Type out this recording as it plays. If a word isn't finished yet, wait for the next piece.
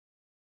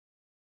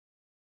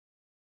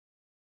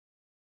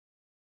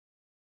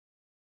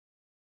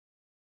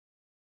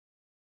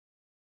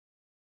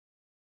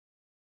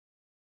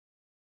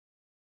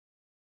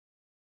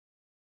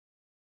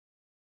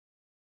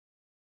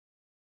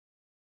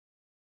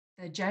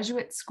the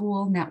Jesuit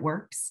School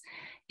Network's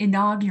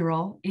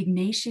Inaugural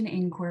Ignatian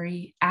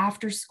Inquiry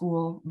After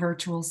School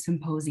Virtual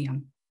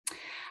Symposium.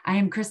 I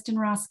am Kristen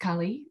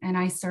Ross-Cully, and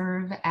I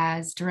serve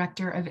as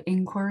Director of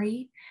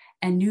Inquiry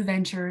and New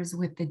Ventures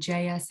with the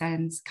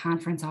JSN's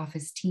Conference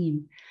Office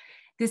team.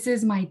 This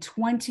is my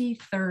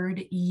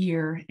 23rd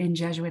year in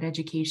Jesuit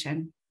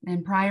education,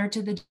 and prior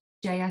to the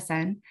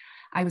JSN,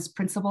 I was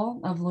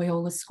principal of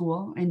Loyola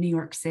School in New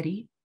York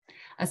City,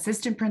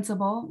 assistant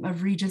principal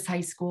of Regis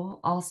High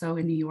School, also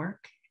in New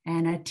York,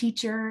 and a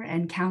teacher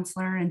and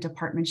counselor and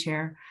department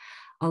chair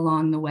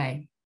along the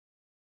way.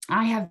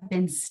 I have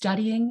been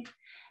studying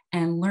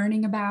and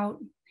learning about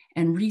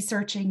and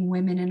researching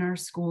women in our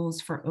schools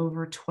for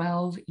over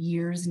 12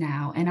 years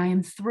now, and I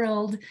am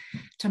thrilled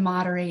to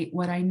moderate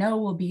what I know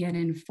will be an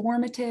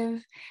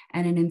informative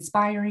and an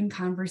inspiring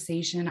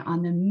conversation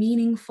on the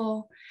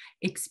meaningful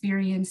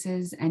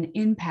experiences and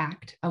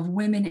impact of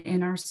women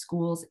in our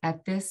schools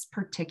at this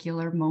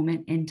particular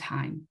moment in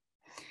time.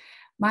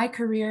 My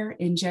career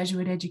in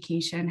Jesuit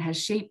education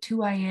has shaped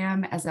who I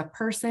am as a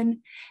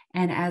person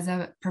and as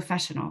a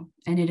professional,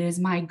 and it is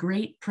my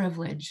great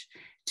privilege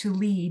to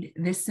lead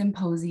this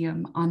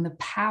symposium on the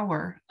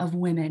power of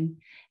women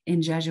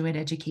in Jesuit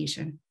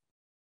education.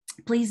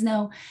 Please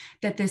know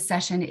that this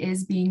session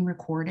is being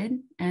recorded,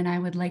 and I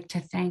would like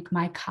to thank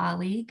my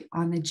colleague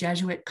on the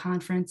Jesuit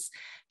Conference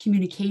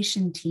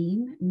communication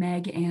team,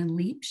 Meg Ann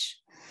Leach,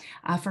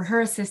 for her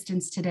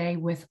assistance today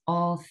with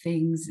all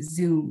things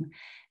Zoom.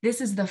 This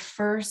is the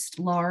first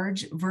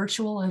large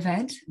virtual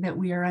event that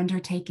we are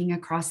undertaking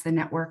across the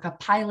network, a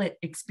pilot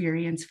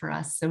experience for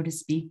us, so to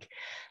speak.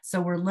 So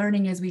we're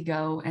learning as we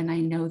go, and I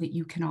know that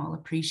you can all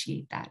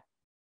appreciate that.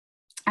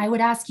 I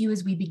would ask you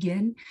as we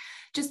begin,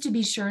 just to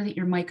be sure that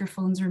your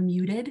microphones are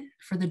muted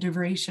for the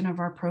duration of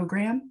our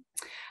program.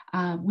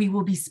 We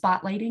will be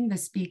spotlighting the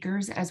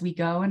speakers as we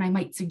go, and I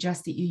might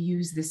suggest that you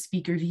use the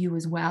speaker view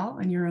as well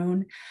on your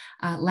own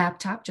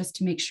laptop, just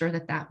to make sure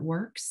that that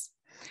works.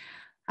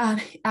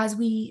 As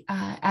we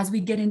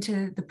get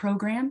into the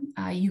program,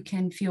 you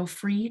can feel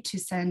free to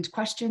send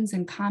questions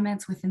and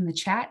comments within the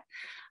chat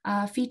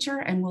feature,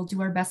 and we'll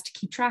do our best to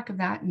keep track of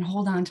that and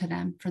hold on to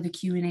them for the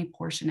Q&A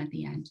portion at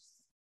the end.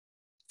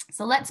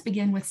 So let's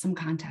begin with some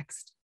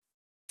context.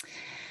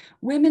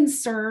 Women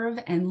serve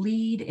and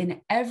lead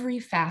in every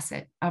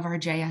facet of our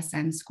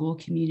JSN school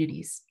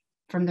communities,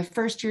 from the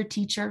first-year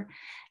teacher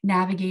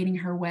navigating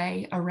her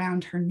way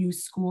around her new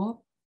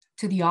school,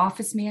 to the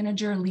office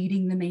manager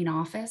leading the main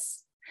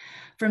office,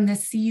 from the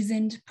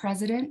seasoned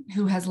president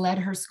who has led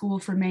her school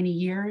for many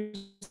years,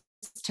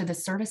 to the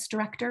service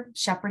director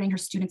shepherding her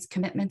students'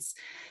 commitments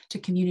to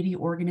community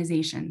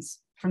organizations,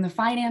 from the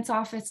finance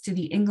office to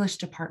the English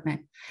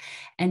department,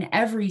 and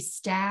every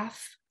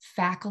staff,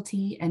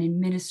 faculty, and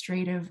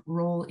administrative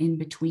role in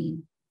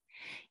between.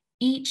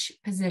 Each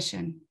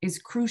position is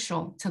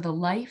crucial to the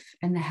life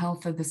and the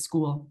health of the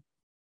school.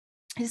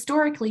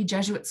 Historically,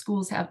 Jesuit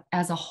schools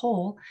as a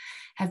whole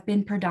have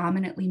been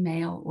predominantly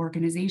male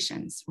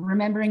organizations,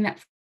 remembering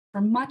that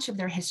for much of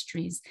their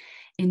histories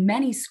in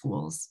many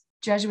schools,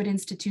 Jesuit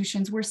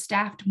institutions were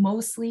staffed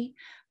mostly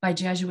by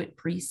Jesuit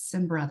priests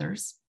and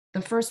brothers.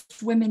 The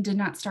first women did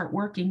not start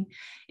working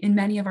in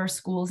many of our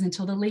schools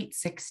until the late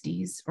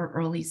 60s or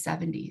early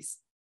 70s.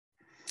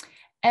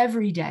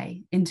 Every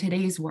day in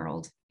today's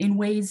world, in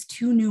ways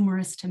too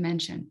numerous to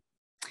mention,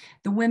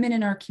 the women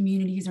in our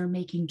communities are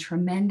making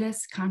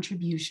tremendous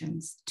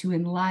contributions to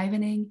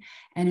enlivening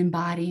and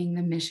embodying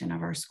the mission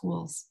of our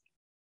schools.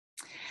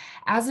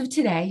 As of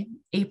today,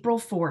 April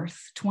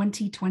 4th,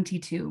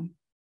 2022,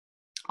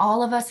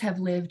 all of us have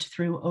lived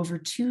through over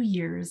 2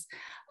 years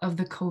of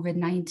the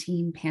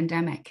COVID-19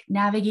 pandemic,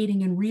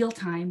 navigating in real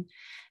time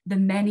the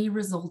many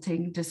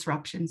resulting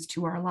disruptions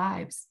to our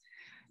lives,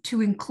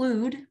 to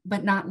include,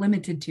 but not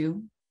limited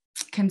to,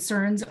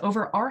 concerns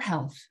over our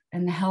health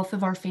and the health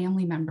of our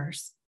family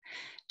members,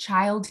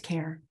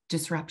 childcare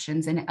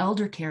disruptions and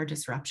elder care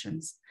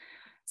disruptions.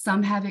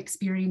 Some have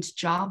experienced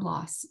job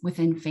loss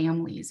within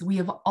families. We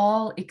have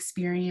all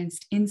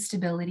experienced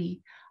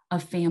instability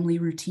of family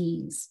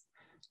routines,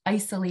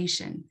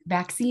 isolation,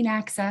 vaccine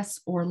access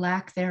or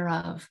lack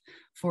thereof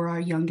for our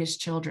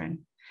youngest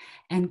children,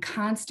 and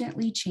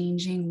constantly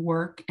changing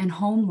work and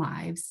home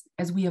lives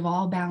as we have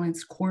all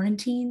balanced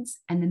quarantines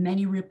and the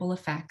many ripple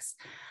effects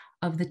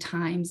of the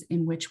times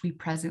in which we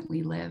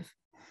presently live.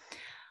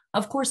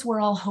 Of course,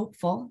 we're all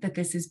hopeful that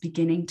this is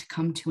beginning to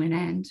come to an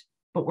end,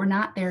 but we're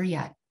not there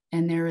yet,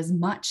 and there is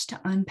much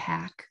to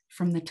unpack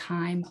from the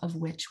time of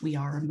which we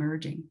are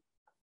emerging.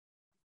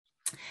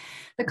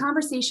 The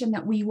conversation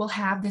that we will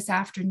have this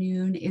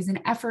afternoon is an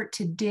effort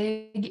to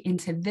dig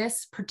into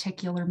this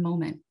particular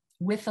moment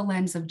with the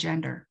lens of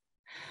gender,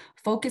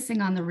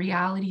 focusing on the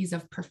realities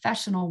of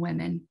professional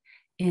women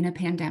in a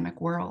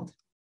pandemic world.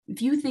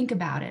 If you think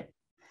about it,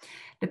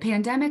 the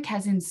pandemic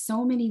has in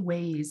so many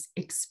ways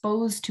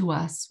exposed to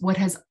us what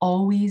has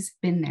always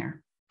been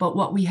there, but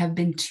what we have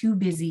been too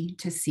busy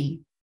to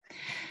see.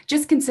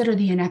 Just consider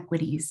the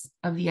inequities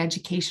of the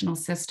educational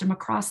system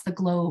across the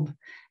globe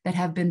that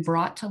have been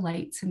brought to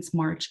light since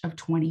March of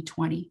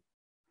 2020.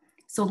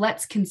 So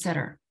let's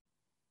consider,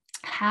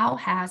 how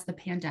has the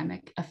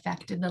pandemic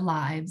affected the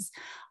lives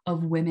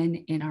of women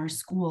in our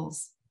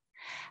schools?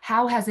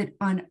 How has it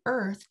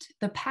unearthed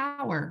the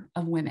power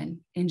of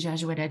women in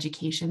Jesuit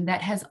education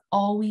that has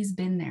always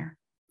been there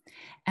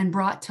and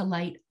brought to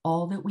light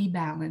all that we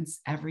balance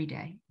every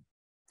day?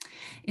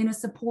 In a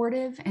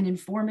supportive and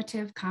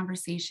informative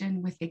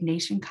conversation with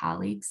Ignatian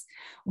colleagues,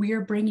 we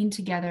are bringing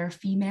together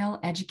female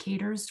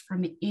educators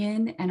from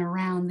in and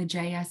around the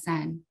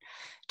JSN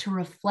to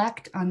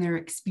reflect on their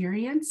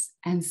experience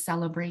and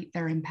celebrate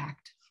their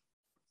impact.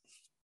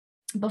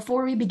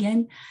 Before we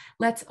begin,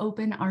 let's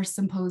open our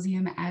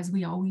symposium, as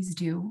we always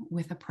do,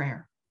 with a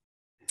prayer.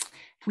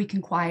 If we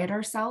can quiet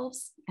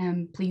ourselves,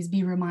 and please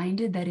be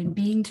reminded that in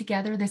being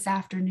together this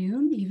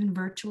afternoon, even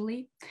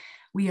virtually,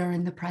 we are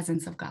in the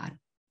presence of God.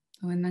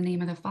 So in the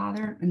name of the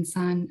Father and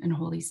Son and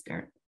Holy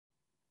Spirit.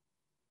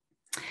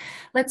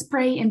 Let's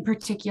pray in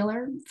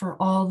particular for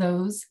all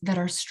those that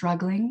are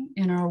struggling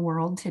in our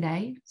world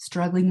today,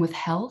 struggling with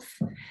health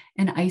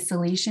and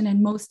isolation,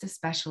 and most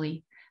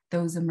especially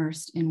those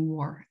immersed in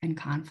war and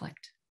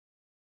conflict.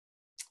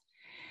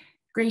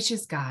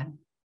 Gracious God,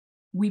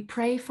 we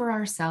pray for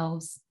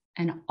ourselves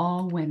and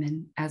all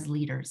women as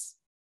leaders.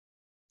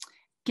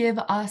 Give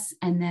us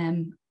and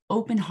them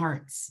open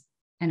hearts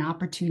and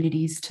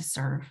opportunities to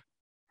serve.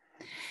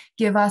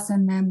 Give us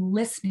and them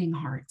listening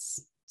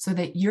hearts so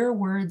that your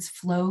words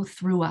flow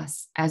through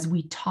us as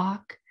we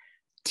talk,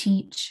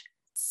 teach,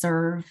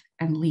 serve,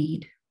 and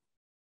lead.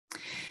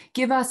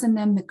 Give us and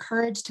them the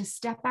courage to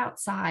step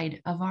outside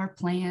of our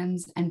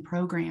plans and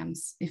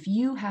programs if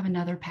you have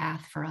another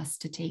path for us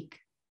to take,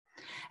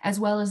 as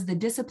well as the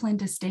discipline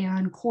to stay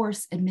on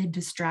course amid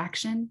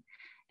distraction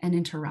and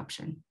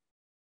interruption.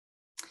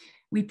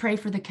 We pray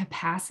for the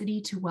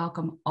capacity to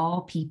welcome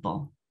all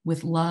people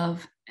with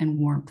love and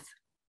warmth.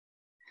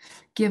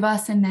 Give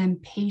us and them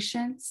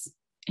patience,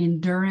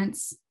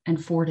 endurance,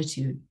 and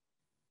fortitude.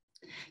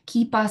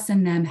 Keep us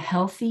and them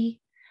healthy,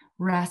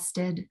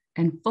 rested,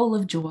 and full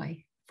of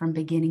joy from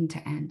beginning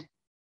to end.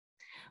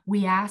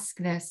 We ask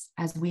this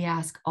as we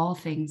ask all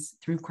things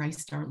through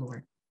Christ our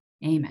Lord.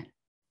 Amen.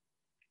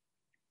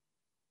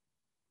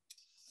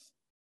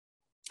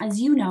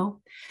 As you know,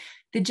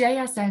 the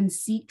JSN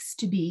seeks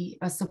to be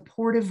a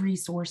supportive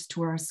resource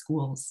to our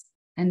schools,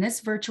 and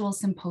this virtual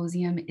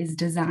symposium is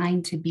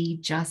designed to be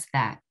just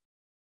that.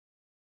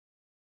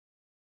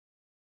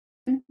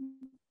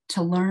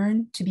 To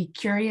learn, to be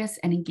curious,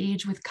 and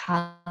engage with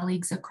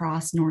colleagues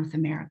across North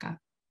America.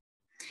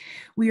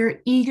 We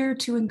are eager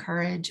to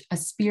encourage a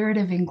spirit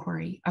of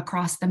inquiry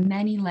across the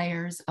many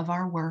layers of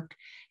our work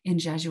in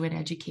Jesuit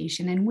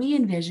education, and we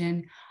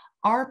envision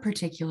our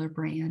particular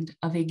brand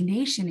of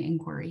Ignatian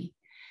inquiry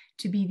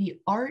to be the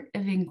art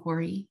of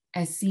inquiry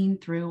as seen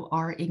through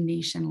our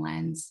Ignatian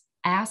lens,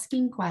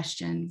 asking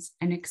questions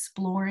and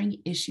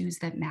exploring issues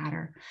that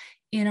matter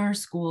in our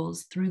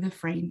schools through the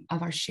frame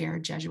of our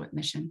shared Jesuit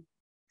mission.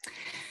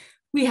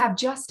 We have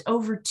just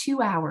over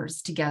 2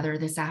 hours together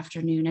this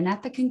afternoon, and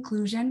at the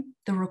conclusion,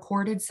 the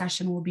recorded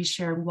session will be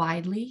shared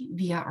widely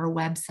via our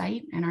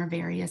website and our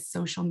various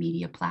social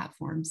media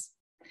platforms.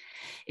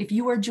 If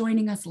you are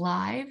joining us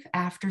live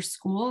after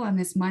school on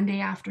this Monday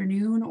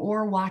afternoon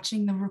or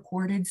watching the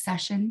recorded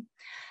session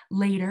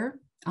later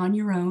on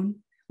your own,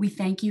 we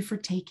thank you for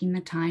taking the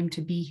time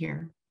to be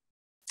here.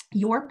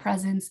 Your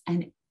presence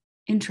and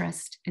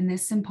interest in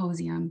this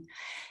symposium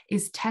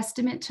is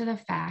testament to the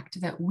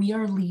fact that we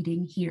are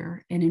leading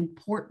here an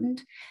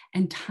important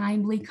and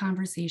timely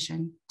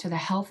conversation to the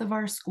health of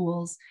our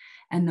schools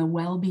and the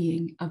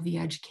well-being of the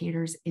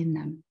educators in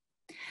them.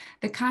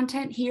 The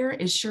content here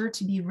is sure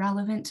to be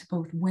relevant to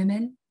both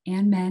women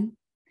and men,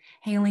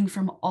 hailing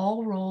from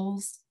all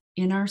roles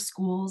in our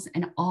schools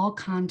and all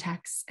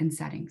contexts and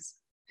settings.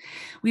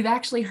 We've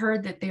actually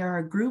heard that there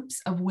are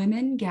groups of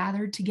women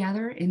gathered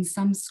together in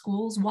some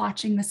schools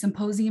watching the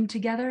symposium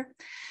together,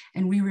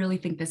 and we really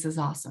think this is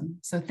awesome.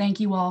 So thank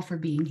you all for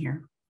being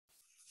here.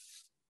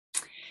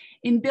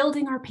 In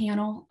building our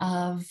panel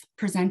of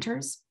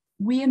presenters,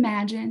 we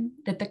imagine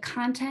that the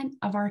content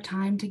of our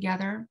time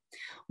together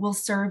will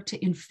serve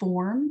to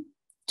inform,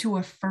 to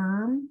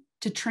affirm,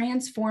 to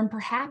transform,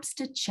 perhaps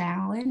to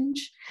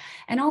challenge,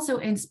 and also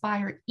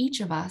inspire each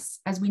of us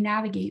as we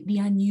navigate the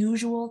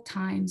unusual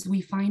times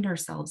we find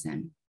ourselves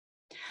in.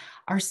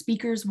 Our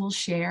speakers will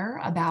share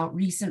about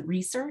recent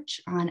research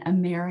on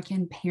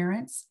American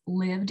parents'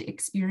 lived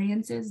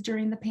experiences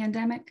during the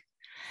pandemic,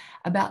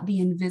 about the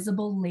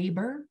invisible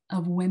labor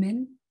of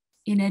women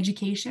in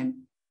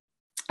education,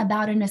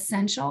 about an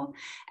essential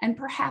and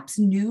perhaps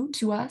new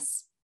to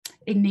us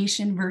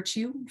Ignatian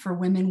virtue for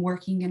women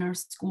working in our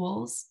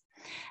schools,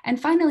 and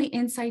finally,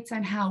 insights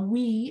on how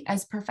we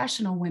as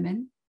professional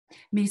women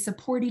may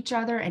support each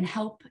other and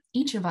help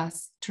each of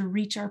us to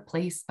reach our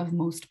place of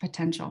most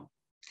potential.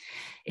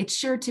 It's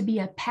sure to be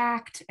a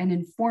packed and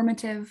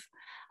informative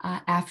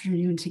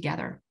afternoon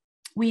together.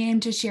 We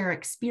aim to share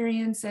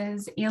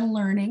experiences and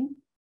learning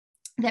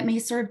that may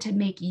serve to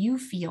make you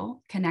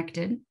feel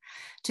connected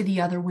to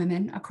the other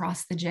women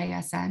across the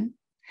JSN,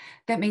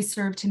 that may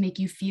serve to make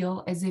you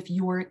feel as if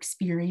your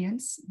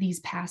experience these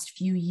past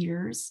few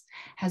years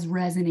has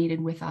resonated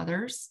with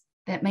others,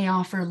 that may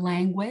offer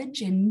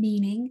language and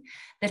meaning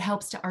that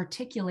helps to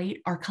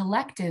articulate our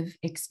collective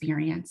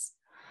experience,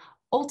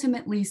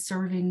 ultimately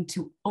serving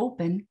to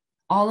open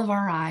all of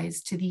our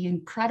eyes to the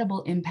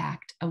incredible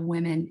impact of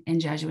women in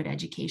Jesuit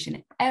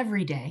education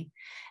every day,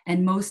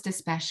 and most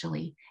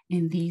especially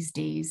in these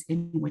days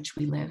in which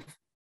we live.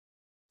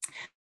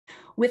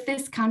 With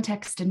this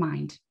context in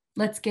mind,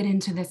 let's get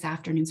into this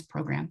afternoon's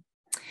program.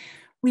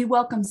 We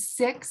welcome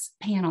 6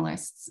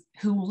 panelists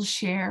who will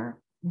share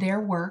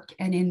their work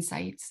and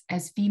insights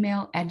as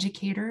female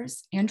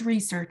educators and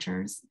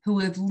researchers who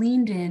have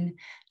leaned in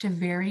to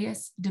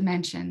various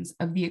dimensions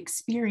of the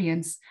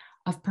experience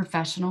of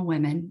professional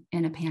women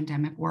in a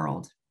pandemic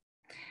world.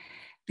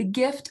 The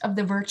gift of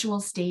the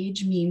virtual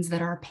stage means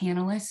that our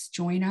panelists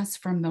join us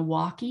from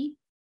Milwaukee,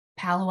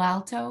 Palo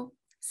Alto,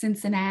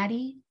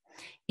 Cincinnati,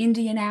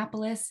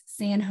 Indianapolis,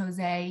 San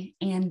Jose,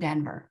 and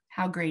Denver.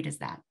 How great is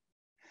that?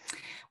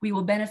 We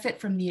will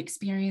benefit from the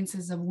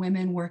experiences of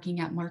women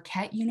working at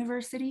Marquette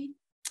University,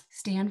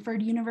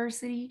 Stanford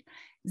University,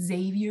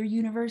 Xavier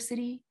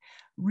University,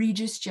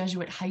 Regis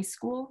Jesuit High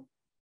School,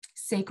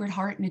 Sacred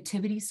Heart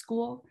Nativity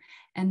School,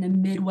 and the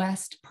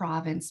Midwest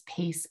Province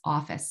PACE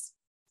office.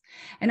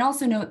 And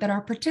also note that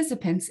our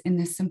participants in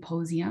this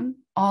symposium,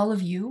 all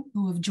of you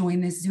who have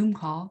joined this Zoom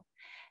call,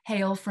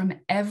 hail from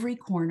every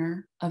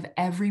corner of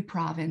every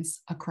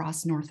province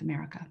across North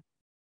America.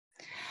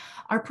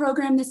 Our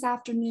program this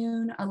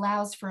afternoon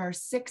allows for our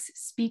 6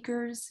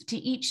 speakers to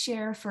each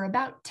share for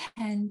about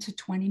 10 to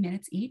 20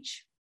 minutes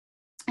each.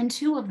 And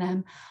 2 of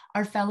them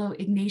are fellow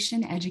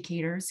Ignatian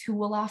educators who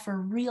will offer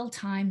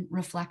real-time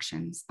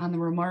reflections on the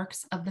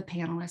remarks of the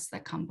panelists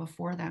that come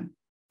before them.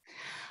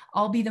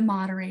 I'll be the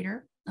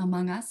moderator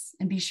among us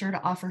and be sure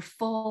to offer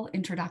full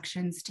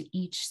introductions to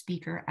each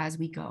speaker as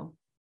we go.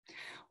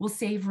 We'll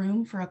save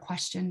room for a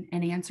question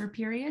and answer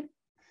period.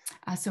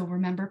 So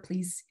remember,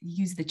 please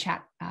use the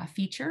chat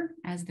feature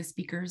as the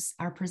speakers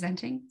are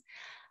presenting.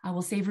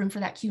 We'll save room for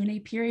that Q&A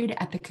period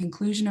at the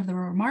conclusion of the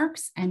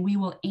remarks, and we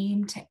will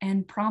aim to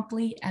end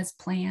promptly as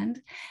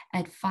planned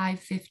at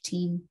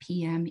 5:15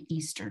 p.m.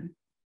 Eastern.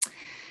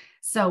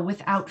 So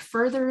without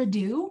further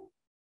ado,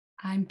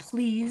 I'm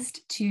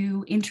pleased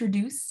to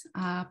introduce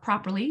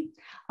properly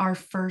our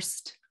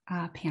first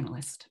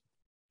panelist.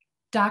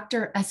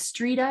 Dr.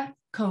 Astrida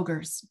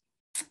Kogers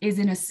is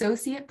an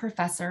associate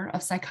professor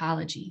of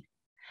psychology,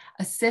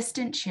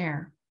 assistant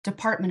chair,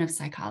 Department of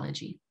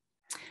Psychology,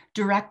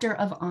 director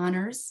of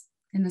honors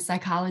in the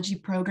psychology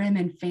program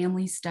and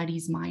family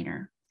studies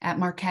minor at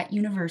Marquette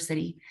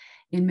University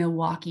in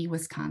Milwaukee,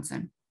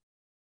 Wisconsin.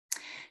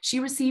 She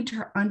received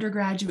her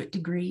undergraduate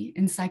degree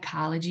in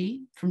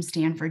psychology from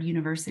Stanford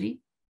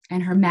University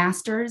and her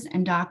master's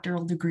and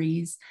doctoral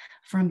degrees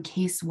from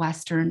Case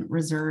Western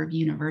Reserve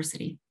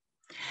University.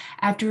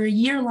 After a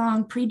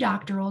year-long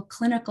predoctoral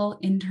clinical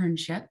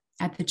internship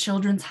at the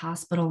Children's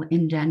Hospital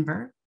in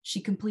Denver,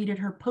 she completed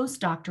her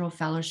postdoctoral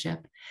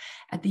fellowship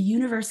at the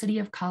University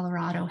of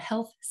Colorado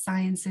Health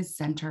Sciences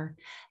Center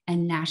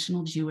and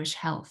National Jewish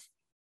Health.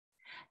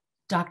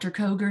 Dr.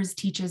 Kogers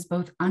teaches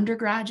both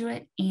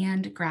undergraduate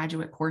and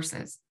graduate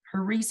courses.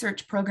 Her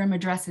research program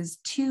addresses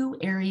 2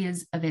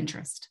 areas of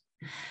interest: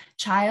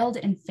 child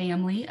and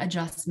family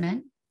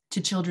adjustment to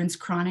children's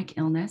chronic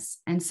illness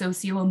and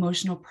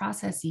socio-emotional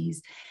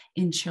processes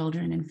in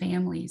children and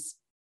families.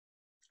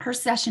 Her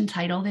session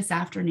title this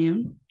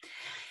afternoon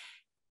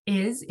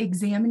is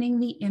Examining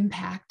the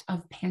Impact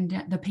of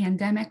the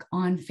Pandemic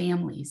on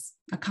Families,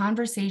 a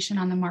conversation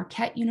on the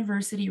Marquette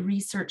University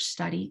research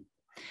study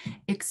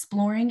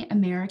exploring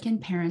American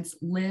parents'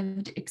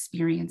 lived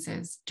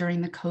experiences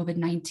during the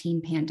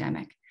COVID-19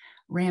 pandemic,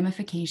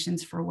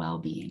 ramifications for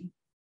well-being.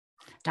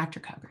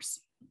 Dr. Kogers.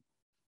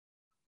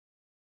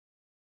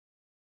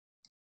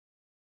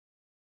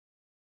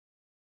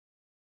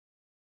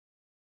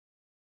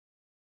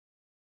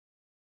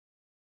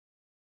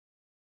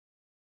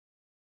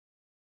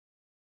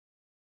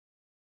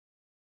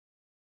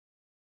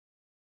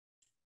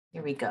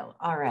 Here we go.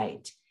 All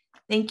right.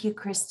 Thank you,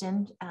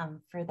 Kristen,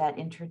 for that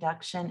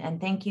introduction, and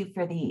thank you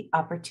for the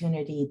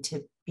opportunity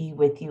to be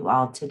with you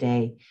all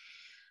today.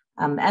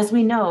 As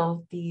we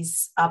know,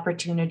 these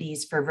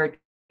opportunities for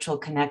virtual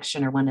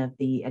connection are one of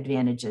the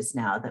advantages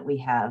now that we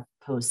have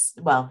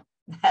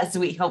as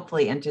we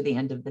hopefully enter the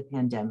end of the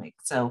pandemic.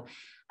 So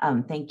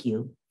thank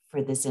you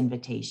for this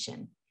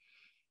invitation.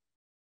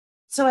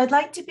 So I'd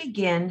like to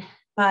begin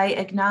by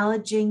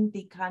acknowledging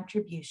the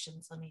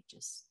contributions. Let me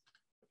just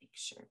make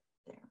sure.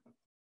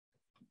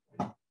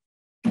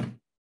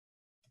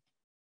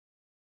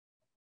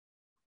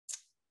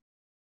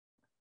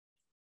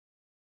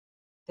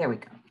 There we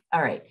go.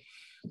 All right.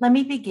 Let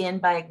me begin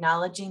by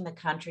acknowledging the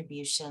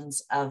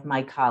contributions of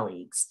my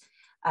colleagues,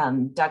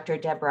 Dr.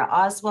 Deborah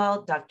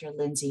Oswald, Dr.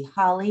 Lindsay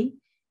Hawley,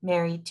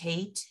 Mary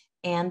Tate,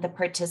 and the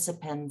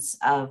participants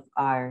of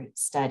our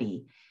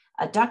study.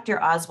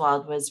 Dr.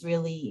 Oswald was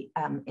really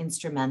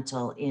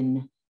instrumental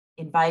in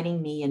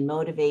inviting me and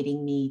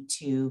motivating me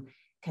to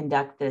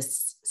conduct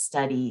this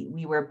study.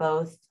 We were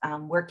both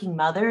working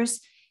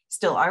mothers,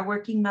 still are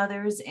working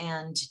mothers,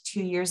 and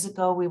 2 years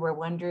ago, we were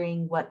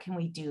wondering what can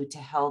we do to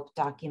help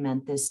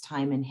document this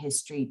time in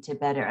history to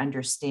better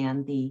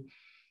understand the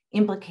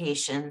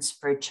implications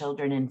for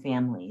children and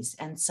families.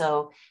 And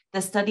so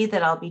the study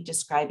that I'll be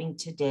describing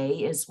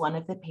today is one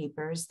of the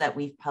papers that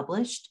we've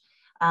published.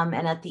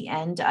 And at the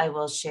end, I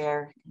will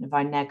share kind of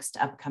our next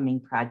upcoming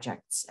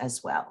projects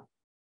as well.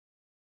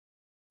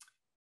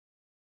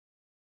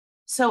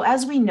 So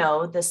as we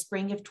know, the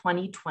spring of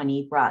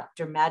 2020 brought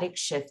dramatic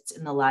shifts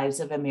in the lives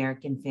of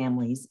American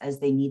families as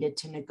they needed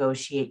to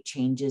negotiate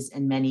changes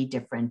in many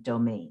different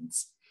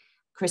domains.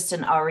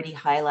 Kristen already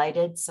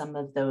highlighted some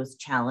of those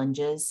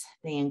challenges.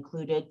 They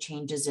included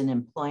changes in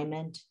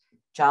employment,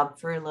 job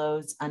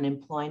furloughs,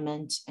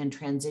 unemployment, and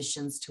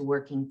transitions to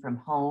working from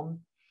home,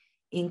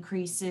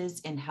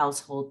 increases in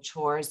household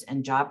chores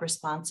and job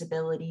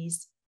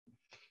responsibilities,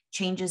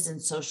 changes in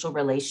social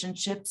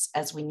relationships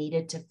as we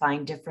needed to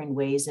find different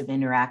ways of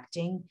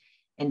interacting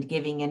and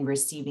giving and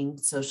receiving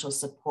social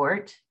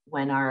support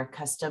when our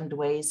accustomed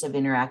ways of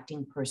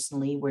interacting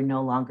personally were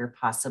no longer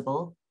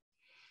possible,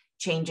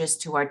 changes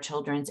to our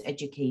children's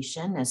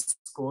education as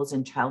schools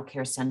and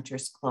childcare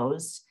centers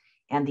closed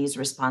and these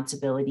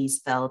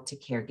responsibilities fell to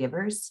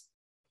caregivers,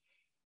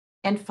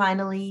 and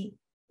finally,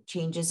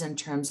 changes in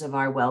terms of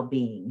our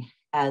well-being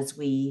as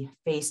we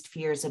faced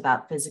fears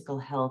about physical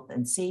health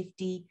and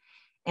safety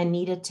and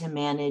needed to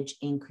manage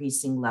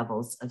increasing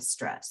levels of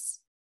stress.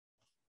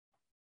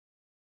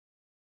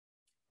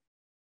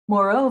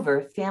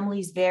 Moreover,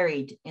 families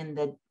varied in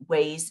the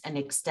ways and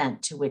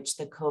extent to which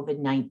the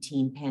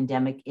COVID-19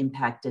 pandemic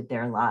impacted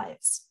their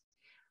lives.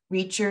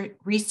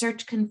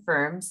 Research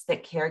confirms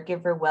that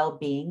caregiver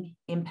well-being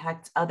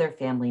impacts other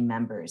family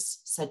members,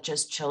 such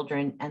as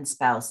children and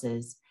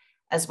spouses,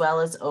 as well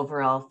as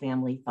overall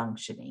family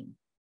functioning.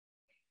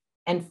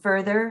 And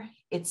further,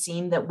 it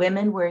seemed that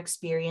women were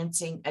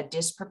experiencing a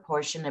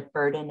disproportionate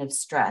burden of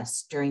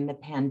stress during the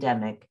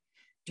pandemic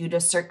due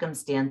to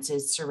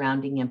circumstances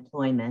surrounding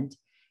employment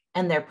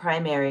and their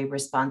primary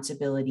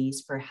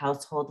responsibilities for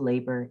household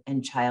labor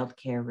and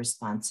childcare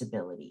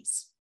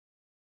responsibilities.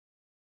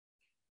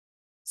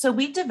 So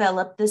we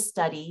developed this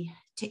study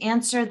to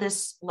answer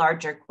this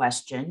larger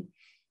question,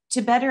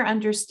 to better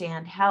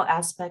understand how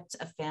aspects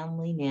of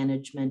family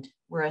management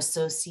were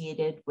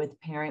associated with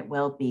parent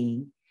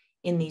well-being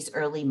in these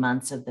early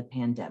months of the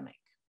pandemic.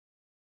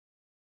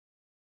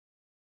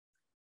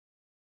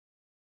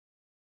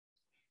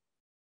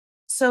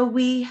 So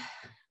we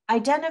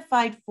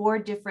identified 4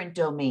 different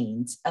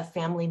domains of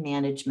family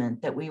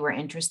management that we were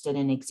interested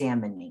in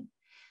examining.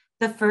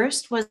 The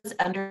first was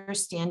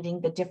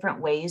understanding the different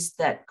ways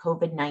that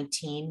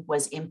COVID-19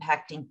 was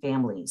impacting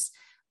families,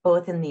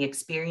 both in the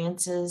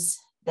experiences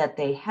that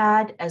they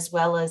had, as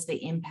well as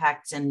the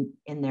impacts in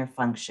their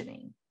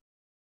functioning.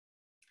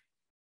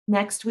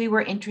 Next, we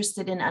were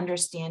interested in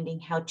understanding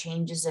how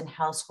changes in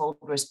household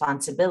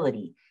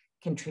responsibility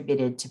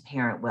contributed to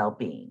parent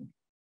well-being.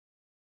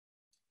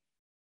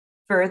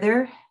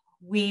 Further,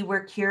 we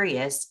were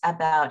curious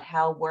about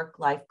how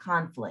work-life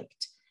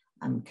conflict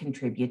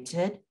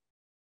contributed.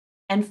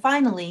 And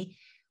finally,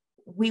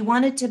 we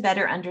wanted to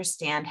better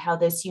understand how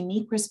this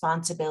unique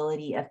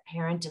responsibility of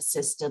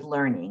parent-assisted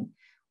learning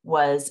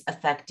was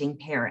affecting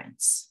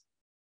parents.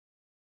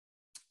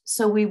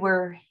 So we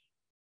were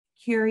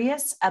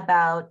curious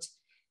about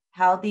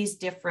how these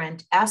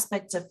different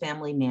aspects of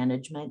family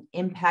management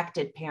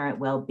impacted parent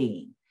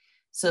well-being.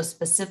 So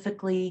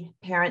specifically,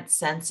 parents'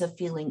 sense of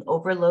feeling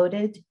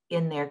overloaded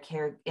in their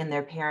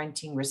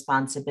parenting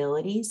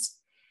responsibilities,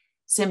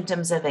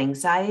 symptoms of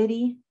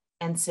anxiety,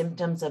 and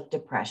symptoms of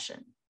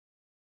depression.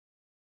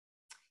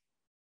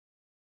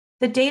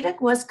 The data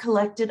was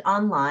collected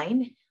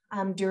online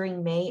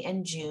during May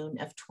and June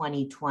of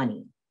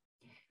 2020.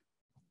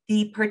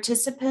 The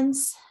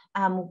participants,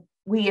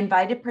 we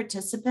invited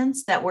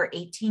participants that were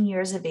 18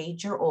 years of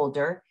age or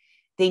older.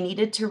 They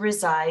needed to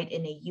reside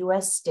in a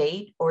US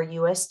state or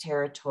US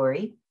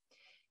territory.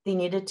 They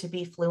needed to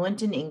be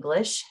fluent in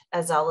English,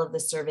 as all of the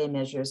survey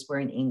measures were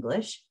in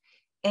English.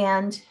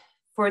 And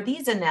for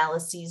these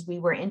analyses, we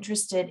were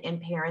interested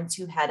in parents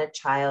who had a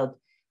child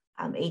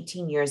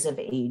 18 years of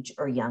age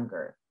or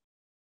younger.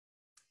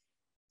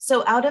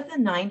 So out of the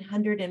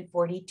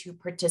 942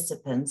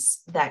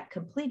 participants that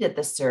completed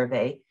the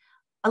survey,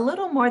 a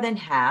little more than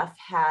half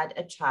had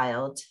a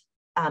child,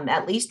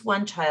 at least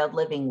one child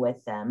living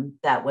with them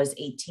that was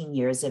 18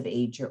 years of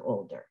age or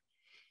older.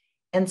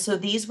 And so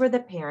these were the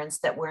parents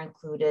that were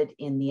included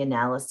in the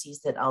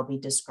analyses that I'll be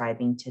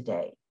describing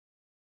today.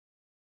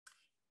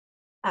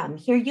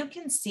 Here you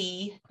can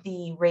see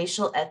the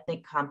racial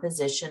ethnic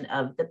composition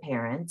of the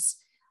parents,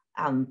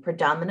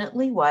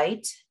 predominantly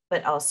white,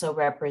 but also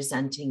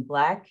representing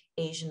Black,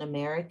 Asian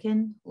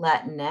American,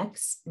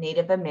 Latinx,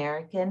 Native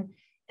American,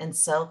 and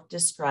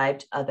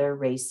self-described other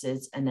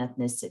races and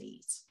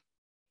ethnicities.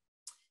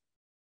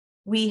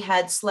 We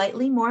had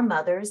slightly more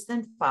mothers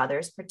than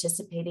fathers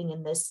participating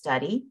in this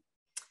study.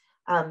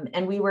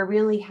 And we were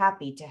really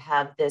happy to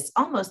have this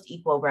almost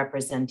equal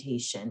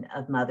representation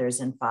of mothers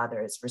and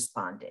fathers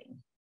responding.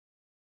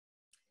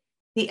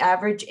 The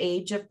average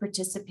age of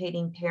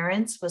participating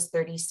parents was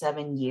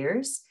 37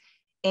 years,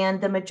 and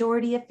the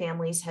majority of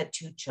families had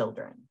 2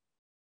 children.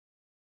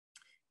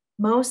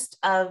 Most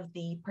of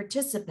the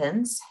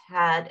participants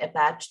had a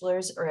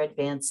bachelor's or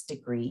advanced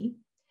degree,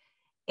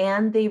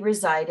 and they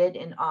resided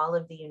in all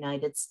of the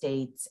United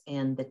States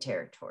and the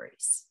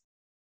territories.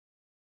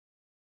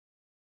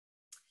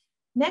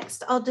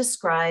 Next, I'll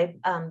describe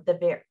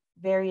the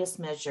various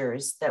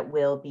measures that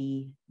we'll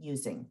be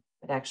using.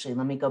 But actually,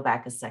 let me go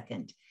back a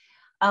second.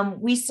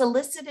 We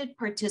solicited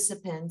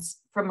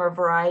participants from a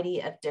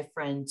variety of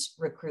different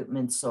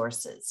recruitment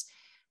sources.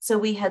 So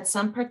we had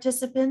some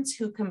participants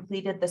who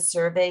completed the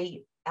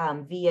survey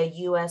via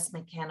US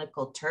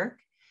Mechanical Turk,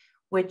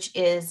 which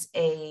is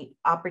an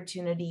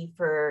opportunity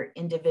for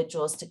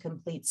individuals to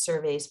complete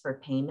surveys for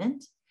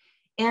payment.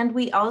 And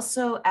we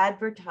also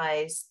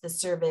advertised the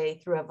survey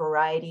through a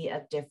variety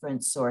of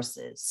different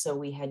sources. So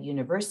we had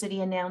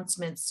university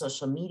announcements,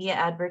 social media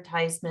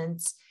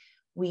advertisements.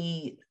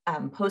 We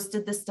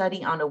posted the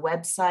study on a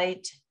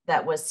website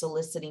that was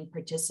soliciting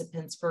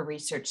participants for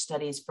research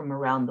studies from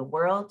around the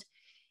world.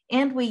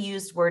 And we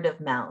used word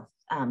of mouth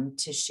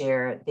to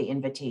share the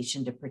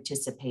invitation to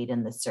participate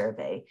in the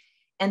survey.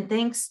 And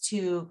thanks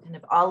to kind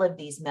of all of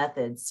these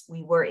methods,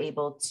 we were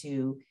able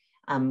to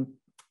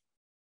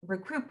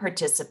recruit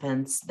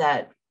participants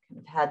that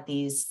kind of had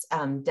these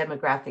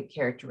demographic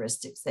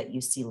characteristics that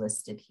you see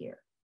listed here.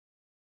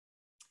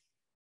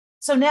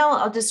 So now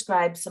I'll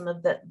describe some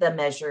of the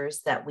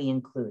measures that we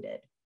included.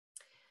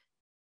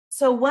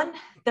 So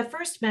the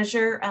first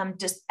measure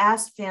just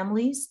asked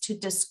families to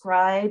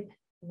describe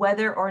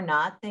whether or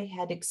not they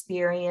had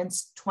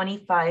experienced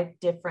 25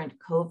 different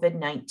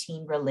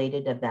COVID-19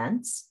 related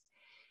events.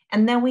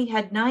 And then we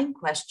had 9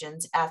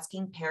 questions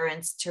asking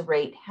parents to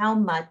rate how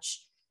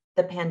much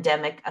the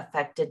pandemic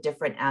affected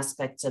different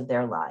aspects of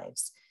their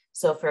lives.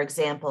 So for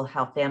example,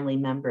 how family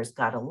members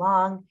got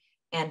along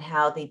and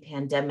how the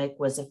pandemic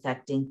was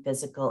affecting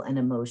physical and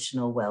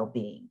emotional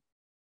well-being.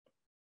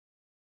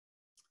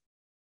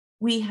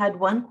 We had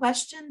 1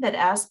 question that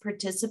asked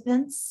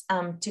participants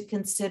to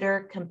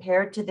consider,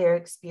 compared to their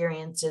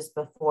experiences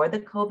before the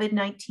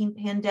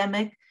COVID-19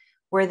 pandemic,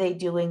 were they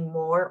doing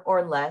more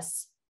or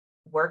less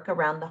work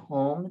around the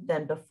home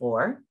than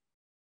before?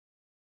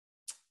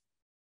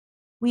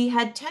 We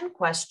had 10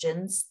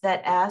 questions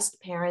that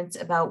asked parents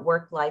about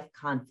work-life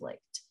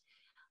conflict.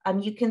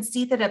 You can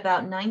see that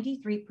about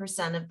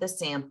 93% of the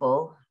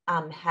sample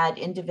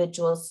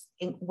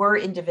were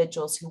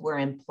individuals who were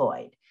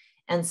employed.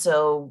 And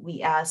so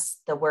we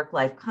asked the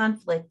work-life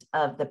conflict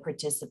of the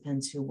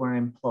participants who were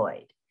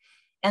employed.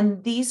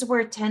 And these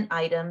were 10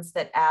 items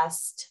that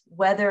asked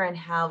whether and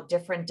how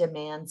different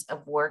demands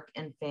of work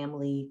and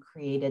family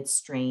created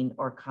strain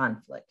or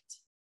conflict.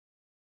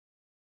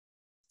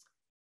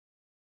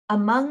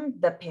 Among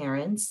the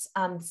parents,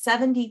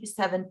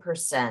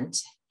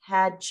 77%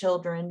 had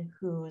children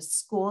whose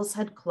schools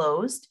had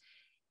closed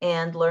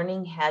and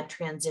learning had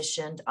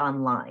transitioned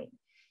online.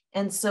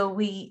 And so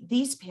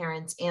these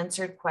parents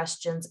answered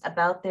questions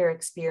about their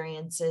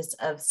experiences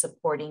of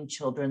supporting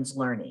children's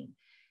learning,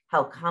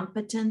 how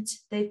competent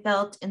they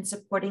felt in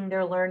supporting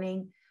their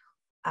learning,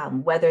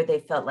 whether they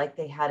felt like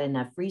they had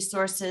enough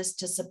resources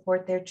to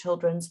support their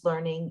children's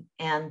learning,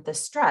 and the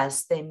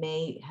stress they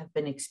may have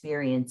been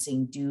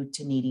experiencing due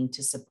to needing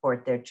to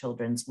support their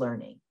children's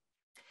learning.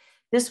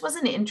 This was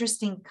an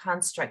interesting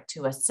construct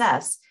to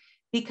assess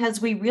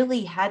because we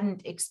really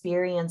hadn't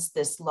experienced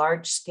this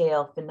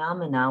large-scale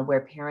phenomena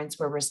where parents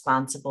were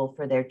responsible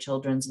for their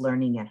children's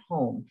learning at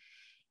home.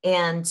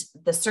 And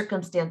the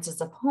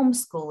circumstances of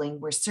homeschooling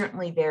were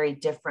certainly very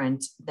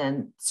different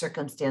than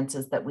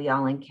circumstances that we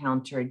all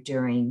encountered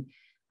during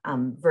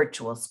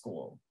virtual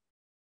school.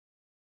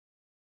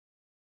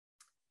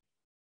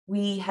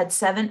 We had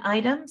 7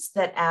 items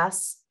that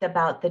asked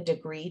about the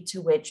degree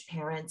to which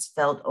parents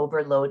felt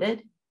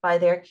overloaded by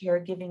their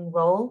caregiving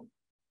role.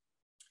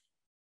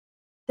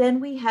 Then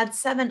we had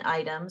 7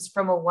 items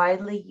from a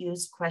widely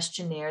used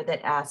questionnaire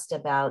that asked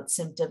about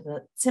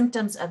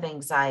symptoms of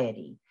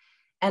anxiety.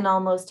 And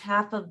almost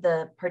half of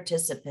the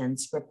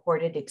participants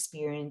reported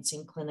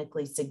experiencing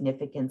clinically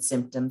significant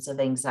symptoms of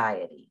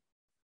anxiety.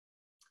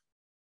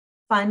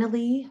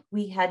 Finally,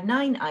 we had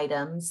 9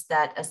 items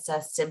that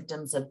assessed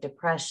symptoms of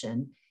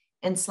depression,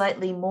 and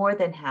slightly more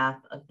than half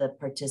of the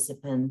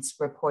participants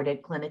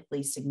reported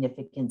clinically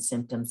significant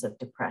symptoms of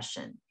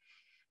depression.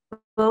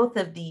 Both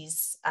of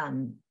these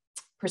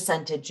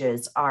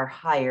percentages are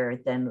higher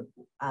than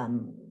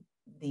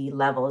the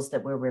levels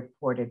that were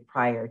reported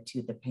prior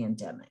to the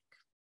pandemic.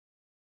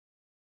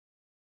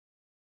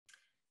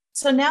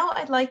 So now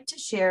I'd like to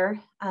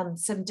share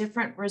some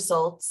different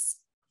results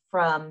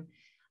from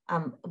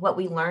what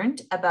we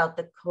learned about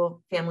the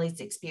families'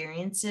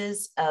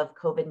 experiences of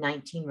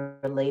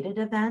COVID-19 related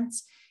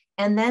events,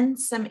 and then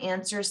some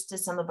answers to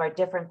some of our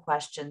different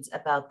questions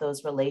about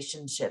those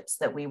relationships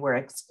that we were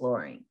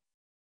exploring.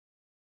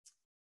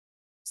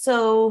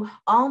 So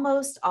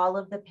almost all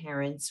of the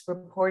parents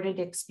reported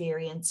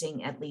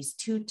experiencing at least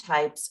 2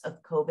 types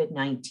of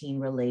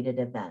COVID-19 related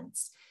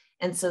events.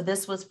 And so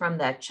this was from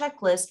that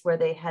checklist where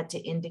they had to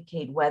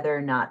indicate whether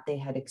or not they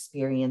had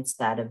experienced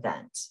that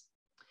event.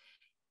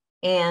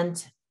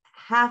 And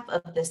half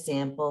of the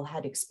sample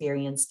had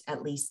experienced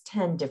at least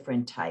 10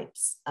 different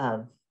types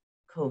of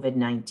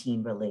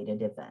COVID-19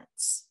 related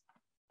events.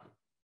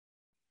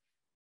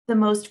 The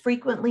most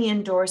frequently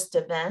endorsed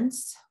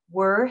events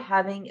were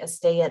having a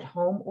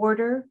stay-at-home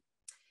order,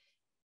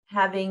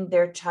 having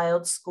their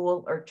child's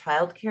school or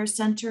childcare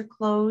center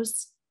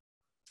close,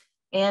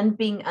 and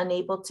being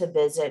unable to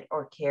visit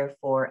or care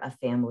for a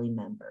family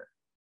member.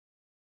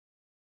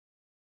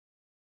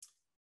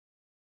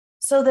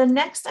 So then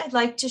next, I'd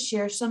like to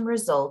share some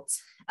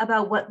results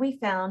about what we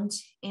found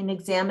in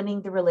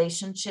examining the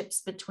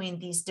relationships between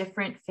these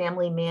different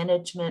family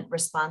management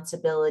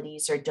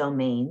responsibilities or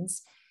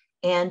domains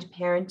and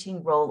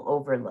parenting role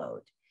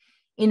overload.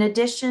 In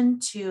addition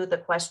to the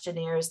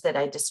questionnaires that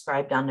I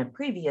described on a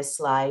previous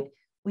slide,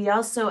 we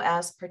also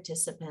asked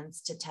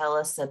participants to tell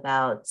us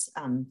about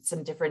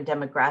some different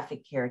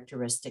demographic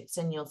characteristics,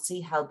 and you'll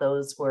see how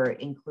those were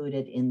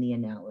included in the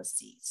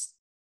analyses.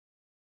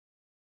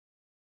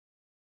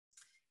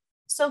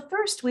 So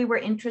first, we were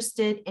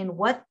interested in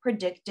what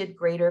predicted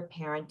greater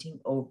parenting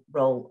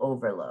role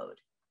overload.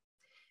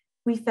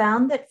 We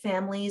found that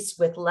families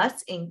with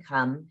less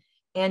income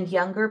and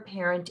younger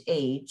parent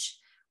age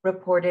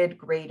reported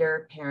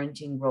greater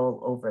parenting role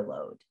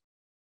overload.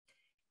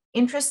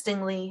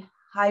 Interestingly,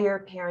 higher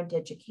parent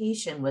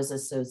education was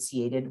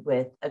associated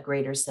with a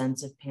greater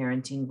sense of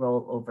parenting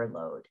role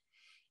overload.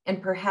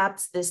 And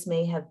perhaps this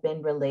may have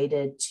been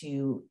related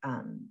to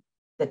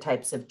the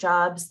types of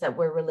jobs that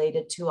were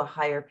related to a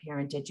higher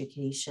parent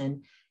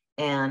education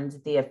and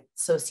the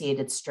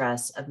associated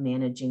stress of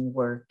managing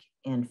work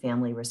and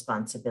family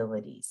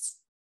responsibilities.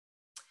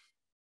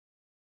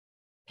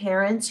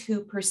 Parents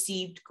who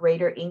perceived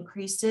greater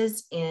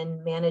increases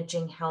in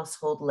managing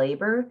household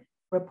labor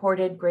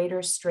reported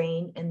greater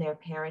strain in their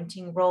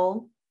parenting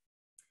role.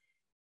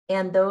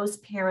 And those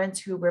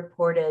parents who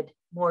reported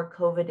more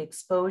COVID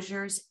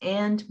exposures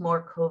and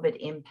more COVID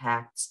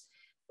impacts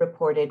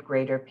reported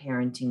greater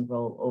parenting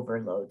role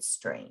overload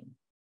strain.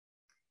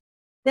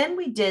 Then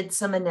we did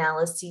some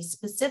analyses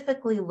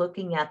specifically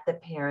looking at the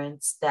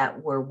parents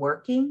that were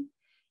working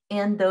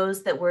and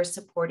those that were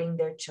supporting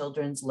their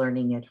children's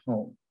learning at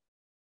home.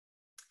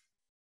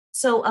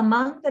 So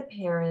among the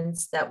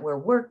parents that were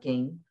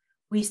working,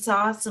 we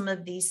saw some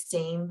of these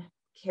same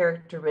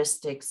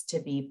characteristics to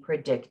be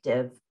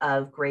predictive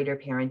of greater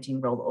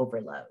parenting role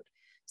overload.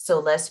 So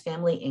less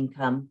family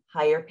income,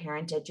 higher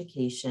parent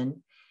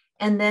education.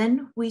 And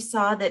then we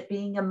saw that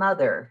being a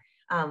mother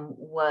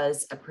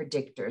was a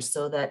predictor,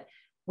 so that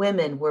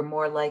women were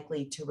more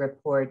likely to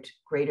report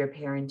greater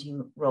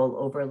parenting role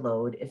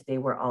overload if they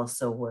were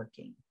also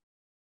working.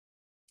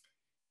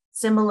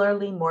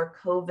 Similarly, more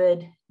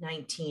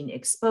COVID-19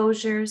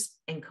 exposures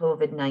and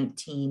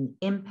COVID-19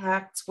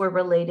 impacts were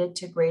related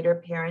to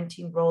greater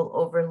parenting role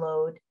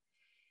overload,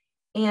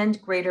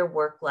 and greater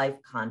work-life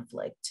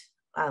conflict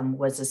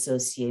was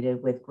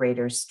associated with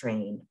greater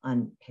strain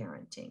on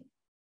parenting.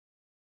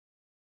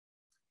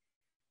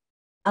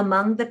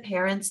 Among the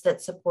parents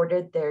that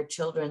supported their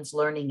children's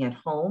learning at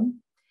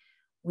home,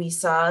 we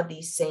saw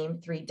these same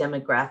 3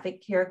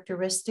 demographic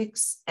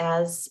characteristics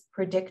as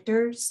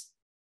predictors.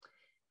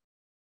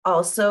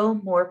 Also,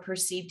 more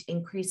perceived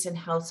increase in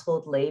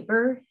household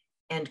labor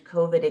and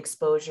COVID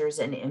exposures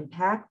and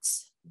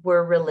impacts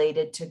were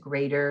related to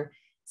greater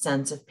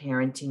sense of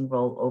parenting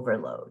role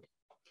overload.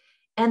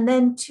 And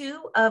then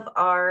 2 of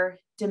our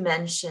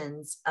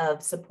dimensions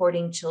of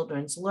supporting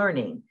children's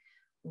learning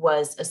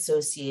was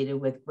associated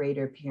with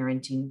greater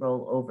parenting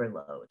role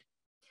overload.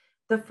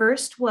 The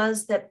first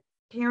was that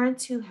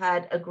parents who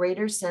had a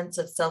greater sense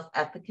of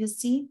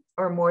self-efficacy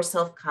or more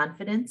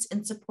self-confidence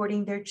in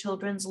supporting their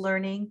children's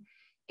learning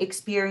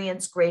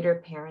experience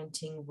greater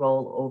parenting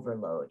role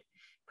overload.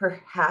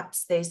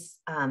 Perhaps these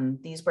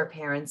were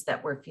parents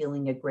that were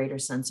feeling a greater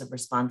sense of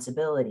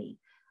responsibility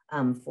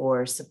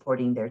for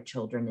supporting their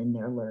children in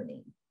their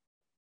learning.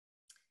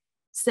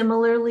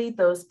 Similarly,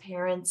 those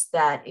parents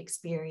that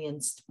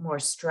experienced more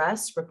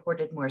stress,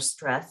 reported more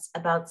stress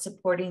about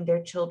supporting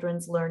their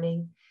children's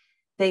learning,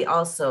 they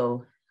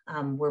also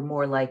were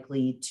more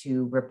likely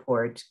to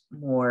report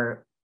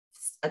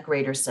a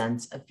greater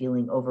sense of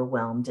feeling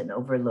overwhelmed and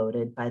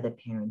overloaded by the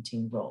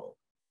parenting role.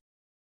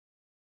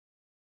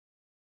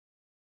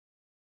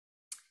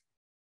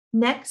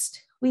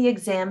 Next, we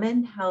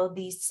examine how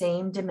these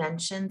same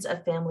dimensions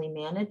of family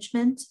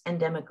management and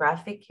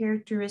demographic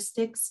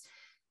characteristics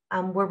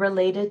were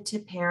related to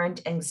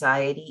parent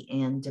anxiety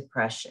and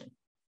depression.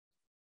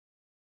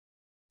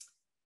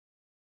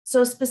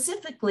 So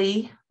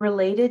specifically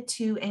related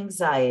to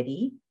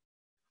anxiety,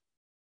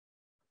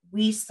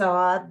 we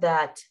saw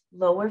that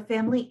lower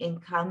family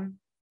income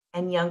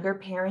and younger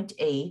parent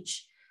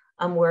age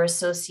were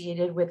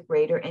associated with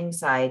greater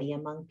anxiety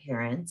among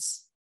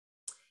parents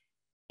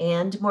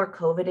and more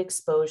COVID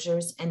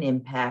exposures and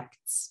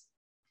impacts.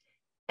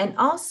 And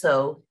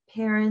also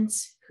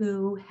parents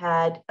who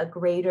had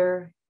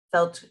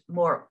felt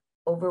more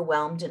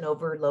overwhelmed and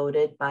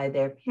overloaded by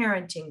their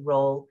parenting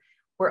role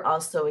were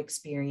also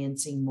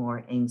experiencing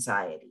more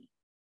anxiety.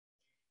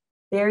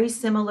 Very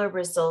similar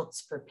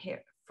results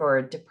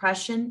for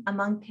depression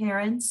among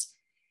parents,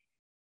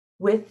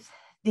 with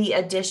the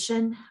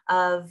addition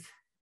of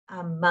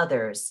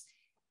mothers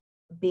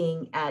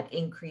being at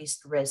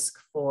increased risk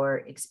for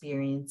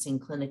experiencing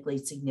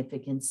clinically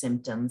significant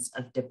symptoms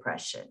of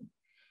depression.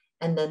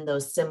 And then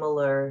those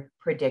similar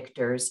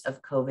predictors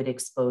of COVID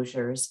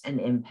exposures and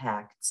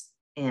impacts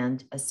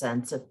and a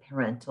sense of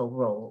parental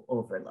role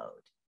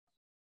overload.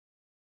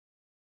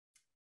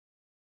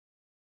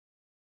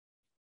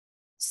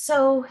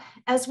 So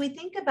as we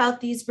think about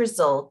these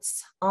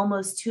results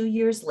almost 2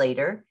 years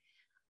later,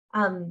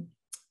 I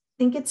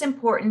think it's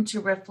important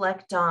to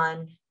reflect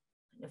on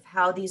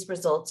how these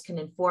results can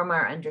inform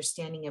our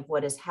understanding of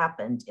what has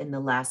happened in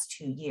the last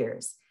 2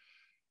 years.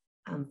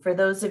 For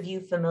those of you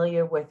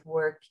familiar with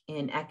work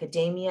in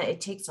academia, it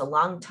takes a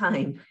long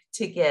time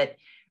to get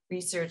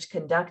research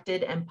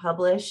conducted and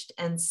published.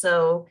 And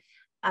so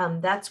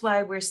that's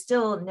why we're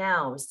still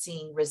now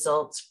seeing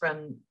results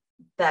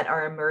that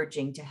are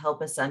emerging to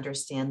help us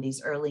understand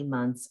these early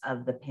months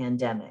of the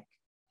pandemic.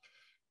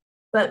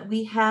 But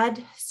we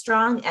had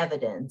strong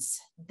evidence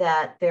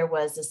that there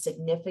was a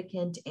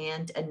significant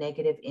and a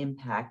negative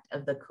impact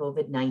of the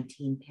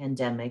COVID-19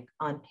 pandemic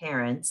on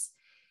parents.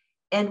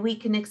 And we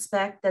can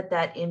expect that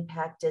that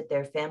impacted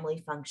their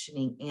family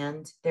functioning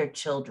and their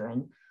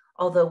children,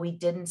 although we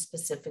didn't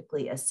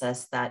specifically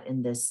assess that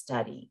in this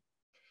study.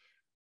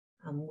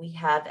 We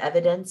have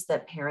evidence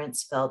that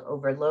parents felt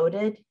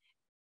overloaded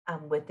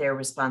with their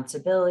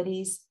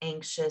responsibilities,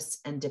 anxious,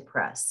 and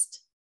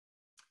depressed.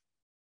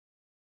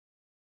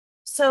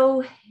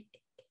 So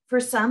for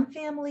some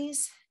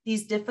families,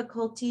 these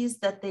difficulties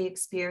that they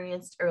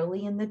experienced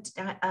early in the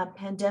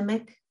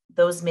pandemic,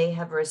 those may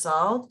have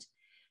resolved.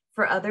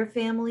 For other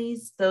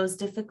families, those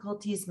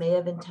difficulties may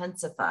have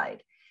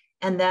intensified.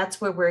 And that's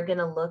where we're going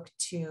to look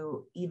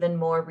to even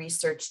more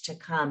research to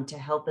come to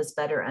help us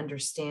better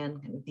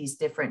understand these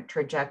different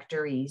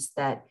trajectories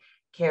that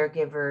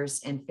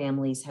caregivers and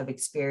families have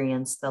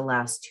experienced the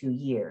last 2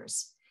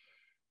 years.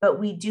 But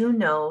we do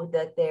know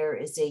that there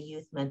is a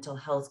youth mental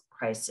health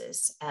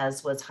crisis,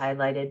 as was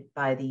highlighted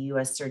by the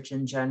US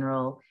Surgeon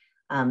General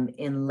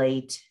in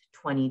late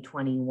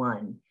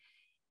 2021.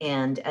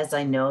 And as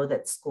I know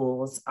that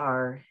schools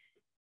are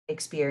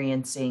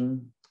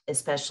experiencing,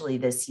 especially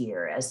this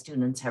year, as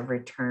students have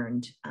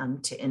returned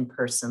to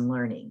in-person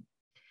learning.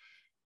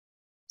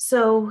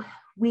 So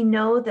we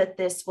know that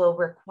this will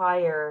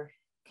require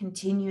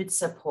continued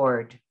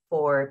support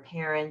for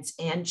parents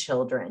and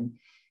children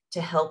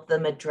to help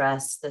them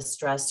address the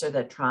stress or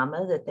the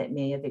trauma that they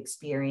may have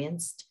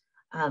experienced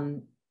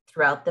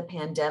throughout the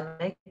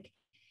pandemic,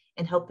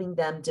 and helping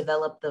them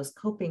develop those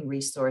coping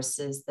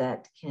resources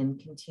that can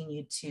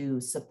continue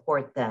to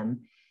support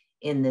them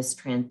in this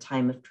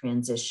time of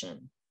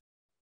transition.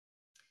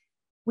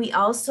 We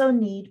also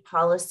need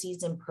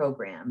policies and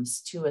programs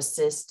to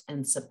assist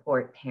and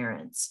support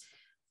parents,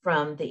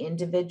 from the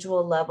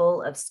individual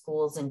level of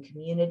schools and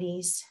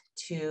communities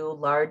to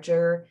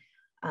larger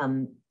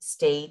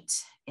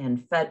state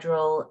and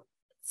federal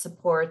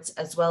supports,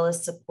 as well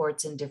as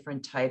supports in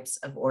different types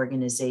of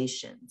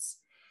organizations.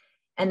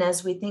 And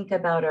as we think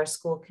about our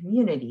school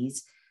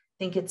communities, I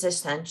think it's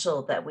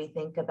essential that we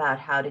think about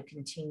how to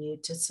continue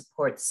to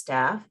support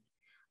staff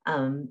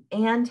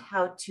and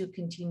how to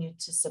continue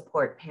to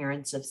support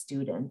parents of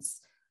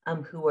students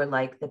who are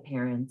like the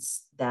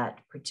parents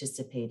that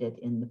participated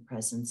in the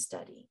present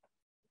study.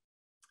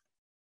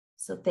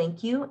 So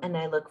thank you, and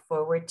I look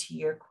forward to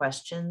your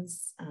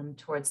questions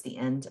towards the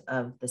end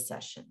of the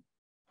session.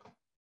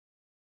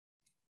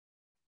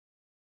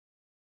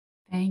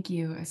 Thank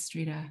you,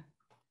 Astrida.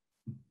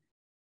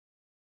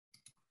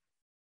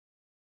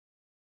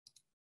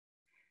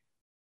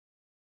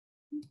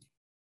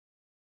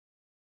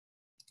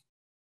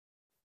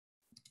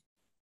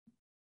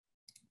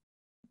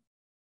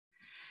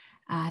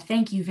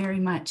 Thank you very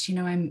much. You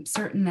know, I'm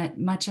certain that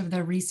much of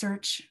the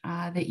research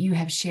that you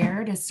have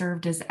shared has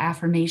served as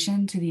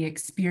affirmation to the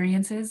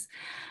experiences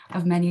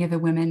of many of the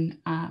women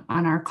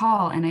on our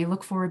call, and I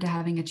look forward to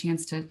having a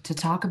chance to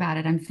talk about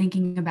it. I'm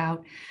thinking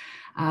about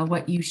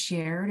what you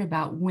shared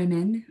about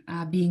women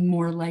being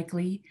more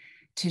likely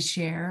to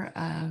share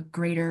a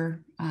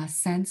greater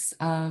sense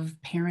of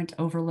parent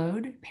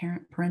overload,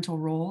 parental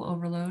role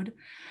overload.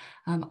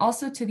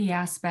 Also to the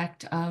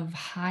aspect of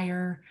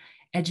higher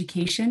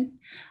education,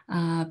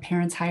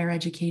 parents' higher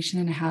education,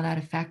 and how that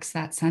affects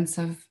that sense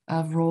of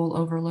role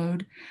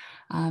overload.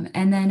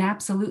 And then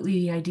absolutely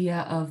the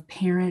idea of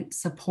parent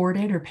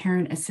supported or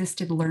parent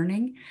assisted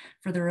learning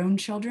for their own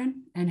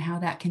children and how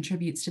that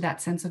contributes to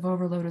that sense of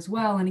overload as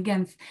well. And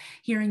again,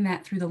 hearing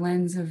that through the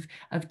lens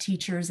of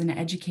teachers and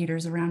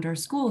educators around our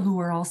school who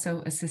are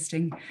also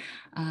assisting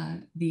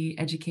the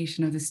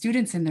education of the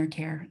students in their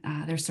care.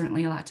 There's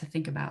certainly a lot to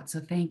think about. So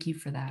thank you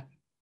for that.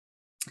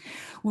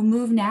 We'll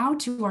move now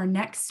to our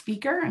next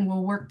speaker, and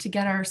we'll work to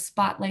get our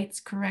spotlights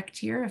correct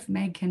here. If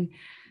Meg can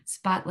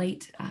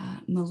spotlight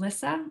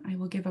Melissa, I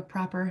will give a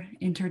proper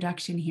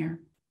introduction here.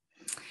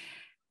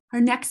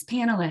 Our next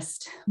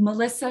panelist,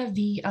 Melissa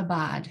V.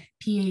 Abad,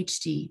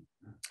 PhD,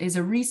 is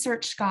a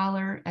research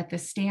scholar at the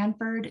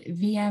Stanford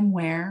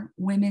VMware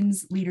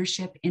Women's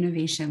Leadership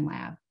Innovation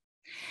Lab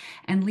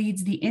and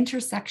leads the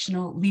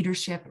Intersectional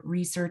Leadership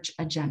Research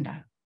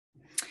Agenda.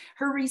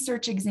 Her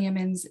research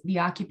examines the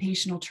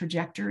occupational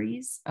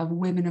trajectories of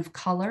women of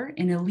color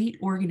in elite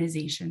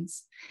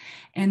organizations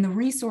and the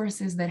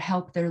resources that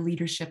help their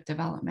leadership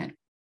development.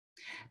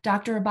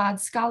 Dr.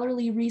 Abad's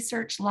scholarly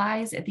research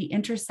lies at the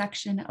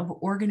intersection of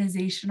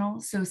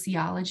organizational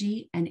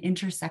sociology and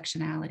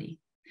intersectionality.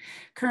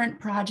 Current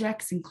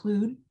projects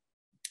include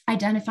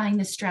identifying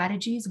the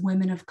strategies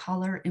women of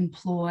color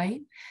employ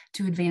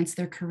to advance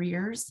their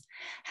careers,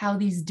 how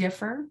these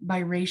differ by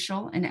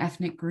racial and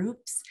ethnic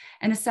groups,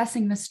 and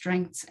assessing the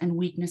strengths and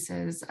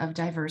weaknesses of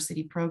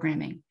diversity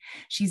programming.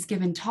 She's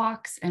given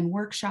talks and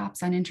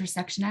workshops on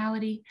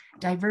intersectionality,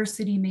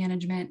 diversity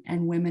management,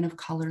 and women of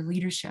color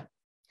leadership.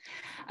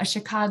 A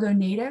Chicago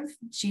native,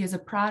 she is a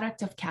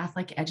product of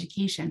Catholic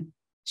education.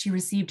 She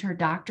received her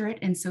doctorate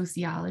in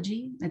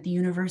sociology at the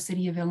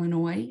University of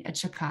Illinois at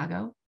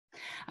Chicago,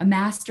 a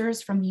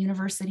master's from the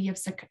University of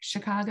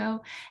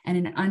Chicago, and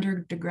an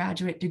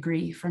undergraduate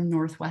degree from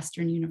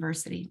Northwestern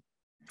University.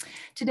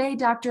 Today,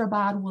 Dr.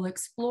 Abad will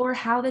explore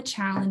how the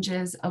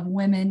challenges of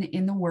women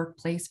in the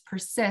workplace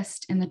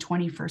persist in the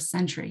 21st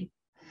century.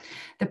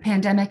 The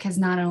pandemic has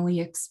not only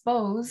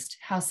exposed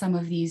how some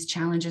of these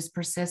challenges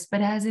persist,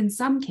 but has in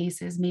some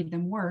cases made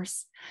them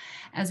worse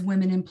as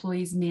women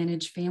employees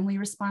manage family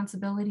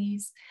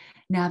responsibilities,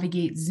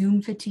 navigate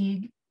Zoom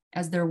fatigue,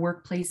 as their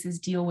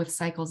workplaces deal with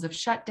cycles of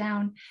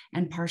shutdown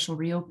and partial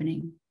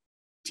reopening.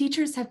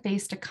 Teachers have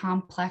faced a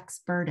complex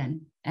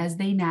burden as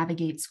they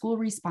navigate school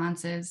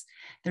responses,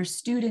 their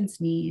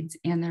students' needs,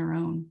 and their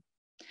own.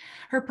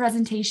 Her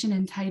presentation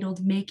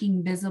entitled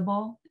 "Making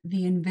Visible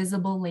the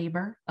Invisible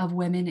Labor of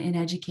Women in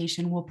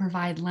Education" will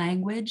provide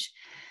language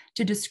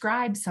to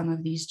describe some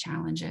of these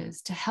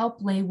challenges, to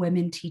help lay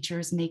women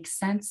teachers make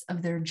sense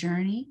of their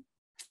journey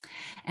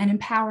and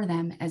empower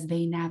them as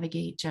they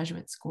navigate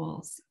Jesuit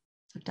schools.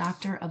 So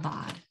Dr.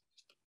 Abad.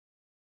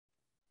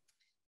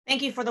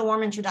 Thank you for the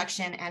warm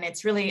introduction, and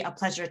it's really a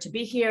pleasure to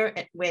be here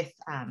with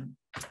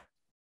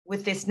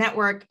this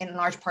network, in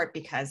large part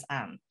because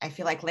I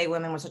feel like lay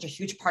women was such a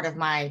huge part of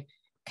my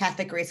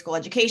Catholic grade school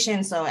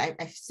education. So I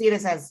see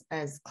this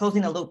as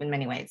closing the loop in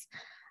many ways.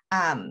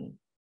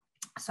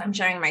 So I'm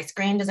sharing my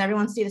screen. Does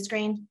everyone see the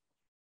screen?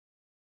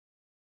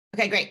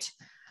 Okay, great.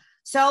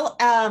 So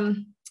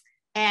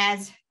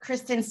as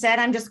Kristen said,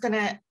 I'm just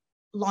gonna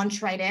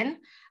launch right in.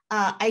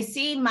 I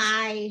see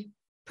my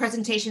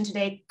presentation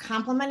today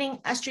complementing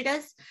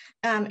Astrida's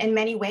in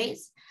many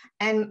ways.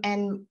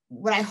 And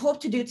what I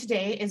hope to do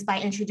today is by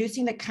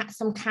introducing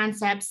some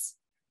concepts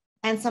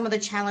and some of the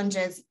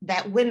challenges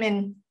that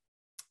women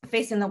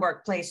face in the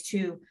workplace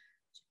to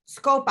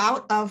scope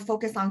out of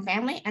focus on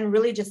family and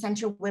really just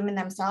center women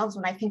themselves.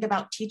 When I think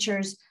about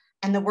teachers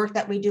and the work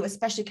that we do,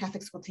 especially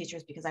Catholic school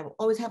teachers, because I will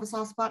always have a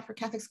soft spot for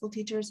Catholic school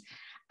teachers,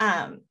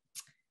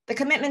 the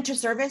commitment to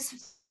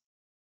service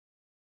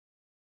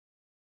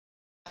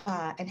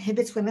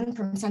inhibits women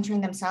from centering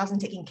themselves and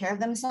taking care of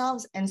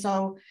themselves. And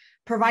so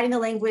providing the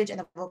language and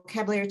the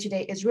vocabulary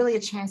today is really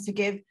a chance to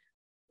give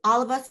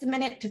all of us a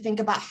minute to think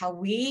about how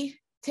we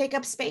take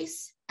up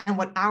space and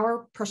what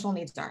our personal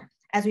needs are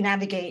as we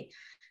navigate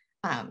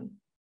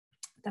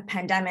the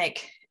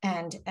pandemic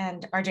and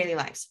our daily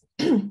lives.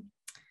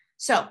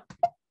 So,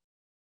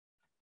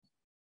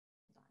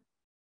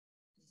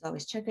 it's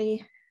always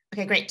tricky.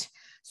 Okay, great.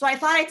 So I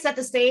thought I'd set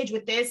the stage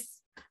with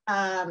this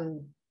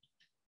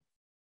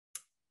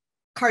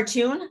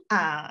cartoon.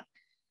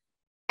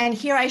 And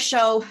here I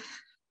show,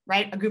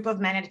 right, a group of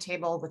men at a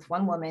table with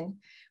one woman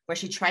where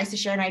she tries to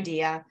share an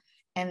idea.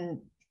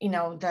 And, you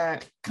know,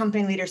 the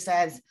company leader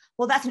says,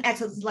 well, that's an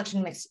excellent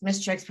selection,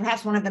 Ms. Triggs.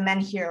 Perhaps one of the men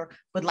here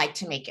would like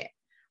to make it,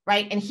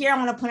 right? And here I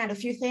want to point out a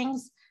few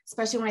things,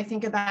 especially when I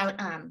think about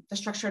the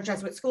structure of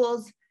Jesuit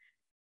schools.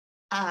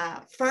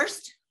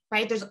 First,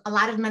 right, there's a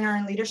lot of men are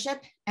in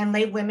leadership, and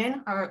lay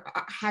women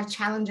have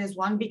challenges,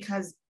 one,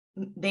 because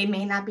they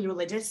may not be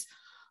religious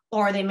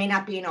or they may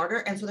not be in order.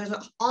 And so there's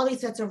all these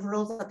sets of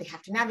rules that they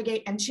have to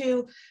navigate. And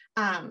two,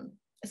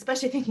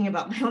 especially thinking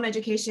about my own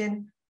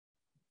education,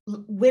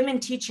 women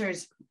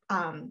teachers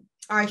are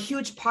a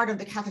huge part of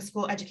the Catholic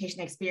school education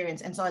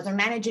experience. And so as they're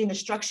managing the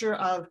structure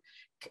of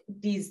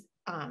these,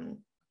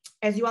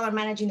 as you all are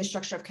managing the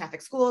structure of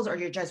Catholic schools or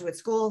your Jesuit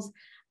schools,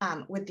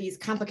 with these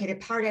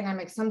complicated power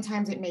dynamics,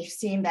 sometimes it may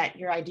seem that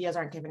your ideas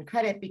aren't given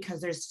credit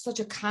because there's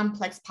such a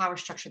complex power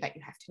structure that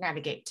you have to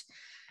navigate.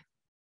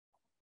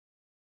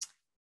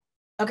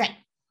 Okay,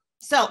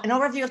 so an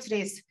overview of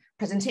today's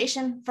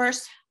presentation.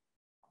 First,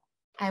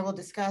 I will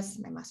discuss,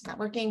 my mouse is not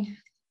working,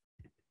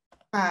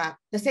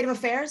 the state of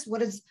affairs. What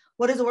does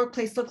the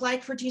workplace look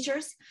like for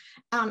teachers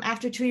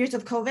after 2 years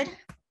of COVID?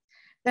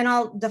 Then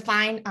I'll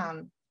define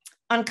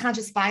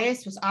unconscious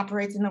bias, which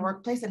operates in the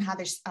workplace and how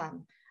this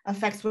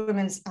affects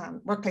women's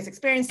workplace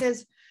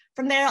experiences.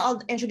 From there,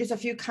 I'll introduce a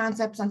few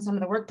concepts on some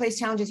of the workplace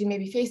challenges you may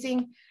be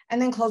facing,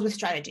 and then close with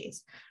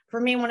strategies. For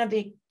me, one of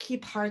the key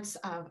parts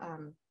of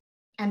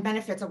and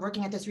benefits of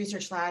working at this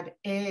research lab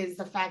is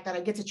the fact that I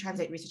get to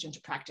translate research into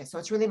practice. So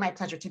it's really my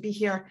pleasure to be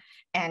here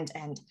and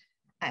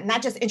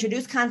not just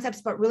introduce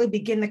concepts, but really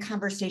begin the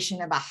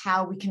conversation about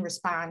how we can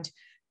respond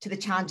to the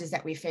challenges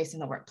that we face in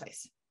the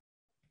workplace.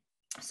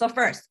 So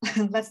first,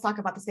 let's talk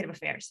about the state of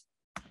affairs.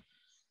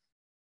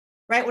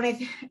 Right,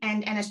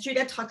 and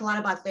Estrida talked a lot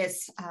about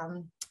this,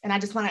 and I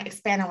just want to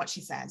expand on what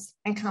she says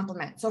and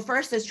complement. So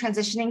first is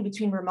transitioning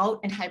between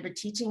remote and hybrid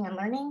teaching and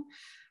learning,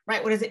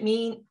 right? What does it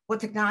mean? What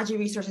technology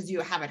resources do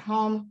you have at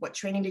home? What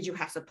training did you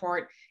have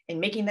support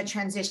in making the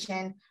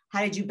transition?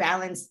 How did you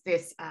balance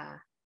this,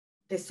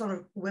 this sort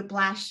of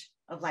whiplash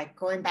of like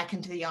going back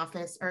into the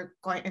office or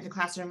going into the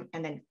classroom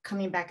and then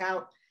coming back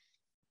out?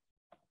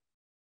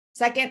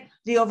 Second,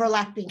 the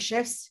overlapping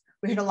shifts.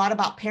 We heard a lot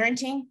about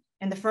parenting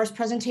in the first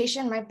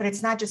presentation, right? But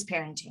it's not just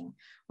parenting.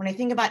 When I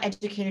think about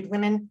educated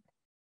women,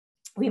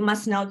 we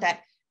must note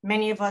that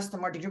many of us, the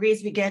more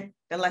degrees we get,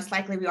 the less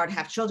likely we are to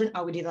have children,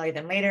 or we delay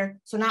them later.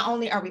 So not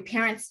only are we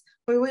parents,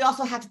 but we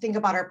also have to think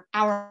about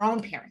our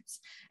own parents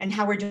and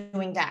how we're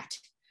doing that.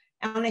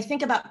 And when I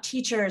think about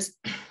teachers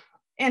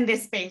in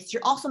this space,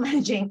 you're also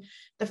managing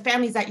the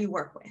families that you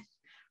work with,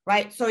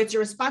 right? So it's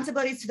your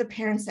responsibility to the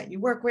parents that you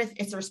work with,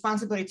 it's a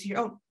responsibility to your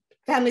own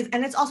families,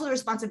 and it's also the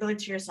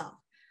responsibility to yourself.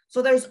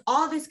 So there's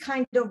all this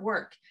kind of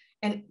work,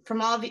 and from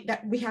all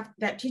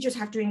that teachers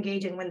have to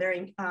engage in when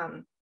they're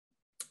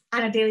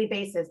on a daily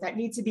basis that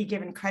needs to be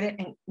given credit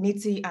and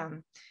needs to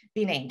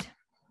be named.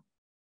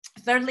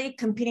 Thirdly,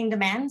 competing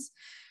demands.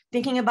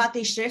 Thinking about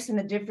these shifts and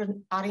the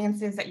different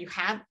audiences that you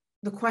have,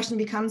 the question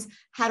becomes,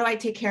 how do I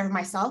take care of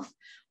myself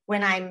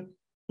when I'm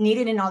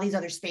needed in all these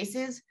other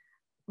spaces?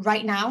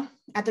 Right now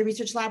at the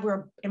research lab,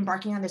 we're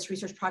embarking on this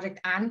research project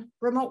on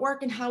remote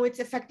work and how it's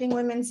affecting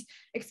women's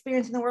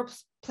experience in the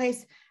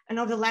workplace. And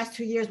over the last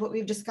 2 years, what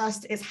we've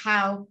discussed is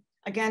how,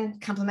 again,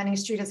 complementing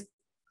Estrida's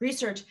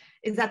research,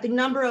 is that the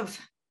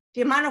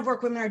amount of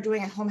work women are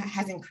doing at home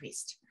has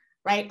increased,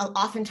 right?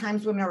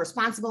 Oftentimes women are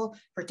responsible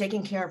for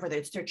taking care of whether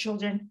it's their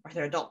children or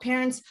their adult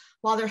parents,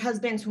 while their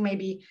husbands, who may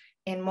be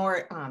in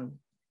more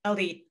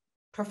elite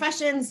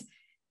professions,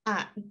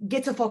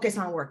 get to focus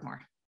on work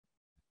more.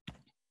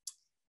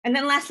 And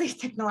then lastly,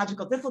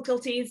 technological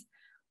difficulties.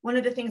 One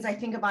of the things I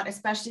think about,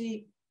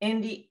 especially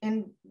in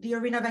the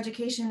arena of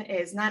education,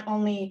 is not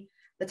only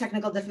the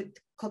technical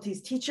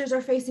difficulties teachers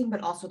are facing,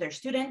 but also their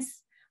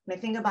students. When I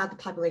think about the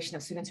population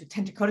of students who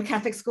tend to go to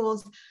Catholic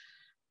schools,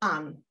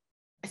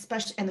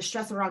 especially, and the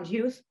stress around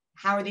youth,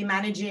 how are they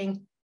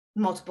managing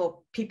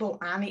multiple people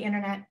on the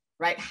internet,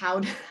 right?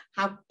 How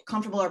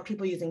comfortable are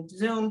people using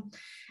Zoom?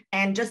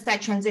 And just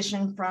that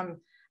transition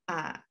from,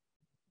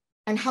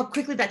 and how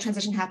quickly that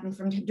transition happened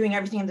from doing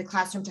everything in the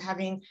classroom to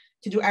having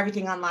to do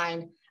everything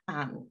online.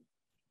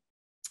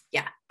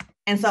 Yeah,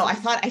 and so I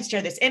thought I'd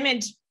share this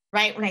image,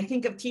 right? When I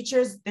think of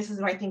teachers, this is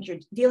what I think you're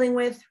dealing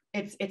with.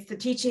 It's the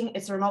teaching,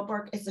 it's the remote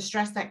work, it's the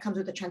stress that comes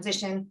with the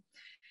transition.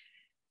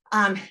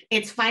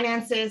 It's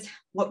finances,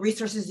 what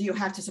resources do you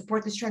have to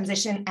support this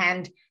transition,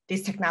 and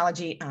these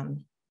technology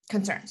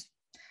concerns.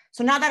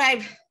 So now that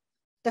I've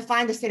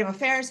defined the state of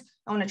affairs,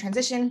 I want to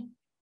transition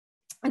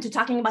into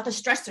talking about the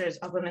stressors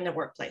of women in the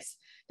workplace.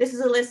 This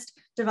is a list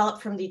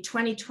developed from the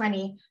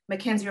 2020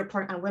 McKinsey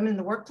report on women in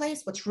the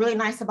workplace. What's really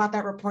nice about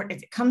that report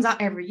is it comes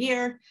out every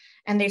year,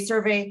 and they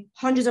survey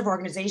hundreds of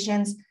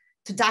organizations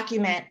to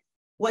document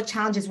what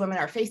challenges women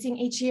are facing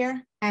each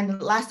year. And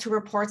the last two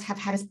reports have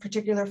had a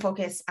particular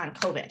focus on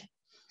COVID.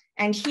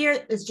 And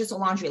here is just a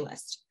laundry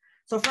list.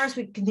 So first,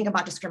 we can think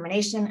about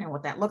discrimination and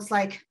what that looks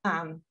like,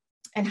 and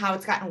how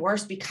it's gotten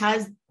worse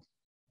because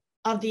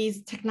of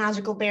these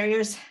technological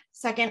barriers.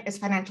 Second is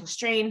financial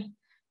strain.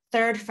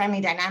 Third, family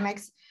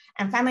dynamics.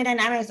 And family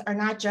dynamics are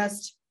not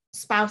just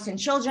spouse and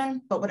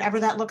children, but whatever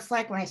that looks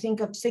like. When I think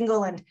of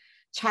single and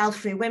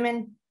child-free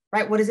women,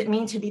 right? What does it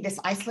mean to be this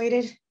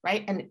isolated,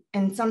 right?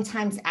 And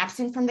sometimes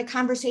absent from the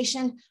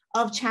conversation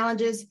of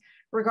challenges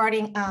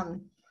regarding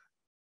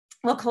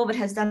what COVID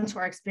has done to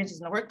our experiences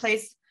in the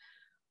workplace.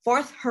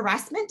 Fourth,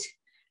 harassment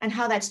and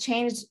how that's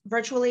changed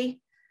virtually.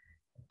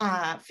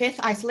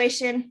 Fifth,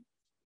 isolation.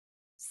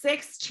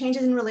 Sixth,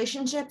 changes in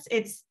relationships.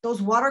 It's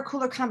those water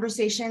cooler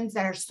conversations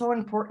that are so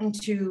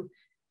important to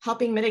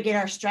helping mitigate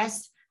our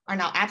stress are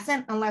now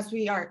absent unless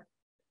we are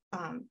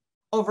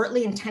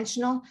overtly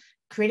intentional,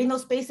 creating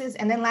those spaces.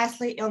 And then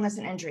lastly, illness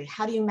and injury.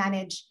 How do you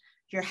manage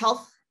your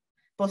health,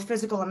 both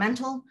physical and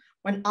mental,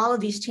 when all of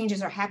these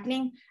changes are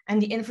happening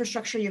and the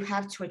infrastructure you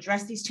have to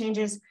address these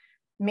changes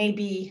may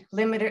be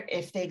limited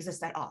if they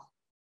exist at all?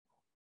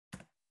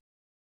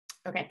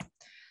 Okay,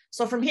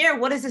 so from here,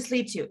 what does this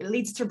lead to? It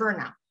leads to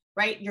burnout,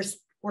 right?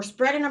 We're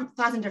spread in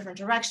 1,000 different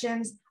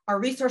directions. Our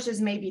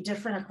resources may be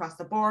different across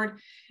the board.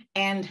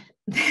 And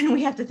then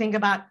we have to think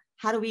about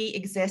how do we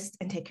exist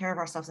and take care of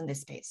ourselves in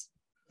this space?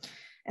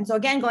 And so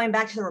again, going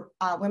back to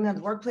the Women in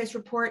the Workplace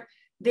report,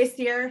 this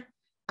year,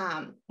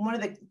 One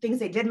of the things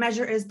they did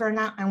measure is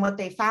burnout, and what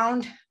they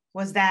found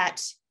was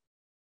that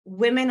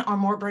women are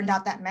more burned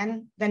out than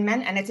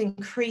men, and it's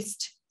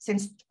increased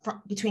since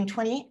between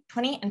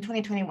 2020 and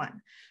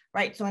 2021,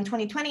 right? So in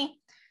 2020,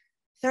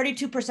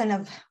 32%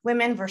 of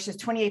women versus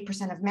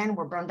 28% of men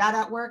were burned out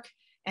at work.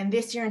 And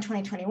this year in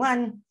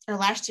 2021, or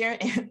last year,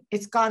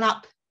 it's gone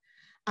up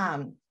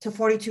to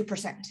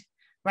 42%,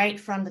 right?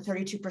 From the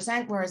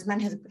 32%, whereas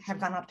men have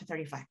gone up to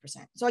 35%.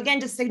 So again,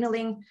 just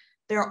signaling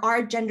there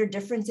are gender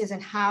differences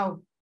in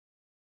how,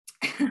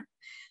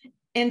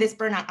 in this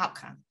burnout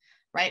outcome,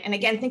 right? And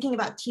again, thinking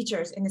about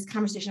teachers in this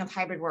conversation of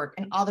hybrid work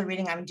and all the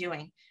reading I'm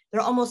doing,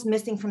 they're almost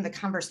missing from the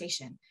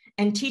conversation.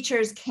 And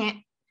teachers can't,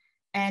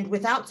 and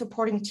without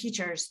supporting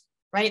teachers,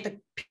 right? The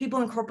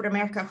people in corporate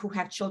America who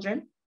have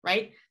children,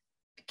 right?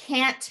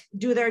 Can't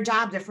do their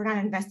jobs if we're not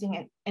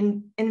investing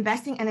and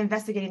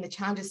investigating the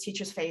challenges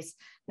teachers face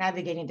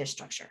navigating this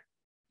structure.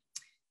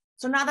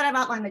 So now that I've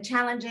outlined the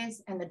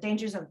challenges and the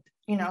dangers of,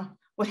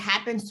 what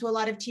happens to a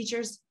lot of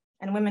teachers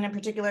and women in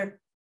particular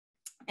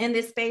in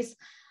this space,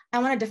 I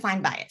want to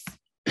define bias.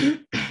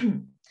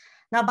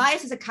 Now,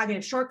 bias is a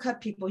cognitive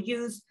shortcut people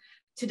use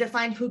to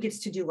define who gets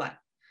to do what.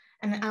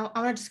 And I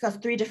want to discuss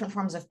 3 different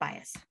forms of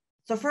bias.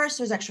 So first,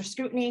 there's extra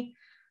scrutiny,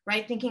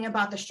 right? Thinking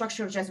about the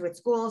structure of Jesuit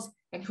schools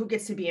and who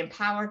gets to be in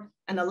power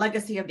and the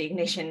legacy of the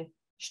Ignatian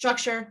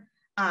structure.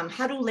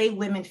 How do lay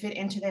women fit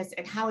into this,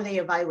 and how are they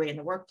evaluated in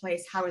the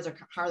workplace? How are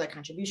their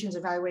contributions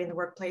evaluated in the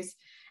workplace?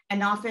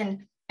 And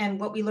often, and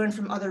what we learn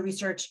from other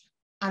research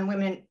on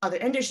women in other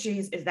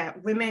industries is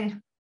that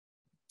women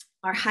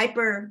are I'm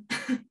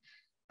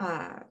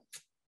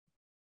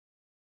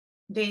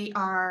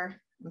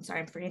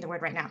forgetting the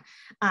word right now.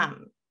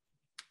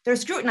 They're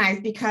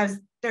scrutinized because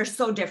they're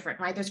so different,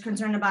 right? There's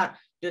concern about,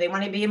 do they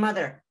want to be a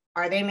mother?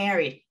 Are they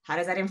married? How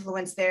does that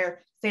influence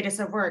their status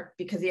of work?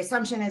 Because the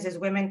assumption is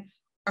women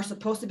are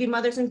supposed to be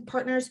mothers and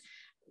partners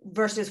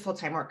versus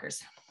full-time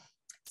workers.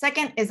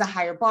 Second is a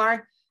higher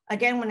bar.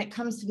 Again, when it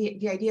comes to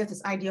the idea of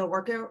this ideal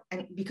worker,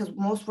 and because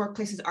most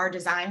workplaces are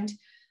designed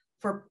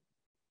for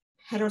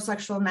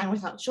heterosexual men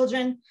without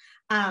children,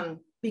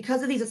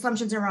 because of these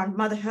assumptions around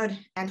motherhood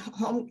and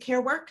home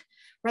care work,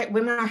 right?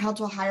 Women are held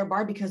to a higher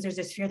bar because there's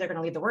this fear they're going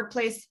to leave the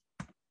workplace.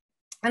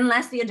 And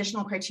lastly,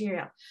 additional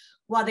criteria.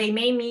 While they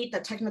may meet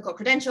the technical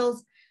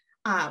credentials,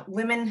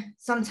 women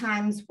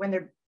sometimes, when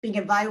they're being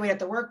evaluated at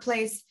the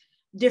workplace,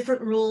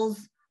 different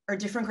rules or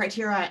different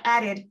criteria are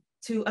added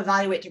to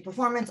evaluate their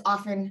performance,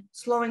 often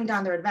slowing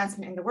down their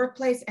advancement in the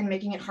workplace and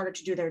making it harder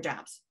to do their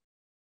jobs.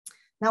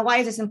 Now, why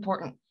is this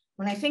important?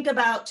 When I think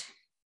about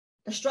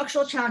the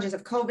structural challenges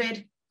of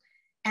COVID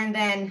and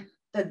then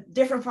the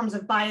different forms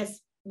of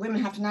bias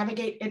women have to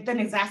navigate, it then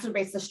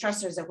exacerbates the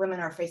stressors that women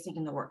are facing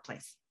in the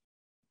workplace.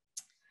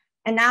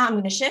 And now I'm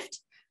going to shift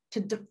to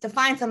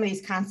define some of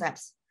these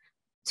concepts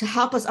to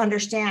help us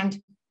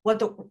understand what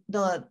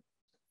the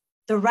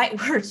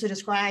right words to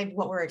describe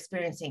what we're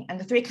experiencing. And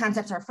the 3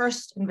 concepts are: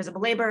 first,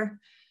 invisible labor;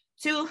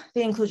 2,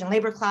 the inclusion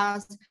labor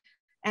clause;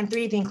 and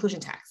 3, the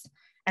inclusion tax.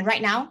 And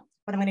right now,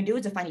 what I'm going to do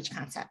is define each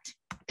concept.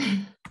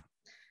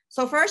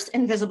 So first,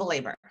 invisible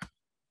labor,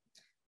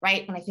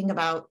 right? When I think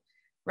about,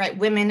 right,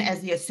 women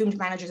as the assumed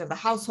managers of the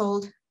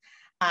household,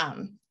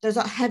 there's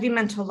a heavy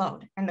mental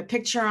load. And the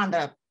picture on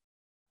the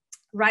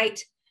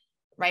right,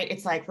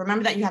 it's like,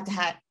 remember that you have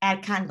to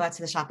add cotton buds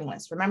to the shopping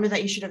list. Remember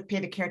that you should have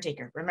paid the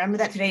caretaker. Remember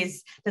that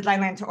today's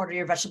deadline to order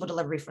your vegetable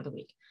delivery for the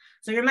week.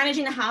 So you're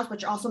managing the house,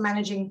 but you're also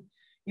managing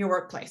your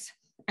workplace.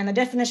 And the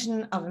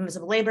definition of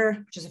invisible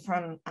labor, which is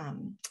from a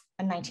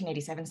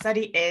 1987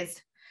 study,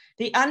 is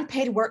the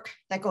unpaid work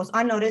that goes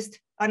unnoticed,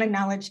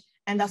 unacknowledged,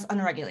 and thus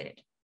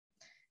unregulated.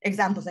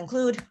 Examples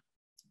include: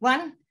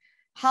 1,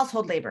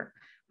 household labor.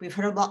 We've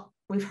heard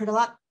a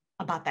lot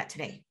about that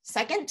today.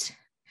 Second,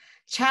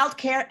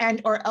 childcare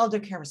and or elder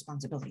care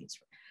responsibilities.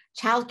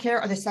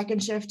 Childcare, or the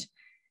second shift,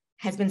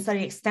 has been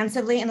studied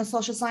extensively in the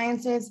social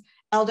sciences.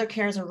 Elder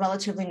care is a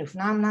relatively new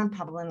phenomenon,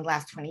 probably in the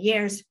last 20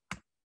 years.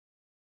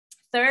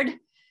 Third,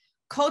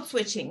 code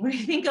switching. When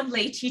you think of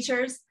lay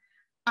teachers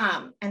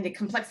and the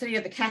complexity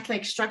of the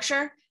Catholic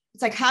structure,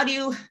 it's like, how do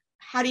you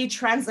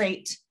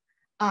translate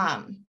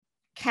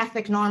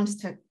Catholic norms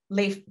to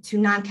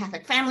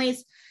non-Catholic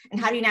families? And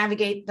how do you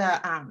navigate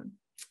the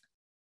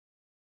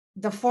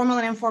formal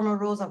and informal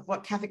rules of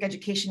what Catholic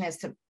education is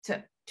to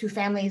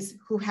families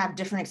who have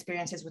different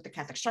experiences with the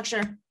Catholic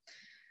structure?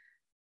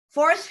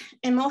 Fourth,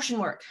 emotion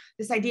work.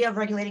 This idea of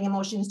regulating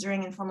emotions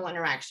during informal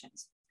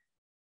interactions.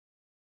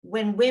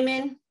 When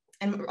women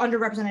and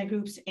underrepresented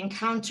groups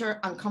encounter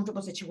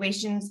uncomfortable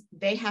situations,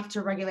 they have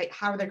to regulate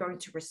how they're going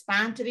to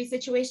respond to these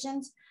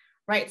situations,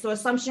 right? So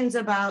assumptions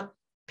about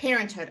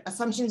parenthood,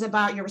 assumptions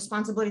about your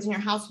responsibilities in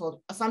your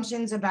household,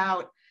 assumptions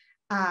about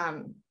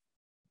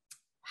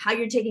how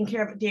you're taking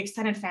care of the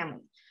extended family,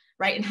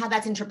 right? And how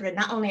that's interpreted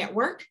not only at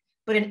work,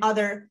 but in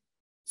other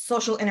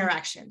social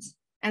interactions.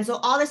 And so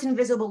all this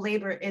invisible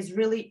labor is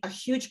really a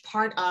huge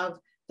part of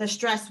the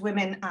stress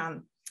women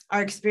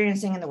are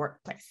experiencing in the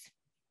workplace.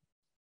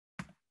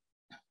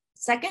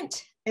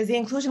 Second is the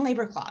inclusion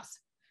labor clause.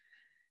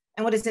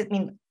 And what does it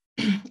mean?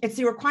 It's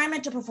the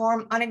requirement to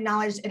perform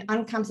unacknowledged and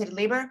uncompensated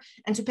labor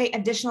and to pay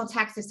additional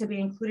taxes to be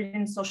included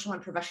in social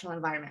and professional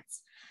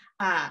environments.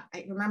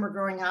 I remember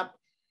growing up,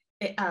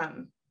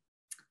 the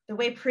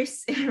way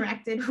priests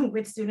interacted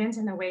with students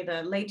and the way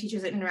the lay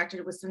teachers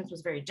interacted with students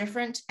was very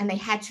different, and they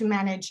had to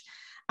manage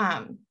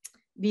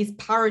these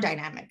power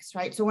dynamics,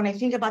 right? So when I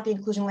think about the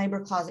inclusion labor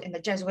clause in the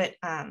Jesuit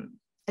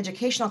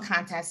educational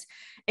context,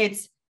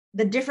 it's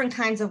the different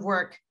kinds of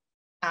work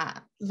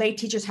lay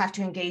teachers have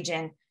to engage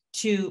in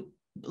to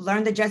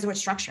learn the Jesuit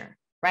structure,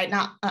 right?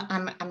 Now,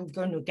 I'm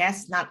going to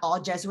guess not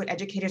all Jesuit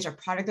educators are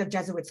product of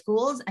Jesuit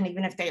schools. And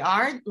even if they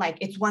are, like,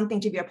 it's one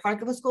thing to be a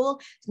product of a school.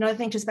 It's another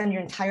thing to spend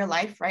your entire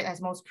life, right? As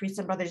most priests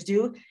and brothers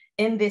do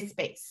in this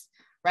space,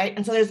 right?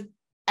 And so there's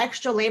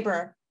extra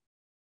labor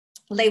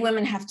lay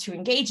women have to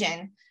engage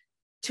in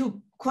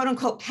to quote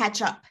unquote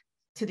catch up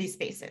to these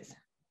spaces.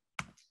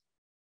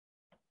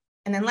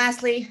 And then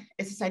lastly,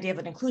 is this idea of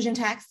an inclusion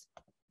tax.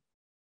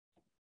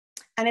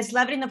 And it's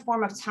levied in the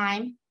form of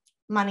time,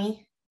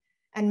 money,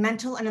 and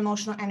mental and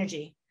emotional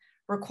energy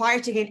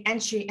required to gain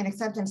entry and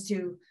acceptance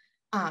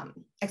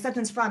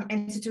from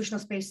institutional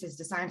spaces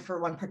designed for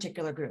one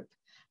particular group.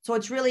 So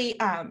it's really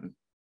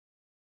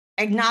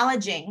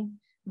acknowledging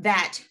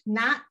that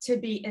not to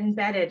be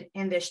embedded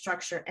in this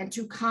structure and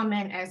to come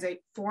in as a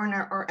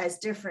foreigner or as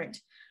different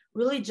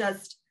really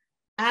just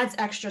adds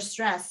extra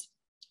stress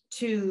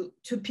to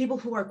people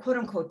who are quote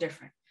unquote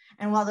different.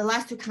 And while the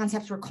last two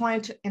concepts were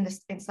coined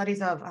in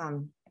studies of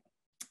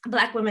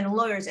Black women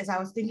lawyers, as I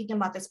was thinking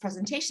about this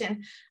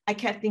presentation, I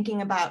kept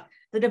thinking about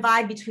the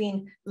divide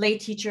between lay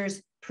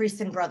teachers,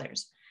 priests, and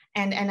brothers.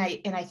 And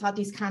I thought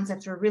these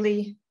concepts were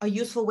really a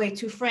useful way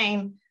to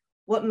frame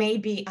what may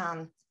be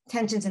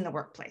tensions in the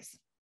workplace.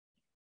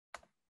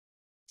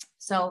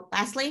 So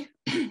lastly,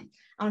 I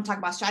want to talk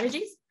about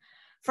strategies.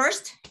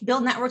 First,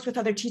 build networks with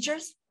other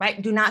teachers,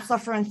 right? Do not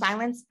suffer in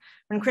silence.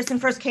 When Kristen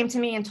first came to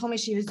me and told me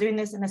she was doing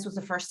this, and this was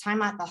the first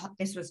time, I thought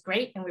this was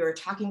great. And we were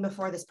talking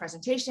before this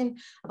presentation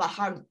about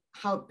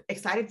how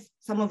excited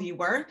some of you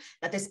were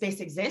that this space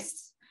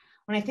exists.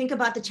 When I think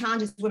about the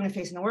challenges women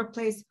face in the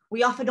workplace,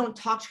 we often don't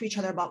talk to each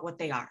other about what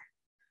they are,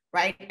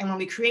 right? And when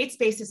we create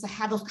spaces to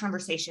have those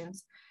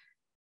conversations,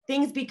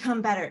 things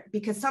become better,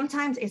 because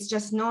sometimes it's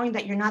just knowing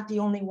that you're not the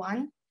only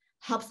one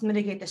helps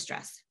mitigate the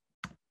stress.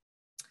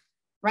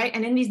 Right?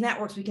 And in these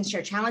networks, we can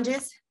share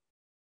challenges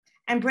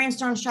and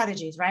brainstorm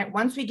strategies, right?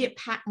 Once we get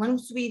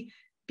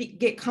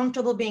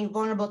comfortable being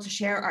vulnerable to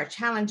share our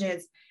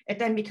challenges, it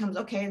then becomes,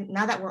 okay,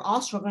 now that we're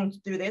all struggling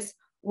through this,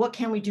 what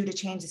can we do to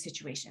change the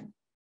situation?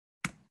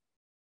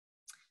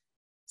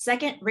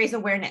 Second, raise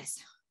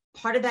awareness.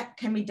 Part of that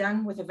can be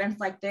done with events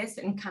like this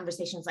and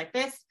conversations like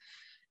this.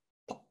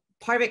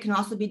 Part of it can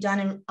also be done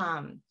in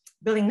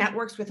building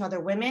networks with other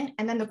women.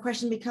 And then the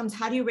question becomes,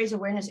 how do you raise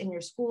awareness in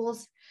your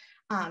schools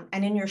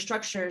and in your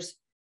structures,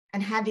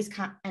 and have these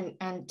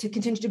and to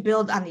continue to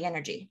build on the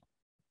energy,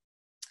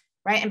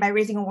 right? And by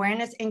raising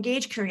awareness,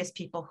 engage curious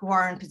people who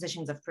are in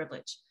positions of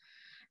privilege.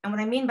 And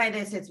what I mean by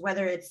this is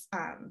whether it's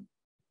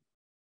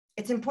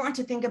important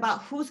to think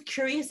about who's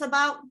curious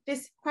about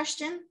this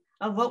question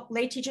of what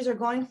lay teachers are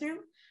going through,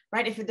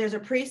 right? If there's a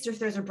priest or if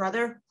there's a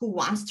brother who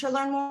wants to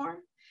learn more,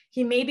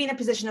 he may be in a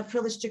position of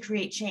privilege to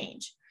create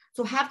change.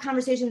 So have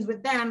conversations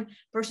with them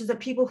versus the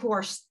people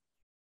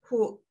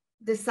who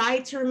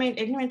decide to remain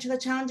ignorant to the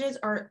challenges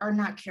or are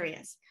not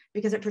curious,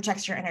 because it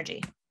protects your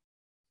energy.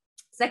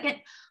 Second,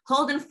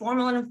 hold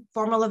informal and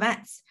formal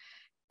events.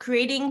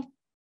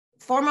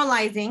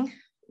 Formalizing,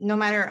 no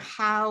matter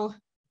how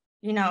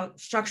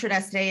structured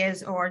as today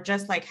is, or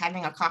just like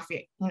having a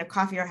coffee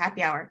or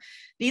happy hour.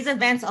 These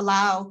events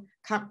allows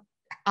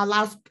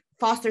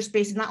foster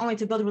spaces not only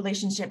to build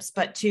relationships,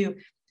 but to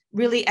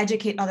really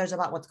educate others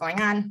about what's going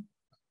on.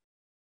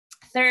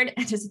 Third,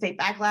 anticipate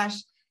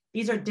backlash.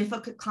 These are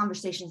difficult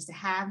conversations to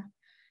have.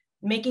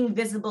 Making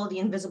visible the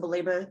invisible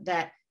labor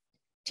that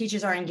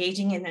teachers are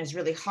engaging in is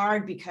really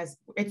hard, because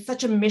it's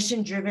such a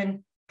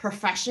mission-driven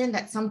profession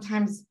that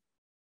sometimes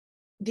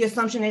the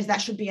assumption is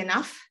that should be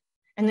enough,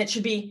 and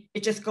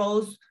it just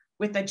goes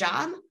with the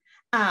job.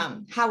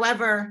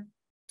 However,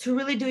 to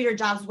really do your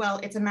jobs well,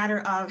 it's a matter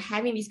of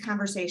having these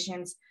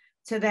conversations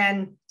to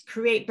then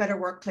create better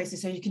workplaces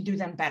so you can do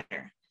them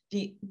better.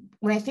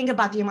 When I think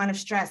about the amount of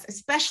stress,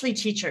 especially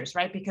teachers,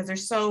 right, because they're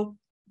so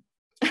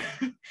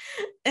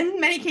in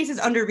many cases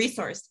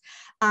under-resourced,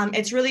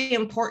 it's really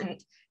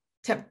important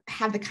to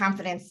have the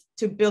confidence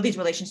to build these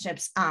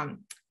relationships and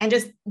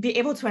just be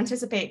able to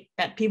anticipate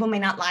that people may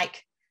not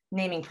like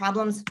naming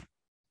problems.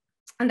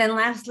 And then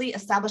lastly,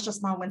 establish a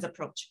small wins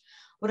approach.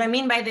 What I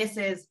mean by this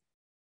is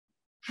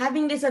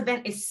having this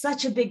event is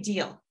such a big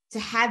deal, to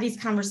have these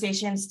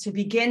conversations, to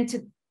begin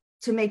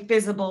to make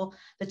visible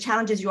the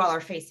challenges you all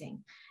are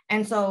facing.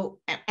 And so,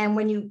 and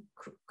when you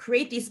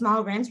create these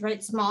small wins,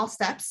 right, small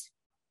steps,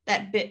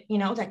 that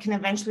can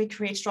eventually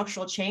create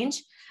structural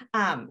change.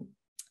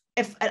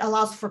 If it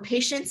allows for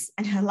patience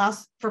and it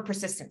allows for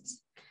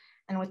persistence.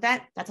 And with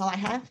that, that's all I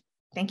have.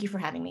 Thank you for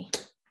having me.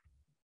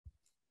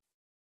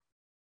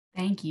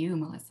 Thank you,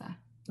 Melissa.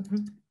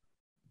 Mm-hmm.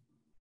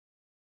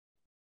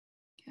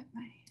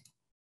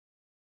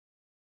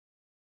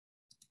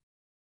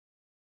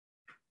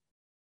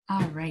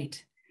 All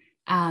right.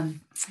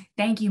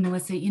 Thank you,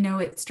 Melissa. You know,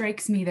 it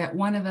strikes me that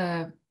one of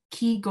the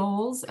key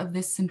goals of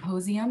this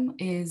symposium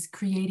is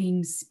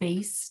creating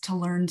space to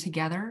learn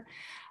together.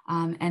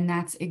 And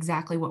that's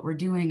exactly what we're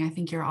doing. I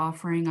think you're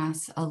offering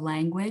us a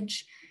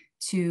language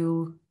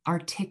to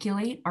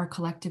articulate our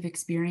collective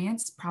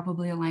experience,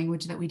 probably a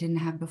language that we didn't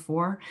have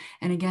before.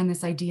 And again,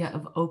 this idea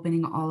of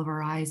opening all of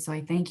our eyes. So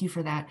I thank you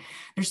for that.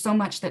 There's so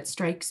much that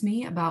strikes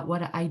me about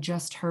what I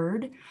just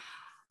heard.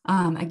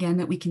 Again,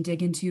 that we can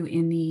dig into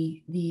in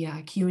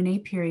the Q&A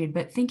period,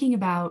 but thinking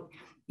about,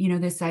 you know,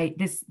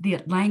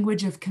 the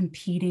language of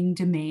competing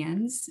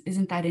demands,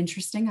 isn't that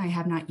interesting? I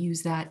have not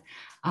used that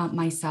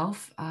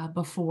myself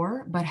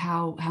before, but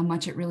how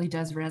much it really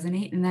does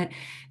resonate, and that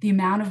the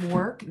amount of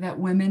work that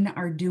women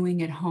are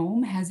doing at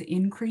home has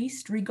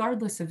increased,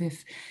 regardless of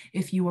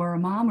if you are a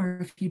mom or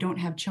if you don't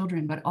have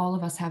children, but all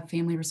of us have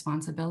family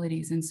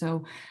responsibilities. And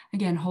so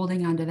again,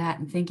 holding on to that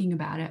and thinking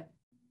about it.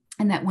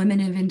 And that women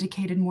have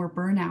indicated more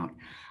burnout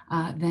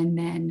than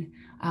men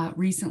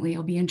recently.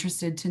 I'll be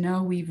interested to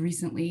know, we've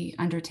recently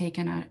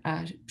undertaken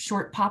a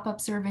short pop-up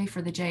survey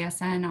for the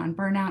JSN on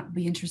burnout. I'll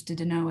be interested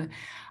to know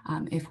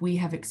if we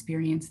have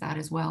experienced that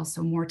as well.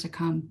 So more to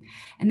come.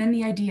 And then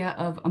the idea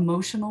of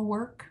emotional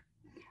work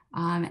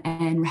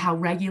and how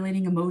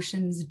regulating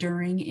emotions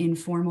during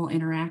informal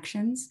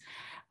interactions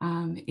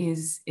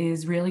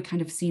is really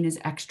kind of seen as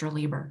extra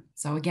labor.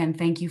 So again,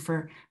 thank you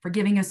for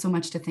giving us so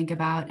much to think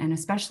about, and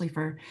especially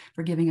for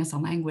giving us a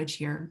language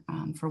here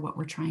for what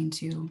we're trying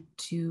to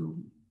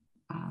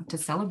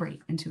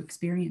celebrate and to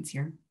experience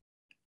here.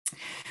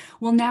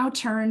 We'll now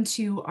turn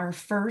to our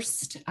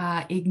first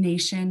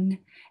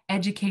Ignatian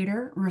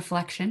educator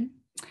reflection.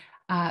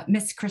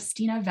 Miss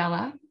Cristina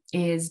Vela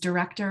is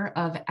Director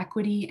of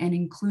Equity and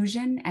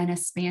Inclusion and a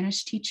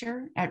Spanish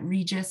teacher at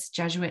Regis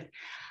Jesuit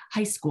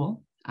High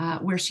School,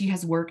 where she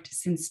has worked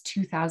since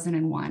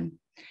 2001.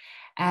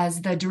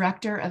 As the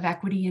Director of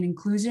Equity and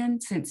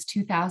Inclusion since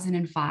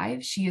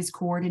 2005, she has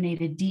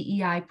coordinated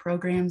DEI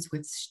programs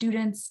with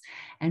students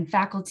and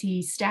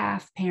faculty,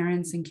 staff,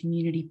 parents, and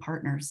community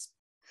partners.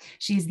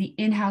 She is the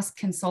in-house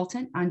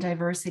consultant on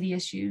diversity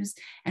issues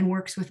and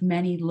works with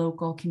many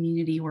local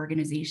community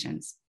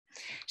organizations.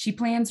 She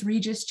plans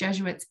Regis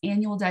Jesuit's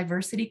annual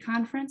diversity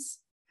conference,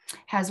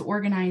 has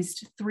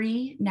organized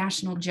 3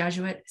 National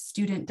Jesuit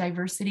Student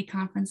Diversity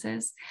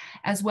Conferences,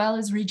 as well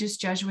as Regis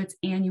Jesuit's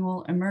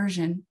annual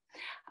immersion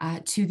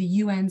to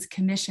the UN's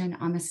Commission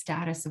on the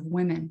Status of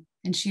Women.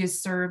 And she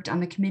has served on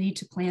the committee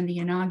to plan the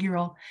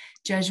inaugural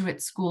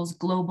Jesuit Schools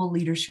Global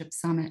Leadership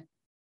Summit.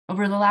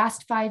 Over the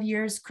last 5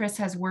 years, Chris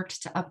has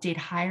worked to update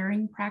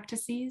hiring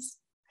practices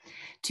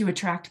to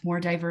attract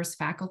more diverse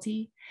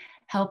faculty,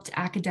 helped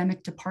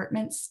academic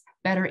departments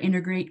better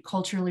integrate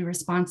culturally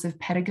responsive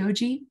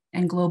pedagogy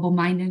and global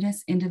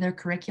mindedness into their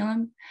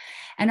curriculum,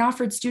 and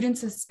offered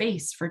students a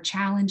space for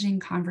challenging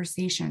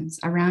conversations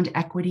around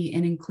equity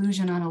and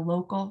inclusion on a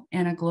local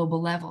and a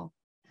global level.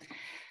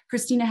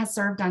 Cristina has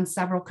served on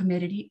several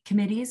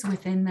committees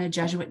within the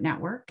Jesuit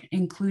network,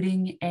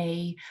 including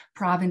a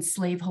province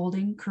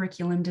slaveholding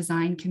curriculum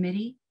design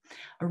committee,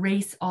 a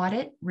race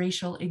audit,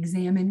 racial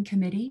examine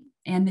committee,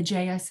 and the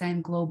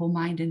JSN Global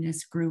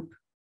Mindedness Group.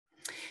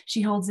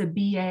 She holds a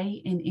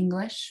BA in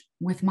English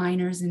with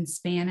minors in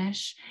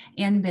Spanish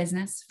and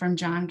business from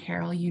John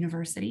Carroll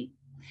University.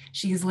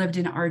 She has lived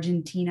in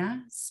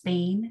Argentina,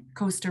 Spain,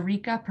 Costa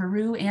Rica,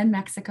 Peru, and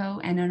Mexico,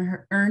 and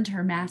earned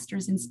her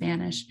master's in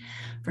Spanish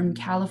from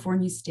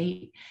California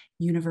State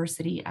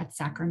University at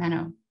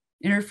Sacramento.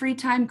 In her free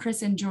time,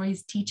 Chris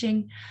enjoys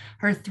teaching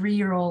her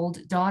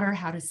 3-year-old daughter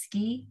how to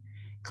ski,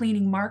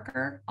 cleaning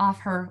marker off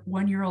her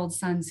 1-year-old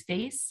son's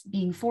face,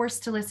 being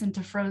forced to listen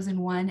to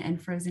Frozen 1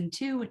 and Frozen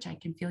 2, which I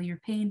can feel your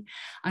pain,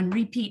 on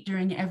repeat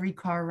during every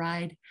car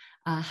ride,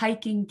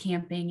 hiking,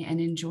 camping, and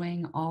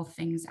enjoying all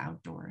things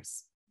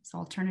outdoors. So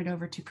I'll turn it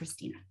over to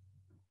Cristina.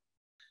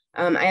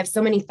 I have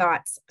so many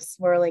thoughts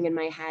swirling in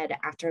my head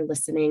after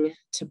listening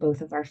to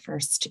both of our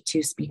first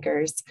 2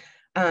 speakers,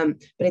 but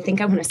I think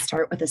I want to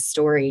start with a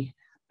story.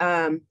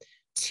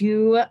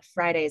 2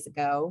 Fridays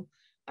ago,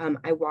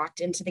 I walked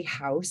into the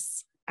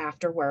house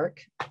after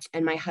work,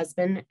 and my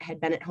husband had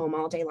been at home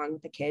all day long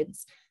with the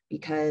kids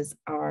because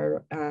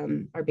our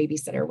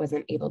babysitter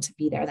wasn't able to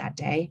be there that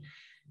day,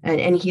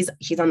 and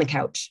he's on the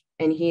couch,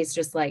 and he's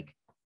just like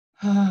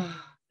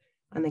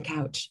on the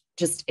couch,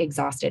 just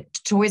exhausted.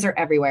 Toys are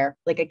everywhere.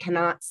 Like, I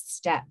cannot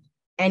step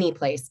any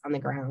place on the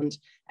ground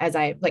as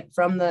I, like,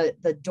 from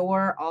the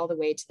door all the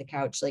way to the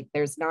couch. Like,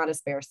 there's not a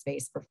spare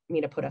space for me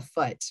to put a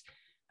foot,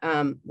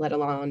 let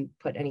alone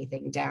put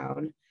anything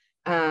down.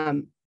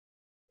 And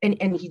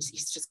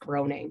he's just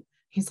groaning.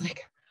 He's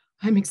like,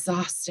 I'm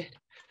exhausted.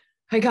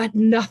 I got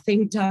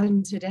nothing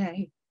done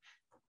today.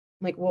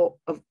 I'm like, well,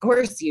 of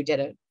course you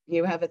didn't.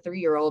 You have a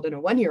 3-year-old and a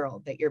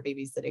 1-year-old that you're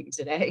babysitting,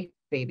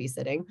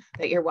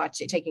 that you're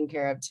taking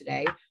care of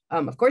today.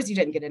 Of course you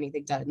didn't get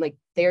anything done. Like,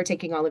 they are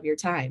taking all of your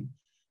time.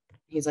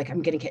 He's like,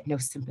 I'm going to get no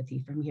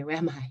sympathy from you,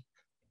 am I?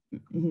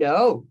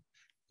 No,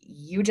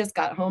 you just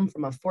got home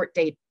from a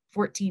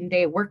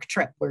 14-day work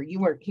trip where you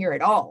weren't here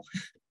at all.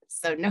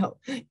 So no,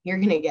 you're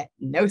going to get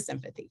no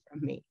sympathy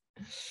from me.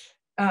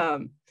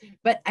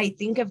 But I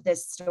think of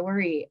this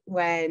story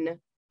when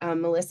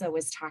Melissa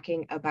was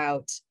talking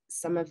about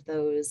some of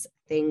those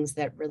things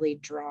that really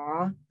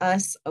draw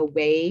us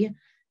away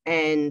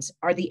and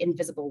are the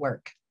invisible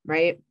work,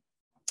 right?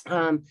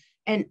 And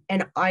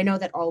I know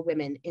that all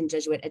women in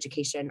Jesuit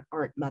education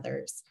aren't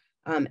mothers,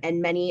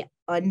 and many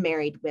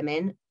unmarried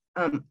women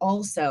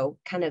also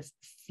kind of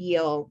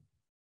feel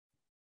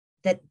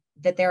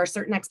that there are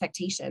certain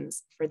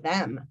expectations for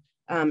them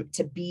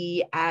to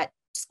be at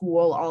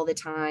school all the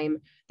time,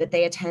 that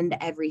they attend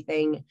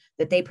everything,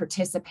 that they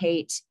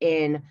participate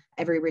in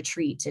every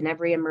retreat and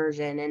every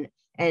immersion,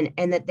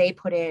 and that they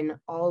put in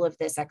all of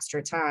this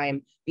extra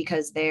time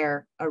because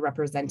they're a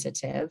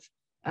representative,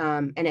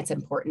 and it's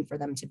important for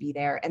them to be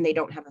there, and they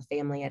don't have a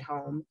family at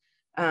home.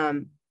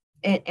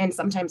 And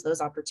sometimes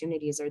those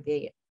opportunities are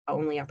the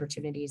only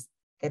opportunities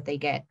that they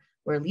get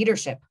where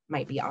leadership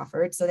might be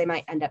offered. So they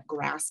might end up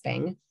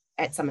grasping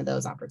at some of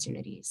those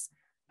opportunities.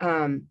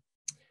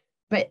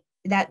 But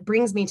that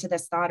brings me to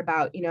this thought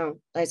about,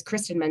 as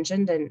Kristen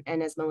mentioned,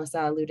 and as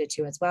Melissa alluded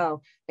to as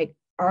well, like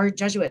our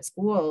Jesuit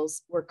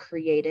schools were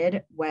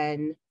created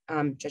when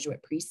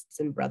Jesuit priests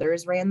and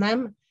brothers ran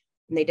them,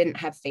 and they didn't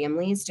have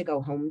families to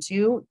go home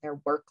to. Their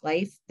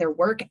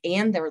work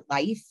and their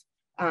life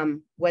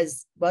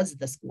was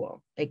the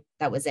school. Like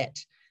that was it.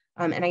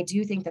 And I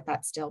do think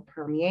that still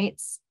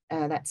permeates,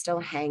 that still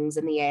hangs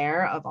in the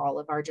air of all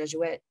of our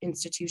Jesuit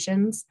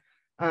institutions.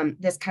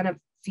 This kind of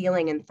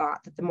feeling and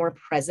thought that the more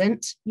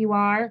present you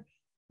are,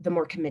 the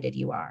more committed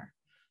you are.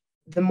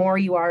 The more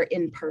you are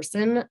in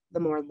person, the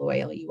more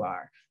loyal you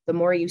are. The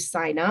more you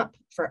sign up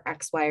for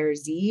X, Y, or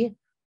Z,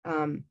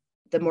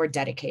 the more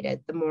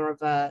dedicated, the more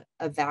of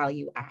a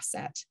value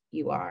asset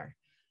you are.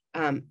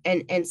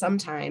 And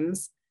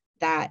sometimes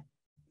that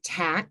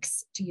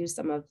tax, to use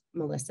some of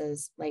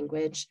Melissa's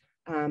language,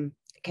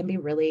 can be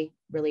really,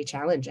 really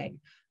challenging.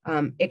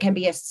 It can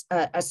be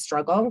a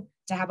struggle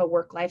to have a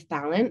work-life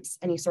balance,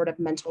 any sort of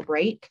mental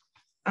break.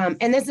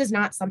 And this is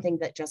not something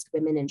that just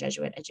women in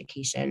Jesuit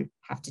education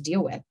have to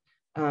deal with.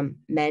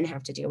 Men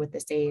have to deal with the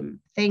same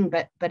thing,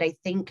 but I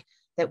think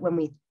that when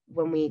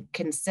we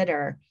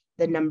consider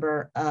the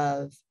number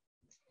of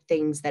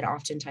things that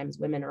oftentimes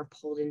women are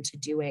pulled into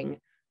doing,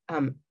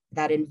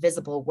 that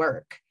invisible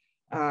work,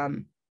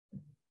 the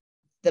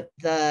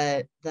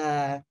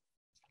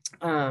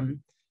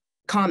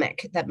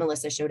comic that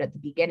Melissa showed at the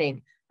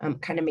beginning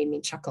kind of made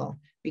me chuckle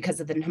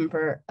because of the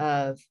number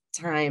of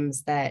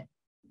times that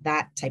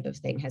type of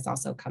thing has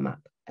also come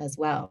up as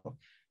well.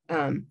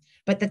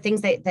 But the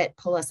things that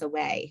pull us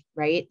away,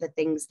 right? The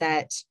things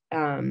that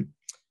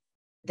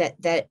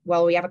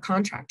well, we have a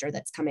contractor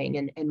that's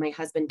coming and my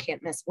husband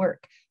can't miss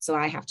work, so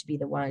I have to be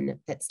the one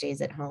that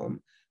stays at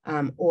home.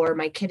 Or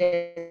my kid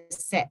is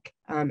sick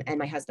and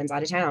my husband's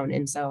out of town,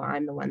 and so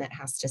I'm the one that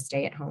has to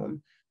stay at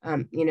home.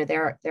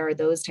 There are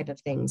those type of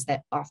things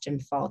that often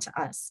fall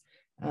to us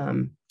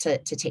to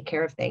take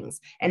care of things.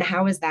 And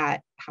how is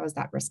that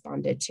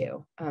responded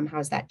to? How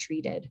is that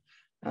treated?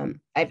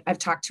 I've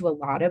talked to a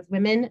lot of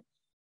women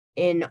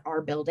in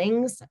our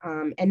buildings,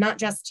 and not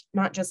just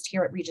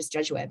here at Regis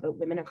Jesuit, but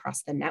women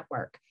across the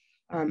network,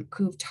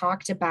 who've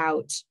talked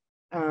about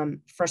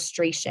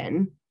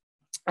frustration,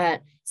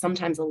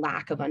 sometimes a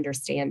lack of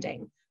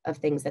understanding of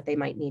things that they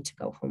might need to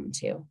go home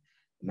to.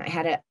 I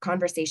had a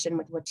conversation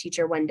with a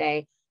teacher one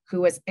day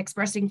who was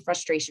expressing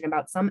frustration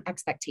about some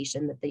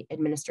expectation that the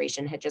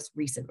administration had just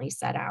recently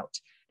set out.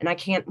 And I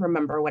can't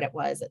remember what it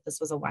was. This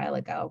was a while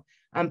ago.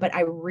 But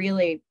I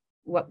really,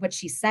 what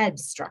she said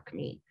struck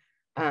me.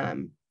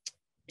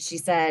 She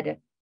said,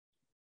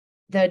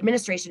 the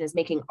administration is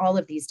making all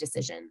of these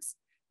decisions,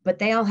 but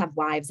they all have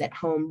wives at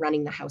home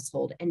running the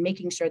household and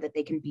making sure that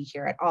they can be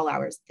here at all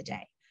hours of the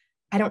day.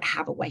 I don't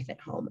have a wife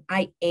at home.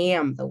 I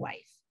am the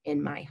wife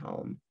in my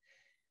home.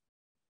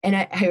 And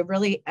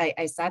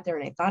I sat there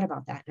and I thought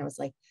about that. And I was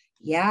like,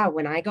 yeah,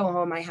 when I go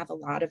home, I have a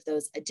lot of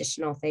those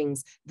additional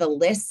things, the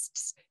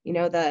lists,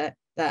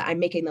 I'm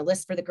making the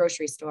list for the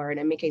grocery store, and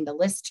I'm making the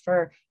list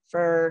for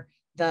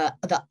the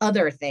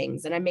other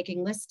things. And I'm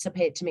making lists to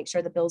make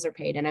sure the bills are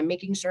paid. And I'm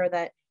making sure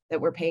that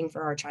we're paying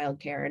for our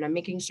childcare. And I'm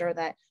making sure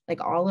that like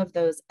all of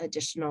those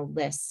additional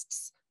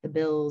lists, the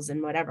bills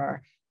and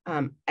whatever,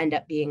 end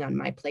up being on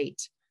my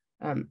plate.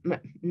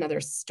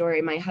 Another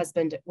story, my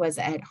husband was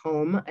at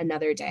home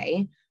another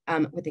day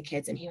with the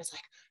kids, and he was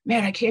like,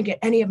 man, I can't get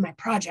any of my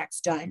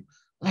projects done.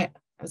 I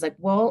was like,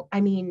 well,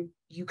 I mean,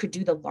 you could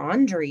do the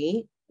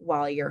laundry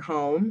while you're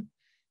home.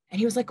 And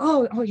he was like,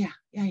 oh yeah,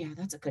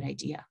 that's a good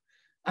idea.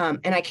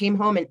 And I came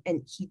home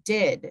and he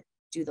did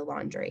do the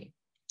laundry.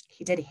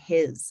 He did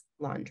his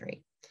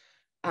laundry.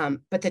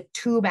 But the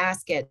 2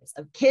 baskets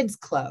of kids'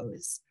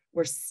 clothes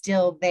were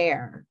still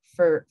there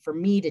for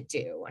me to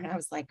do. And I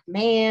was like,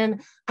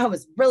 man, I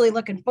was really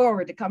looking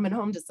forward to coming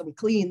home to some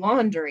clean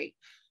laundry.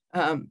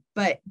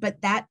 But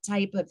that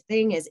type of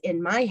thing is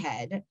in my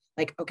head,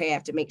 like, okay, I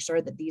have to make sure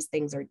that these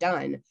things are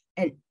done.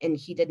 And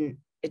he didn't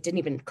it didn't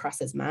even cross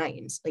his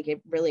mind. Like,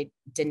 it really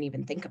didn't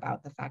even think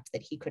about the fact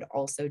that he could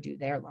also do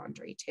their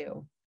laundry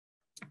too.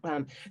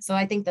 So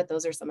I think that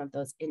those are some of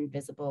those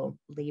invisible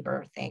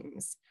labor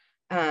things.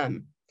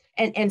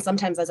 And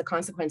sometimes as a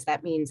consequence,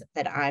 that means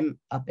that I'm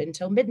up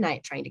until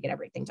midnight trying to get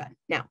everything done.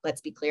 Now,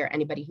 let's be clear.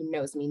 Anybody who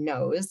knows me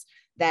knows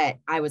that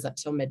I was up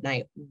till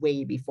midnight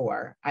way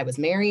before I was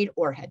married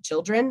or had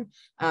children.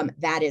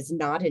 That is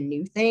not a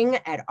new thing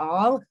at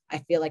all. I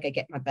feel like I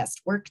get my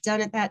best work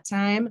done at that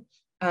time.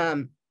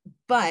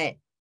 But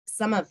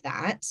some of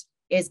that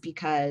is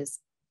because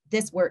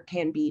this work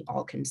can be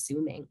all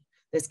consuming.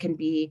 This can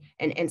be,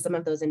 and some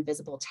of those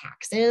invisible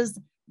taxes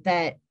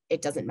that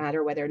it doesn't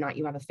matter whether or not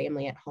you have a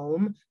family at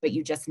home, but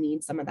you just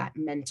need some of that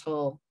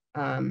mental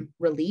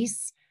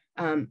release,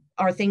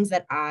 are things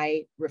that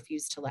I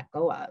refuse to let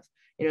go of.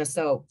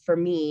 So for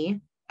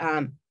me,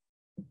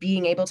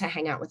 being able to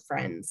hang out with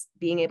friends,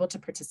 being able to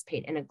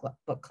participate in a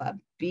book club,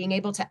 being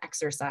able to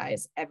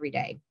exercise every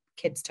day.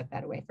 Kids took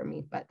that away from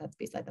me, but that's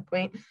beside the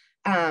point.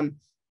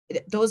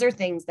 Those are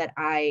things that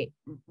I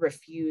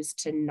refuse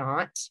to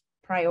not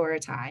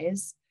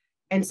prioritize.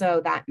 And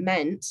so that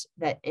meant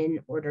that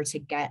in order to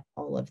get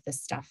all of the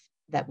stuff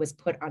that was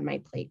put on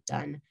my plate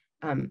done,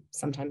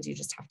 sometimes you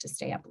just have to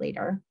stay up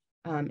later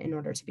in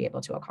order to be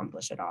able to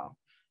accomplish it all.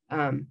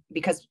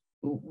 Because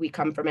we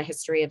come from a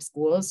history of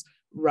schools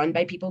run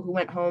by people who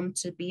went home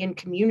to be in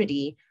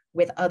community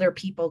with other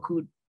people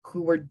who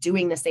were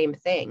doing the same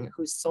thing,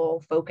 whose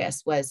sole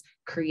focus was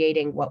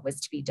creating what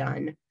was to be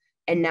done.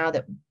 And now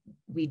that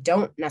we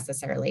don't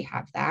necessarily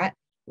have that,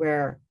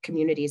 we're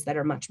communities that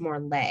are much more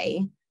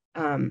lay,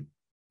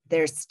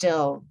 there's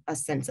still a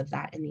sense of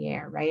that in the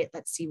air, right?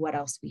 Let's see what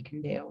else we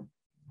can do.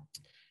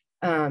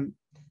 The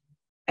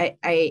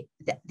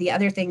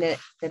other thing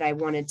that I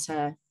wanted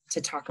to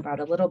talk about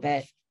a little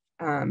bit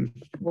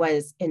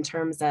was in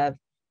terms of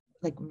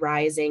like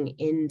rising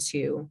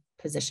into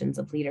positions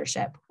of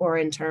leadership, or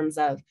in terms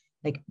of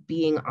like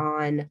being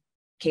on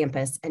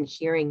campus and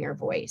hearing your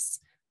voice,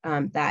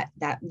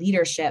 that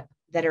leadership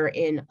that are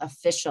in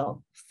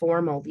official,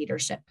 formal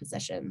leadership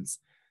positions.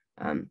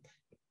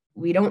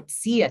 We don't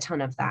see a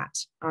ton of that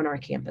on our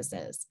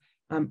campuses.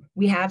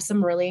 We have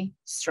some really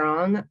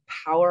strong,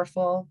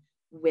 powerful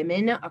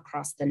women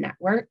across the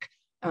network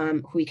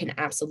who we can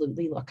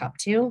absolutely look up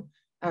to,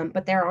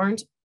 but there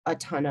aren't a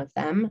ton of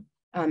them.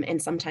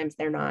 And sometimes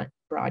they're not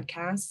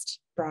broadcast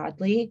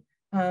broadly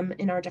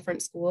in our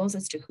different schools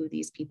as to who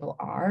these people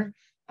are.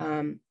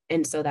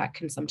 And so that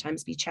can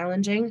sometimes be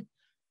challenging.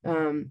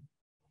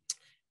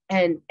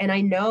 And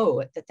I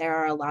know that there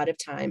are a lot of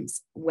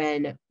times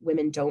when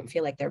women don't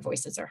feel like their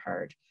voices are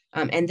heard.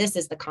 And this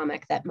is the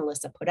comic that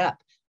Melissa put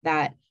up,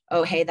 that,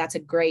 oh, hey, that's a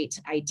great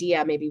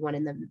idea. Maybe one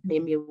of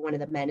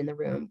the men in the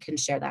room can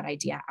share that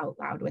idea out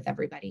loud with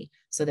everybody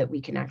so that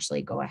we can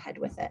actually go ahead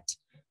with it.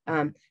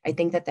 I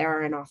think that there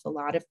are an awful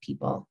lot of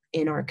people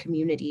in our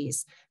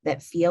communities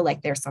that feel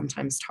like they're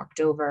sometimes talked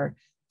over,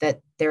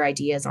 that their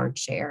ideas aren't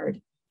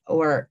shared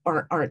or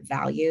aren't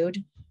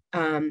valued.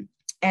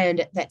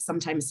 And that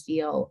sometimes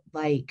feel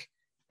like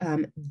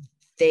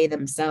they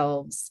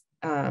themselves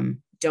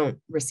don't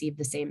receive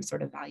the same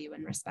sort of value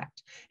and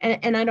respect.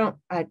 And I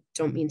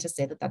don't mean to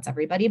say that that's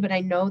everybody, but I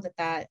know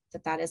that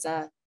is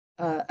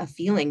a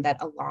feeling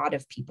that a lot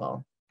of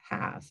people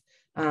have.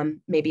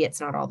 Maybe it's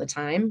not all the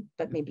time,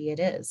 but maybe it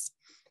is.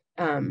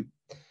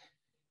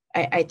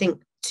 I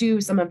think too,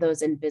 some of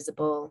those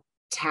invisible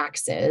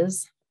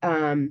taxes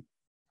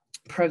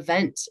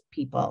prevent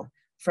people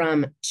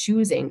from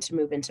choosing to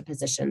move into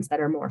positions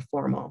that are more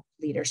formal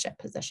leadership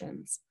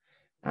positions.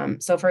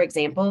 So for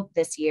example,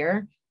 this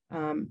year,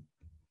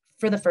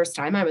 for the first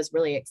time, I was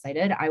really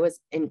excited. I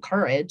was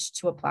encouraged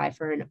to apply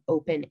for an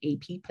open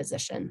AP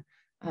position.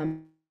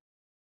 On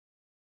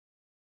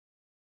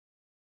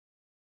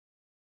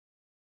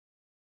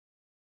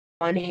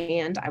one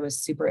hand, I was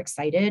super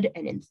excited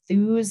and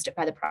enthused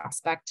by the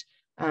prospect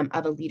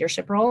of a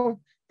leadership role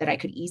that I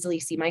could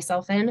easily see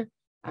myself in,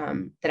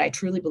 that I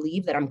truly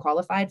believe that I'm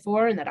qualified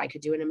for and that I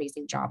could do an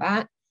amazing job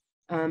at.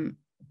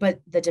 But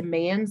the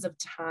demands of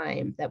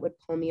time that would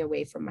pull me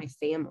away from my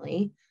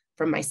family,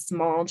 from my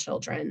small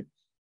children,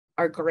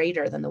 are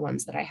greater than the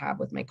ones that I have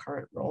with my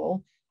current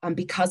role,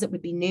 because it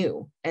would be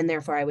new, and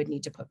therefore I would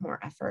need to put more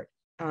effort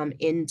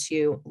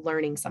into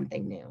learning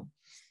something new.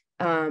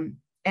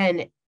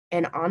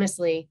 And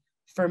honestly,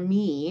 for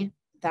me,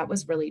 that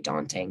was really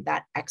daunting,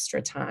 that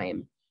extra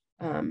time,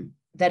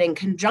 that in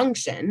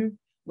conjunction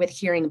with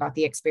hearing about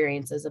the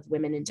experiences of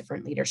women in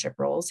different leadership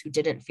roles who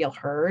didn't feel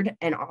heard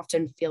and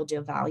often feel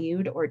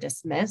devalued or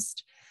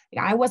dismissed.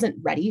 I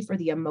wasn't ready for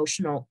the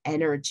emotional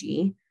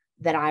energy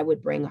that I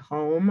would bring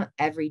home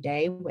every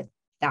day with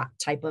that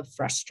type of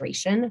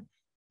frustration,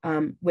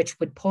 which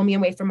would pull me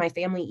away from my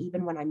family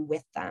even when I'm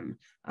with them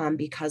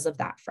because of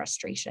that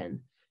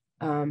frustration.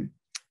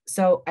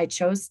 So I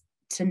chose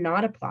to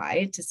not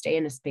apply, to stay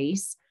in a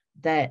space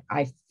that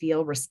I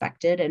feel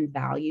respected and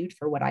valued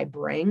for what I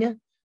bring.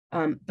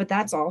 But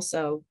that's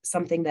also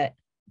something that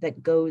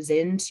goes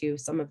into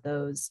some of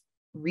those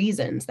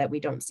reasons that we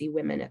don't see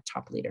women at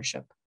top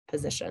leadership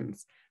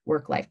positions.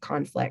 work-life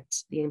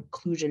conflict, the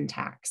inclusion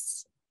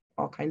tax,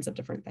 all kinds of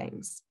different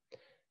things.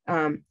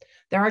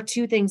 There are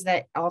two things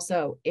that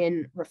also,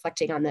 in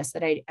reflecting on this,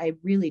 that I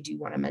really do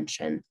want to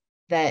mention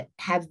that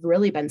have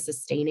really been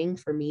sustaining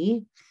for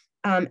me.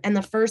 And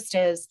the first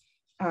is,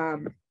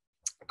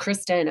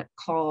 Kristen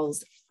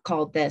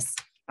called this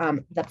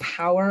the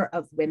power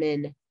of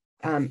women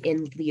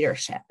in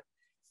leadership.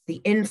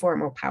 The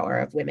informal power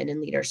of women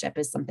in leadership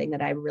is something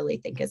that I really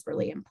think is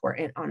really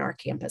important on our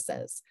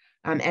campuses.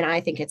 And I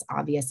think it's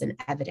obvious and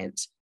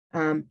evident.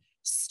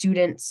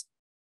 Students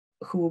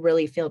who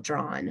really feel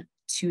drawn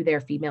to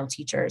their female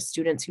teachers,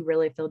 students who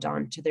really feel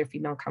drawn to their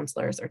female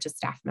counselors or to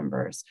staff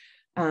members,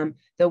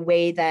 the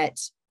way that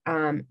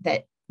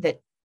that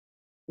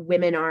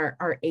women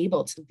are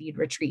able to lead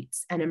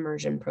retreats and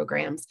immersion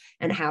programs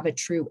and have a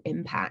true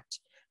impact.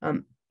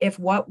 If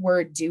what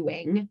we're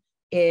doing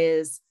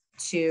is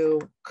to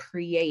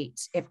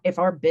create, if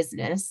our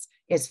business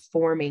is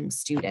forming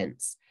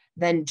students,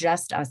 then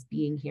just us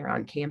being here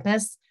on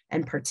campus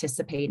and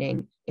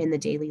participating in the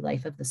daily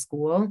life of the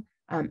school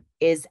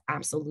is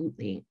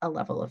absolutely a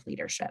level of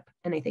leadership.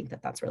 And I think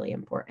that that's really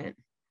important.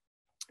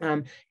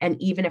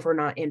 And even if we're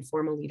not in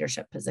formal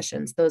leadership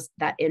positions,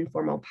 that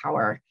informal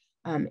power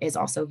is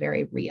also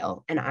very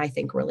real, and I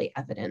think really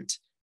evident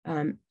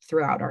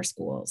throughout our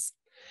schools.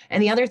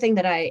 And the other thing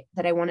that I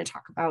want to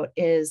talk about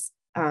is,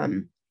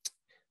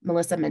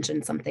 Melissa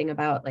mentioned something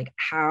about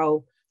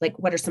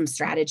what are some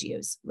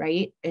strategies,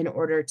 right, in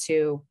order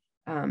to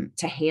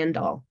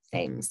handle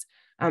things.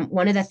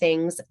 One of the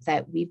things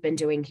that we've been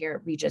doing here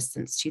at Regis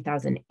since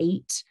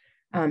 2008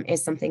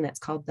 is something that's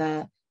called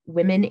the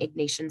Women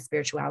Ignatian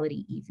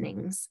Spirituality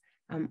Evenings.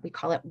 We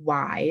call it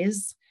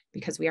WISE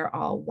because we are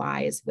all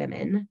wise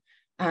women.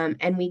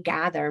 And we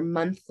gather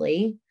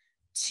monthly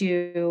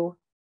to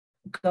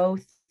go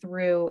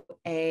through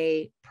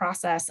a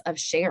process of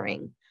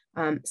sharing,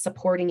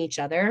 supporting each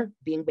other,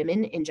 being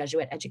women in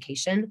Jesuit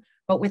education,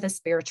 but with a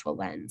spiritual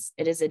lens.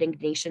 It is an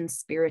Ignatian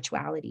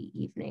spirituality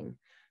evening.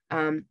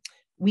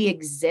 We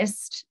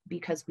exist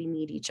because we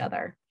need each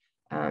other.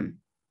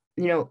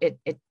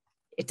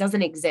 It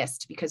doesn't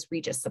exist because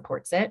Regis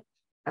supports it.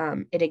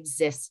 It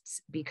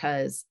exists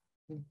because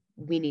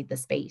we need the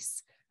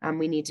space.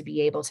 We need to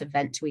be able to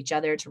vent to each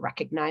other, to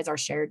recognize our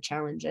shared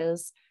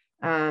challenges.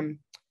 And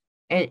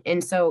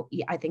so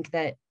I think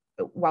that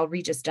while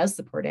Regis does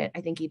support it,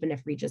 I think even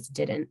if Regis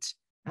didn't,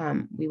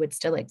 we would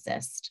still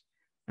exist.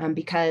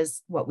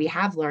 Because what we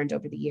have learned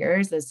over the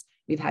years is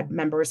we've had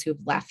members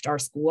who've left our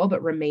school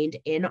but remained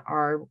in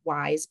our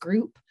WISE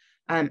group.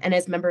 And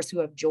as members who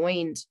have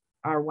joined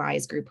our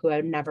WISE group who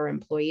are never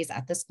employees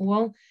at the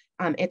school,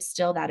 it's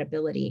still that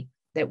ability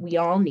that we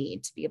all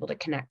need to be able to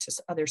connect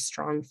to other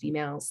strong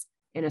females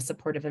in a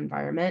supportive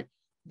environment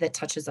that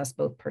touches us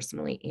both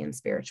personally and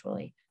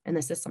spiritually. And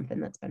this is something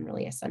that's been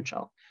really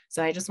essential.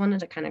 So I just wanted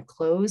to kind of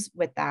close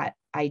with that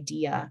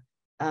idea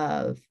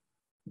of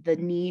the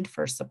need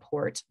for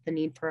support, the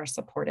need for a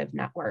supportive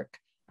network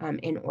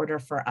in order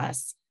for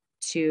us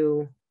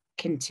to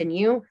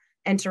continue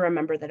and to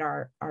remember that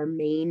our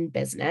main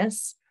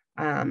business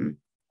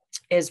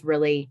is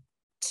really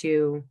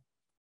to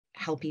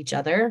help each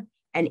other.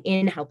 And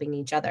in helping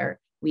each other,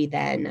 we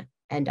then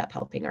end up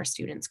helping our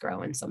students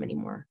grow in so many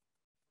more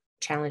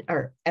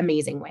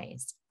amazing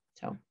ways.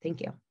 So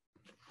thank you.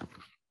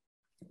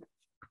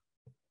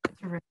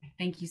 Terrific.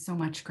 Thank you so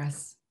much,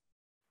 Chris.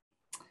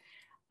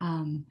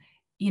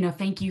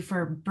 Thank you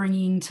for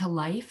bringing to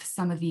life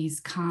some of these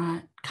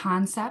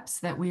concepts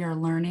that we are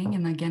learning.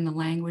 And again, the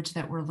language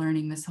that we're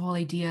learning, this whole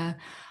idea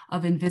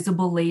of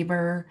invisible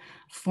labor,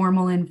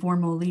 formal,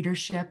 informal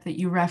leadership that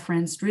you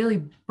referenced,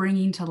 really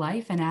bringing to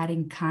life and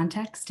adding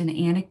context and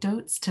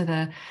anecdotes to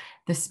the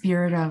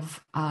spirit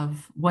of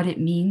what it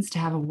means to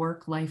have a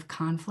work-life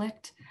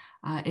conflict.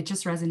 It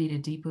just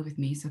resonated deeply with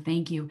me. So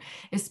thank you.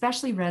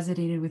 Especially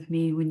resonated with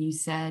me when you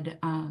said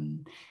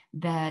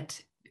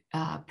that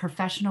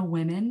professional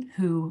women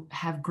who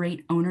have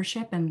great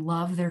ownership and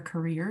love their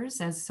careers,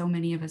 as so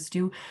many of us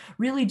do,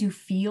 really do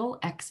feel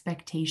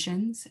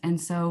expectations. And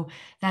so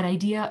that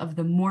idea of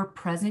the more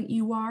present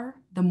you are,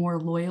 the more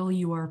loyal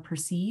you are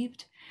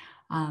perceived,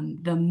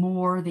 the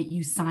more that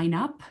you sign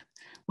up,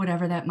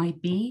 whatever that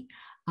might be,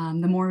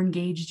 the more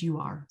engaged you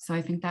are. So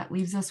I think that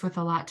leaves us with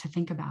a lot to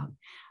think about.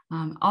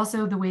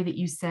 Also, the way that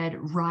you said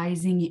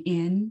rising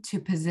into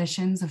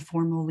positions of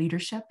formal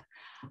leadership,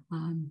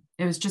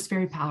 it was just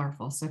very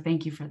powerful. So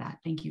thank you for that.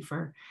 Thank you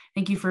for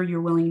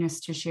your willingness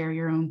to share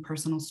your own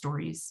personal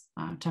stories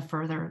to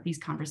further these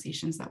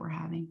conversations that we're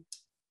having.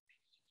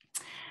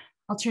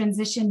 I'll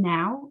transition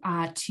now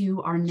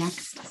to our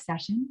next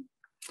session.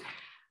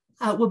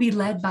 We'll be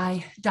led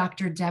by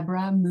Dr.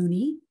 Deborah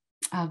Mooney,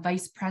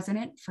 Vice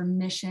President for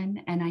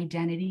Mission and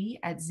Identity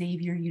at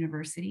Xavier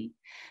University,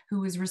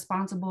 who is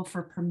responsible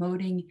for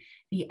promoting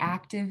the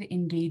active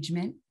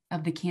engagement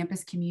of the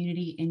campus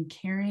community in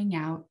carrying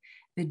out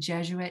the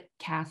Jesuit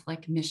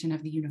Catholic mission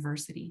of the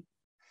university.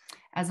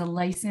 As a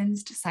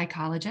licensed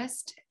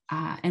psychologist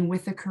and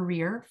with a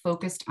career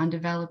focused on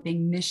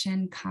developing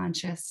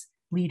mission-conscious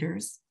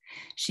leaders,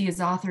 She has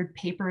authored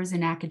papers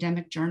in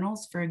academic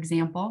journals, for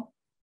example,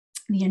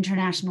 the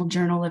International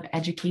Journal of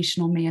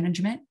Educational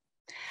Management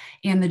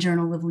and the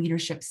Journal of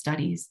Leadership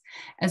Studies,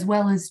 as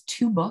well as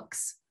 2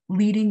 books,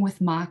 Leading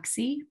with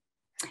Moxie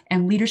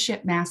and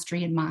Leadership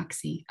Mastery in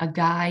Moxie, a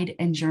guide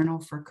and journal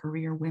for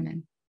career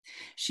women.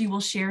 She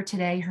will share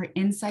today her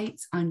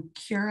insights on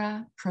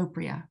cura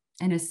propria,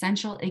 an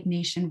essential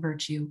Ignatian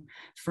virtue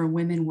for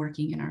women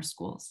working in our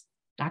schools.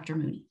 Dr.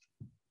 Mooney.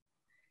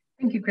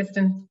 Thank you,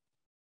 Kristen.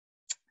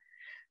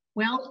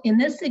 Well, in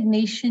this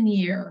Ignatian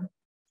year,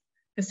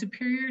 the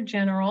Superior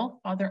General,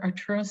 Father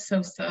Arturo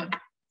Sosa,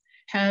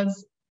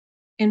 has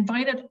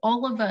invited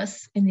all of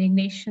us in the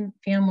Ignatian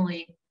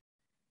family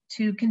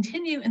to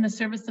continue in the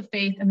service of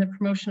faith and the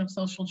promotion of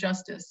social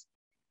justice,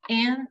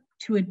 and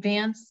to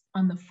advance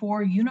on the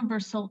 4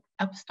 universal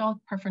apostolic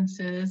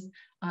preferences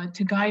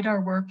to guide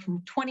our work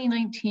from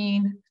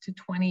 2019 to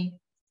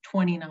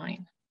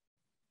 2029.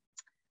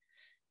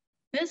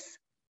 This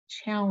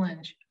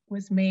challenge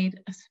was made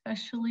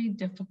especially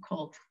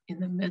difficult in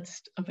the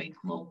midst of a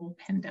global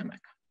pandemic.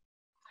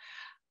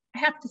 I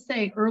have to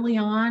say, early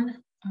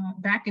on,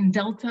 back in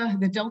Delta,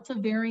 the Delta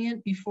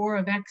variant, before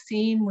a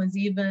vaccine was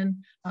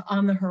even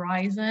on the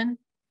horizon,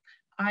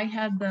 I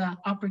had the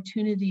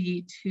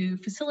opportunity to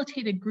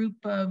facilitate a group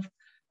of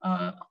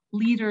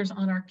leaders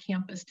on our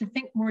campus to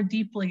think more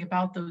deeply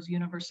about those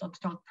universal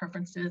apostolic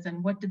preferences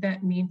and what did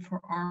that mean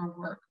for our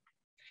work.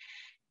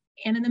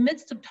 And in the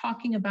midst of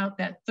talking about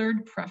that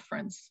 3rd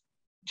preference,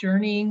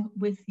 journeying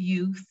with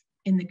youth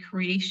in the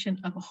creation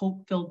of a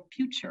hope-filled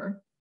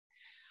future,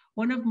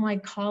 one of my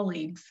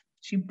colleagues,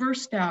 she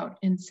burst out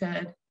and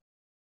said,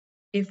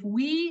 if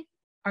we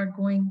are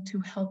going to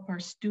help our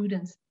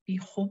students be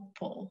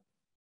hopeful,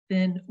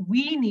 then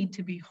we need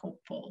to be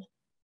hopeful.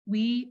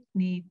 We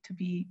need to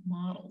be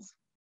models.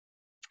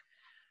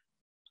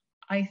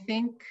 I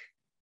think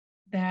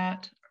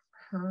that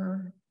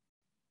her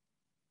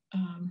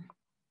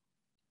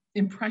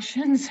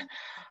impressions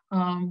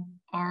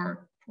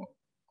are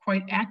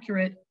quite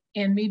accurate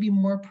and maybe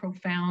more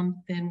profound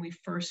than we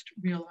first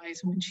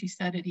realized when she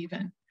said it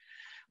even.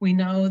 We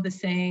know the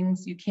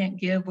sayings, you can't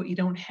give what you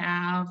don't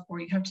have, or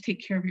you have to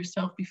take care of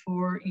yourself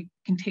before you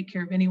can take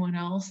care of anyone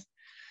else.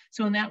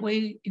 So in that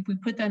way, if we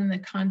put that in the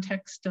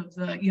context of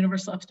the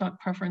universal apostolic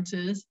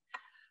preferences,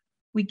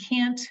 we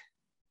can't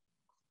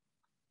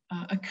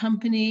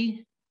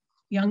accompany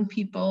young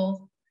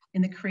people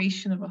in the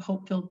creation of a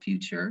hope-filled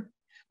future.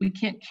 We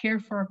can't care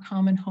for our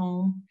common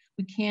home.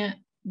 We can't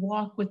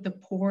walk with the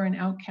poor and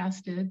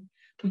outcasted.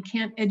 We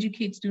can't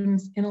educate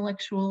students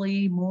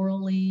intellectually,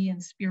 morally,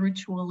 and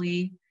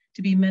spiritually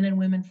to be men and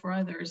women for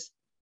others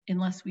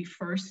unless we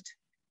first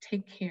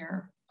take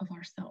care of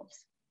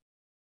ourselves.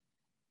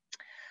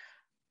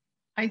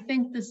 I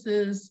think this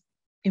is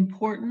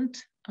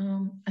important,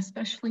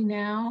 especially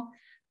now,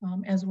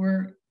 as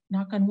we're,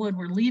 knock on wood,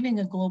 we're leaving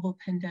a global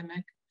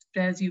pandemic.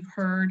 As you've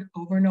heard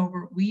over and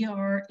over, we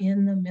are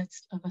in the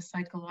midst of a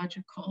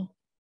psychological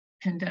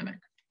pandemic.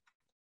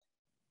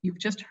 You've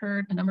just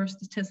heard a number of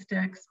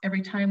statistics.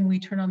 Every time we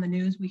turn on the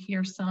news, we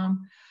hear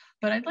some,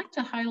 but I'd like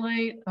to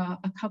highlight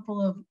a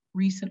couple of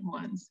recent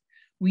ones.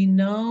 We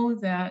know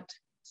that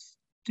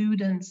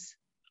students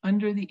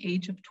under the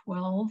age of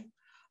 12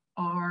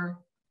 are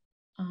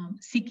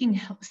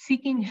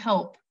seeking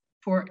help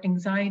for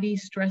anxiety,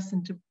 stress,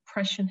 and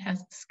depression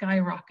has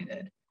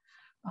skyrocketed.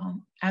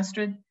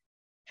 Astrid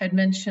had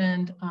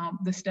mentioned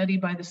the study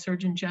by the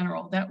Surgeon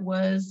General that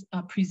was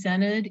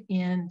presented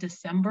in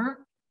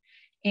December,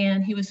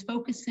 and he was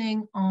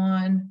focusing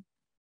on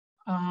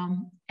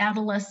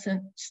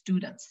adolescent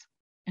students.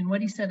 And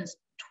what he said is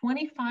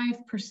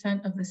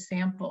 25% of the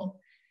sample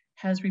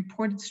has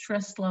reported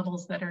stress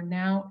levels that are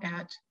now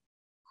at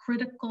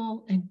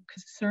critical and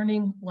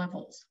concerning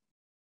levels.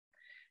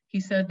 He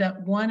said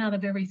that 1 out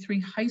of every 3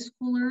 high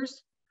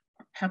schoolers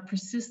have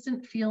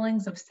persistent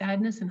feelings of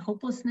sadness and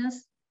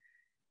hopelessness.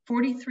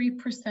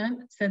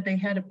 43% said they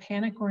had a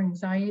panic or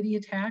anxiety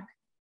attack,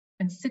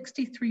 and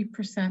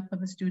 63% of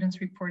the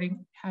students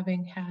reporting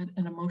having had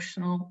an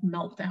emotional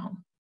meltdown.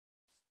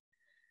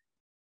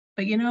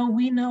 But you know,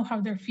 we know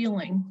how they're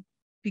feeling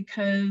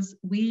because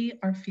we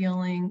are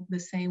feeling the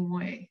same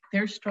way.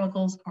 Their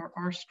struggles are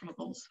our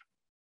struggles.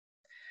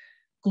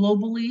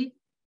 Globally,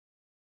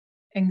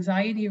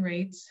 anxiety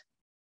rates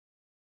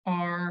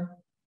are,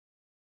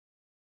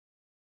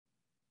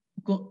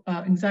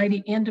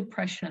 anxiety and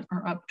depression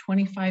are up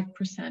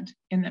 25%,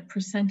 and that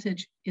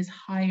percentage is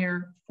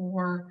higher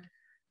for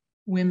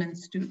women,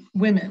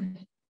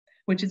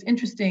 which is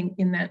interesting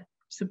in that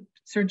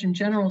Surgeon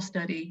General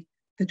study,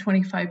 the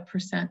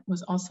 25%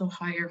 was also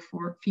higher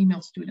for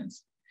female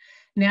students.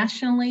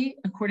 Nationally,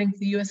 according to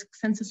the US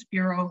Census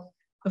Bureau,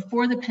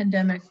 before the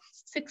pandemic,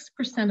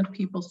 6% of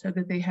people said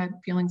that they had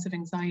feelings of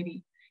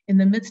anxiety. In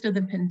the midst of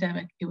the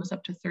pandemic, it was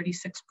up to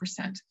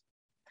 36%.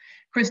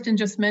 Kristen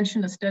just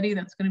mentioned a study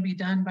that's going to be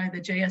done by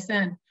the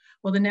JSN.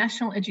 Well, the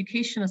National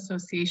Education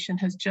Association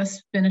has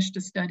just finished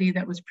a study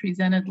that was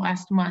presented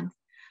last month.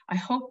 I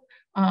hope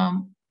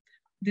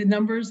the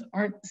numbers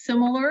aren't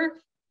similar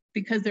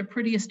because they're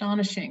pretty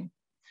astonishing.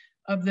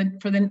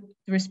 the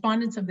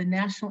respondents of the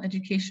National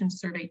Education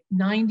Survey,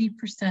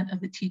 90% of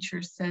the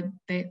teachers said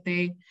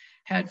they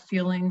had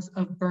feelings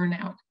of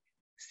burnout.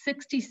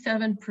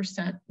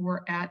 67%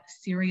 were at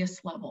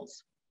serious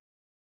levels.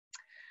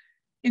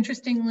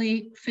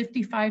 Interestingly,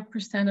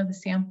 55% of the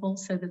sample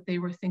said that they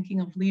were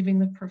thinking of leaving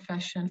the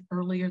profession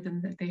earlier than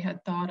that they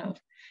had thought of.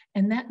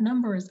 And that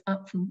number is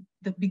up from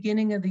the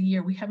beginning of the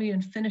year. We haven't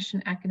even finished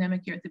an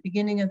academic year. At the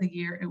beginning of the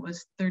year, it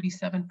was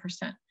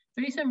 37%.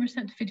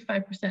 37% to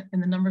 55%,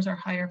 and the numbers are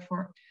higher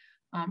for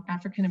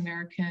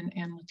African-American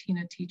and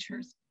Latina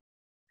teachers.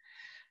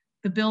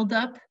 The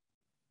buildup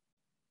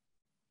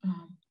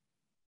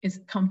is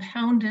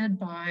compounded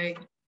by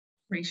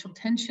racial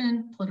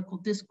tension, political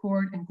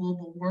discord, and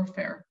global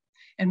warfare.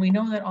 And we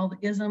know that all the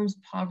isms,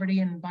 poverty,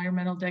 and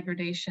environmental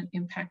degradation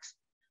impacts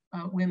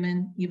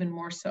women even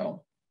more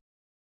so.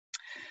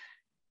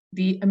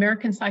 The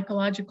American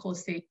Psychological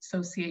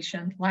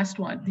Association, last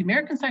one, the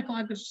American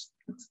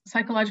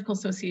Psychological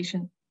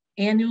Association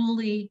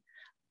annually,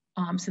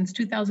 since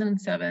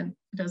 2007,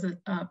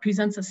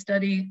 presents a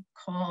study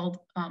called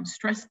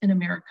Stress in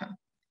America.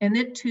 And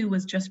it too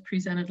was just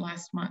presented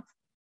last month.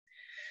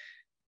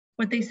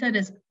 What they said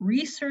is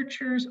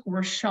researchers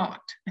were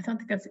shocked. I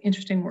thought that's an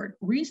interesting word.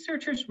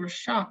 Researchers were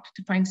shocked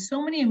to find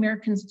so many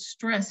Americans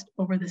stressed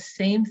over the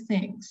same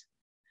things.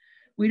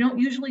 We don't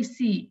usually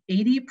see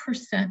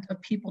 80%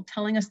 of people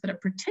telling us that a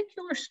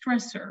particular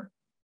stressor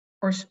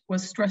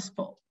was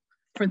stressful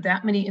for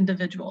that many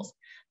individuals.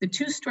 The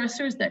two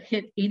stressors that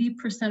hit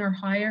 80% or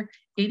higher,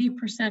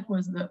 80%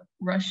 was the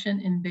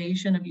Russian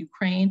invasion of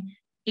Ukraine.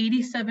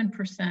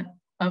 87%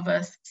 of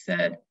us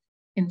said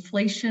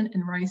inflation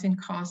and rising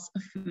costs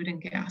of food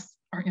and gas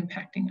are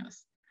impacting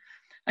us.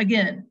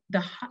 Again,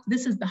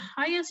 this is the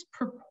highest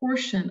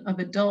proportion of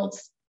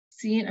adults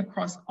seen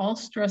across all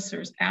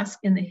stressors asked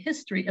in the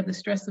history of the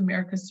Stress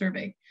America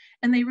survey.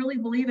 And they really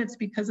believe it's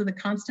because of the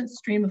constant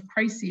stream of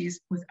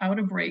crises without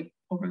a break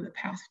over the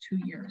past 2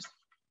 years.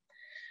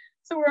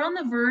 So we're on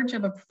the verge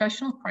of a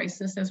professional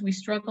crisis as we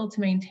struggle to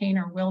maintain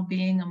our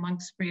well-being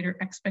amongst greater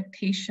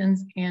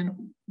expectations and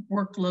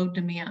workload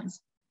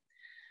demands,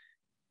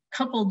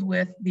 coupled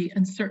with the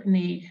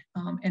uncertainty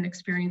and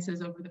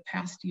experiences over the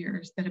past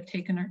years that have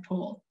taken our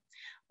toll.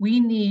 We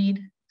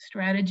need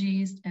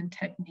strategies and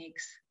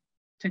techniques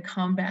to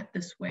combat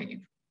this wave.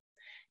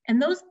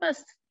 And those of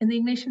us in the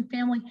Ignatian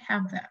family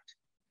have that.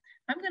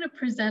 I'm going to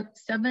present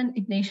 7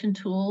 Ignatian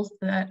tools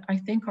that I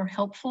think are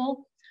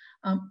helpful.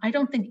 I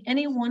don't think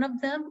any one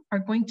of them are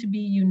going to be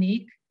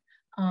unique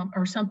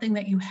or something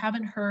that you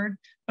haven't heard,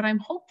 but I'm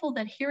hopeful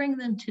that hearing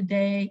them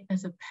today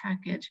as a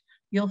package,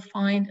 you'll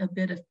find a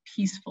bit of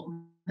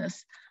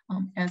peacefulness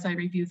as I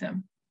review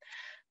them.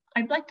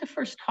 I'd like to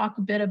first talk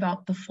a bit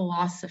about the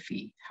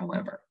philosophy,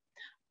 however.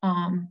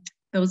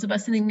 Those of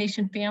us in the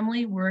Ignatian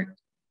family were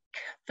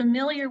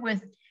familiar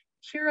with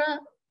cura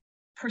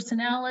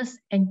personalis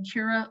and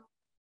cura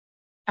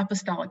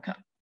apostolica.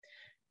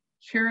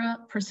 Cura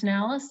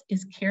personalis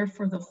is care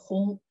for the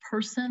whole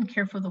person,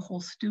 care for the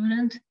whole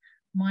student,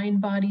 mind,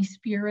 body,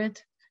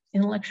 spirit,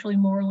 intellectually,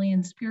 morally,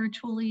 and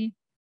spiritually.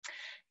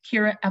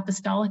 Cura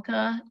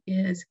apostolica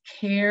is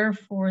care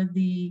for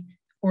the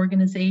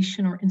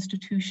organization or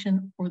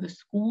institution or the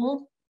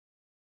school.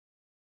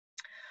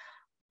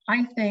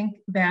 I think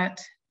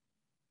that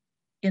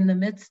in the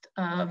midst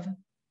of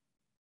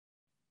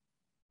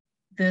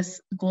this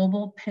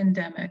global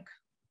pandemic,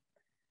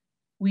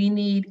 we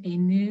need a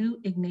new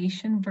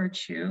Ignatian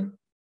virtue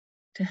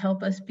to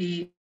help us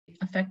be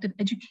effective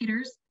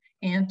educators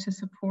and to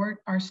support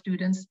our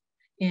students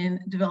in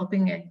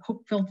developing a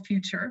hope-filled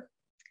future.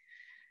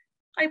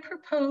 I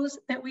propose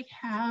that we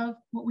have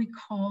what we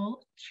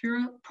call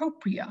cura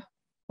propria,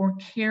 or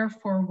care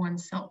for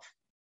oneself.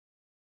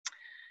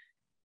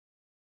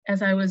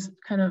 As I was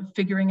kind of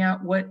figuring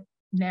out what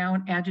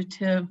noun,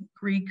 adjective,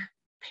 Greek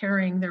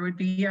pairing there would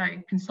be,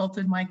 I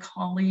consulted my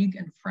colleague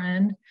and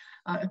friend,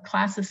 a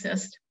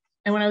classicist.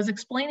 And when I was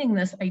explaining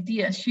this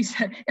idea, she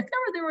said, if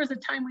ever there was a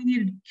time we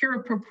needed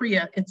cura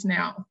propria, it's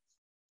now.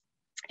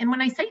 And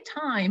when I say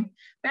time,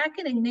 back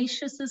in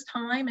Ignatius's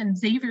time and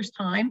Xavier's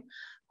time,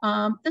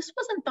 this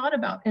wasn't thought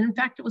about. And in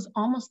fact, it was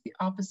almost the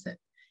opposite.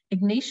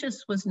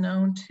 Ignatius was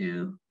known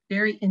to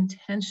very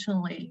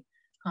intentionally,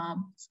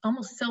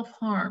 almost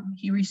self-harm.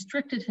 He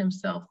restricted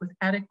himself with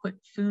adequate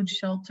food,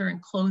 shelter,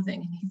 and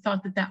clothing. And he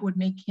thought that that would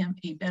make him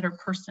a better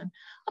person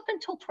up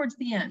until towards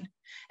the end.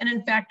 And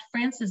in fact,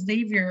 Francis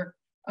Xavier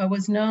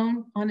was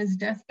known on his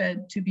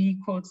deathbed to be,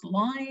 quotes,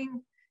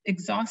 lying,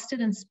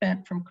 exhausted and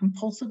spent from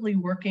compulsively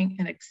working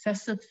and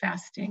excessive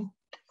fasting.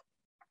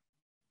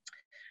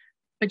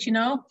 But you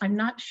know, I'm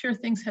not sure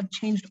things have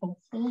changed a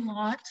whole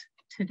lot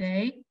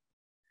today.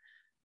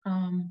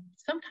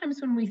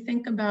 Sometimes when we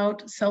think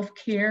about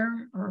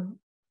self-care or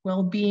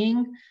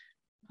well-being,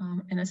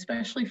 and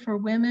especially for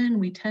women,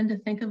 we tend to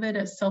think of it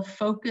as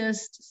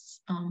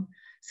self-focused,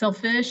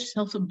 selfish,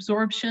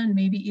 self-absorption,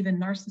 maybe even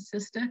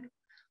narcissistic.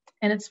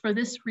 And it's for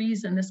this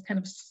reason, this kind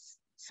of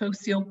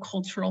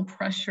socio-cultural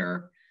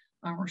pressure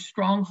or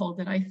stronghold,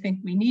 that I think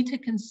we need to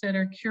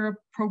consider cura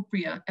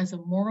propria as a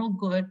moral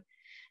good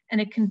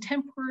and a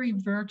contemporary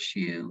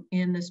virtue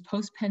in this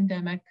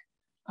post-pandemic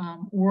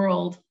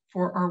world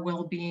for our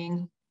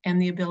well-being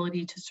and the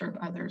ability to serve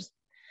others.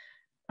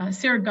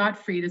 Sarah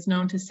Gottfried is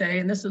known to say,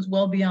 and this is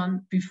well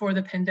before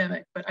the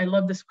pandemic, but I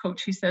love this quote.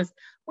 She says,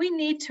 "We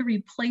need to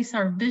replace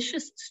our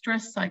vicious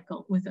stress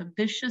cycle with a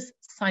vicious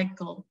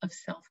cycle of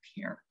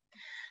self-care."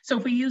 So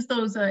if we use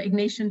those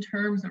Ignatian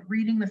terms of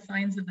reading the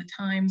signs of the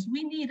times,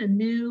 we need a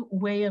new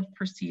way of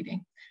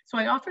proceeding. So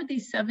I offer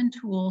these 7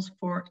 tools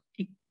for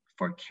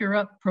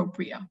cura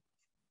propria.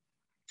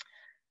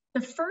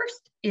 The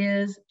first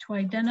is to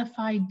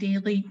identify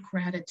daily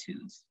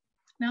gratitudes.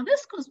 Now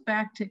this goes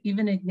back to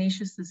even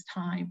Ignatius's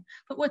time,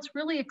 but what's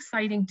really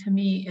exciting to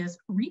me is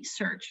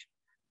research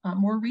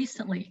more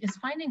recently is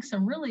finding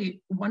some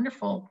really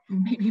wonderful,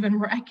 maybe even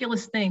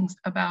miraculous things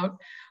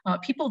about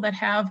people that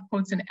have,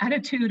 quotes, an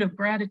attitude of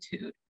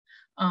gratitude.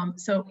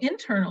 So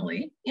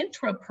internally,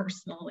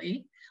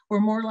 intrapersonally,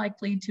 we're more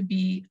likely to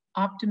be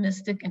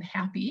optimistic and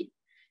happy.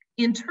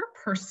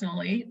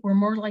 Interpersonally, we're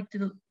more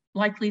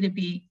likely to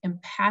be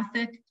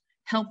empathic,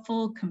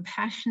 helpful,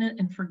 compassionate,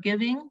 and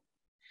forgiving.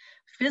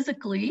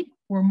 Physically,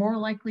 we're more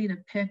likely to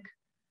pick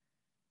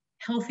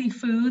healthy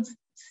foods,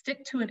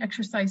 stick to an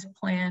exercise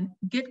plan,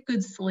 get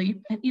good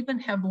sleep, and even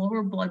have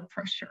lower blood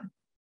pressure.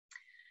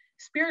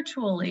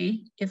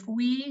 Spiritually, if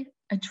we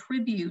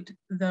attribute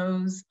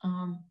those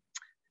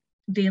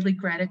daily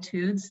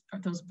gratitudes or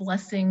those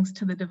blessings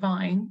to the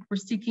divine, we're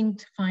seeking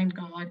to find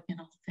God in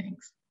all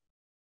things.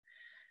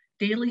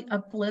 Daily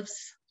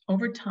uplifts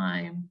over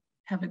time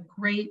have a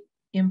great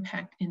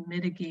impact in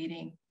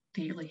mitigating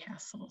daily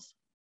hassles.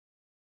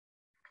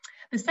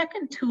 The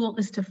second tool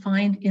is to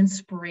find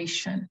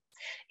inspiration.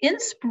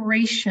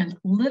 Inspiration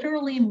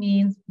literally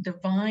means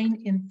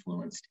divine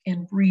influenced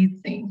and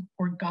breathing,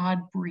 or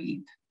God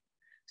breathed.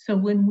 So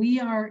when we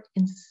are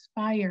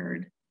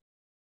inspired,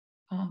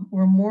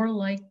 we're more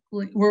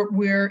likely,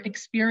 we're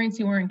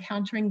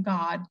encountering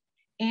God,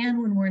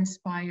 and when we're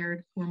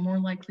inspired, we're more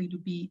likely to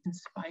be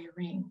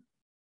inspiring.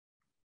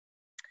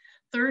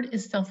 Third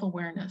is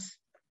self-awareness.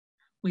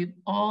 We've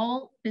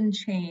all been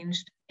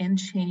changed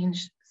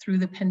through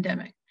the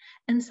pandemic.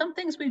 And some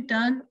things we've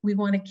done, we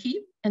want to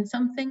keep, and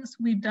some things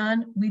we've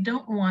done, we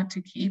don't want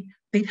to keep.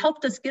 They've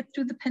helped us get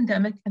through the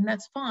pandemic, and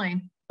that's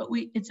fine, but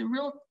it's a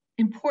real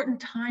important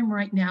time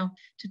right now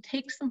to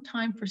take some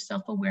time for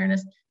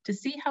self-awareness, to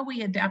see how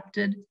we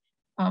adapted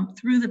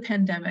through the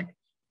pandemic,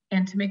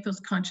 and to make those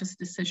conscious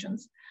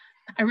decisions.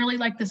 I really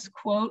like this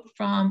quote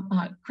from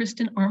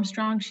Kristen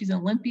Armstrong. She's an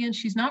Olympian.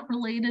 She's not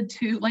related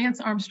to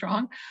Lance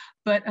Armstrong,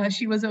 but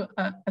she was a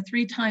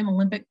 3-time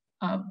Olympic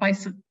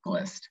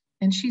bicyclist.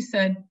 And she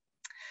said,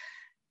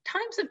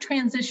 "Times of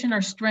transition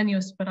are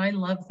strenuous, but I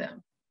love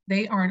them.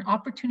 They are an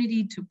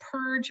opportunity to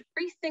purge,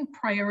 rethink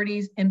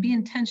priorities, and be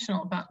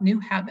intentional about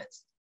new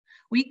habits.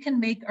 We can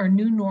make our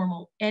new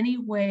normal any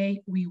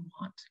way we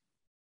want."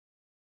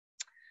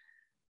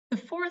 The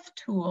fourth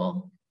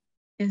tool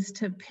is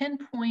to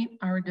pinpoint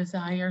our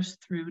desires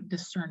through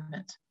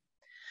discernment.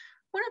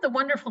 One of the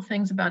wonderful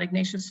things about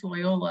Ignatius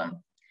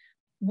Loyola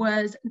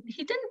was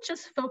he didn't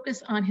just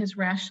focus on his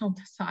rational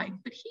side,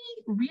 but he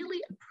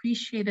really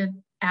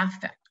appreciated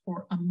affect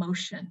or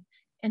emotion,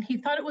 and he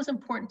thought it was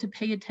important to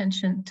pay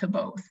attention to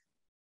both.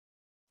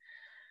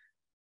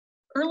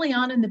 Early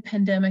on in the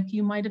pandemic,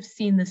 you might have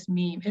seen this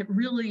meme. It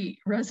really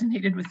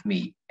resonated with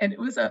me, and it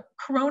was a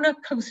Corona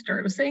coaster.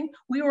 It was saying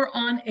we were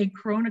on a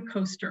Corona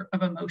coaster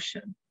of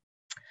emotion.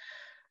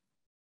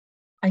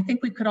 I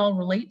think we could all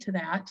relate to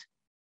that.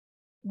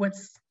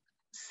 What's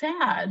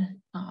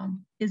sad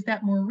is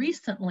that more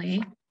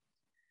recently,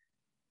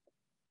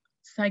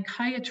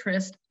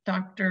 psychiatrist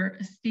Dr.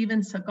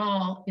 Steven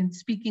Seagal, in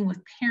speaking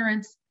with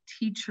parents,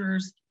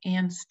 teachers,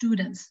 and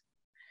students,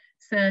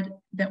 said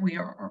that we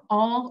are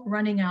all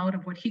running out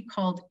of what he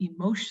called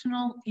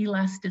emotional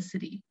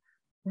elasticity.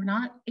 We're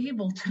not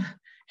able to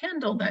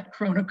handle that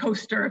Corona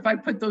coaster if I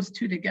put those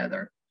two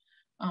together.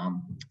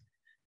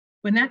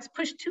 When that's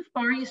pushed too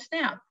far, you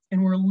snap,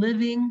 and we're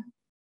living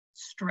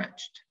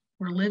stretched.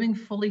 We're living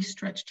fully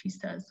stretched, he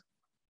says.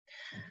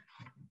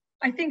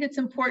 I think it's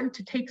important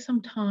to take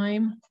some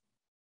time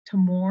to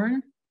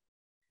mourn.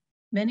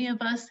 Many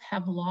of us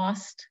have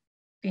lost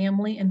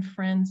family and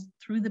friends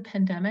through the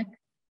pandemic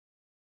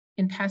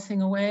in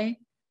passing away,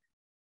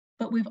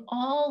 but we've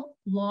all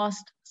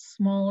lost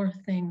smaller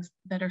things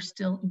that are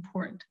still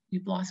important.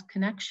 We've lost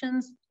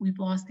connections. We've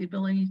lost the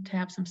ability to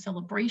have some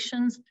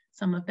celebrations,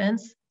 some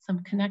events,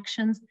 some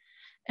connections.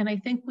 And I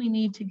think we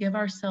need to give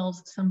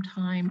ourselves some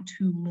time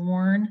to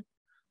mourn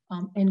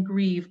and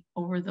grieve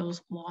over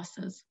those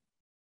losses.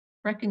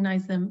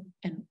 Recognize them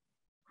and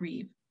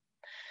grieve.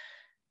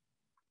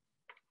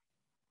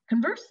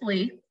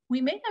 Conversely,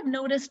 we may have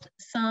noticed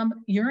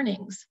some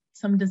yearnings,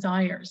 some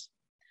desires.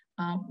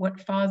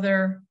 What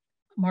Father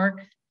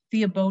Mark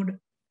Theobald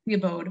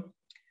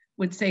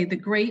would say, the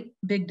great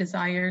big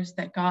desires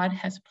that God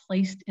has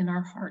placed in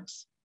our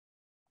hearts.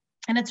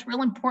 And it's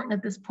real important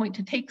at this point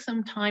to take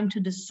some time to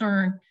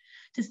discern,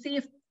 to see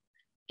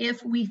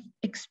if we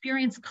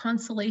experience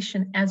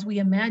consolation as we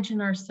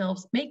imagine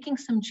ourselves making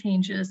some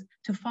changes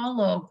to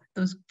follow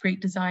those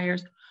great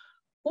desires,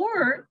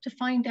 or to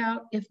find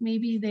out if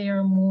maybe they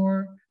are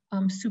more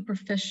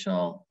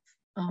superficial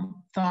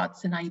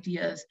thoughts and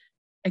ideas,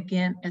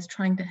 again, as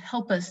trying to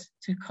help us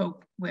to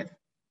cope with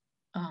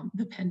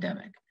the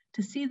pandemic,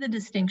 to see the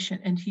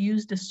distinction and to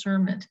use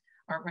discernment,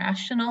 our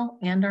rational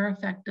and our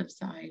affective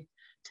side,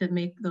 to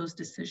make those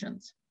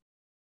decisions.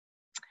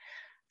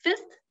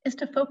 Fifth is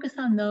to focus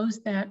on those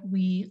that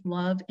we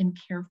love and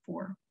care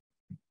for.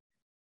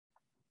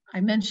 I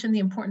mentioned the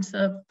importance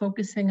of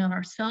focusing on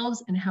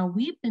ourselves and how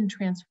we've been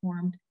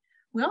transformed.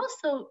 We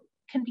also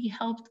can be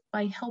helped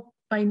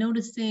by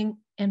noticing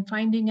and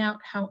finding out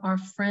how our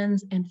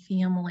friends and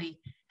family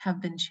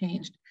have been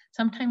changed.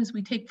 Sometimes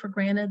we take for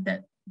granted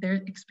that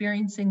they're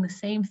experiencing the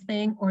same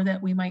thing, or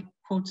that we might,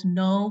 quotes,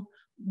 know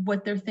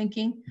what they're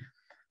thinking,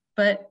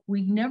 but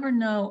we never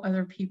know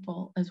other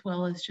people as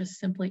well as just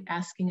simply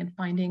asking and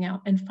finding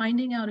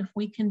out if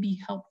we can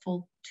be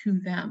helpful to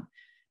them.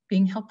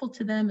 Being helpful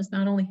to them is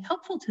not only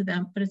helpful to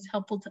them, but it's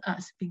helpful to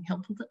us. Being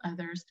helpful to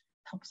others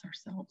helps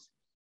ourselves.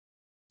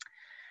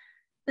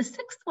 The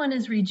sixth one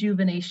is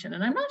rejuvenation.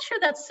 And I'm not sure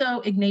that's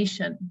so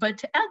Ignatian, but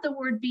to add the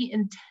word be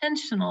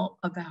intentional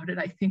about it,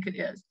 I think it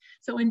is.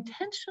 So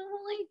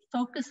intentionally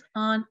focus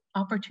on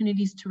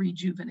opportunities to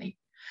rejuvenate.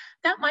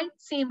 That might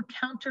seem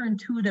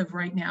counterintuitive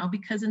right now,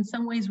 because in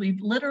some ways we've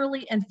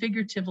literally and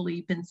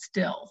figuratively been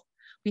still.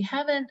 We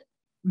haven't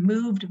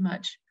moved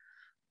much.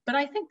 But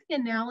I think the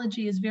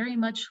analogy is very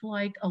much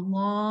like a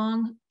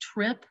long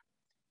trip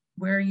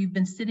where you've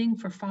been sitting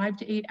for 5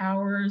 to 8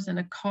 hours in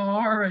a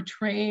car, a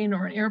train,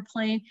 or an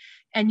airplane,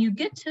 and you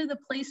get to the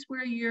place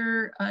where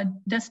your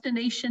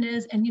destination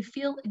is and you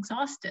feel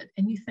exhausted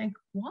and you think,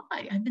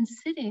 why? I've been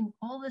sitting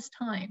all this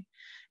time.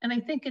 And I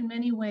think in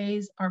many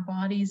ways, our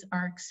bodies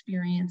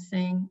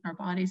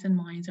and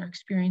minds are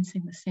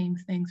experiencing the same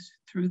things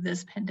through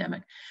this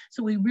pandemic.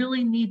 So we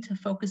really need to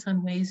focus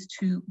on ways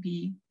to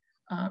be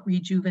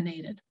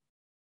rejuvenated.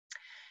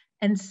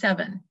 And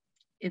 7,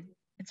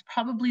 it's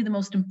probably the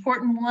most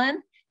important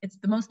one. It's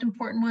the most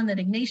important one that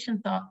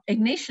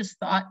Ignatius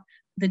thought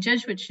the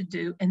Jesuits should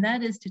do, and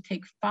that is to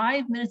take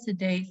 5 minutes a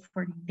day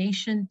for an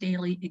Ignatian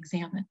daily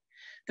examen.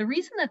 The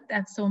reason that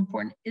that's so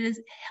important is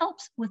it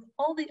helps with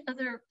all the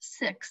other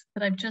 6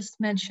 that I've just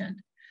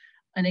mentioned.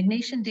 An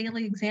Ignatian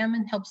daily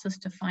examen helps us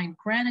to find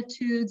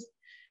gratitudes,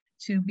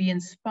 to be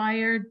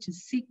inspired, to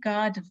seek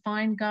God, to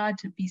find God,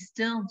 to be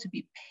still, to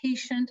be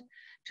patient,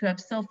 to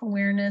have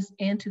self-awareness,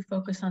 and to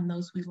focus on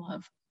those we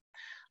love.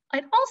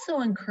 I'd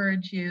also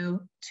encourage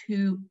you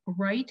to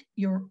write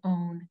your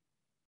own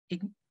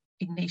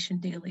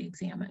Ignatian daily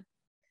examen.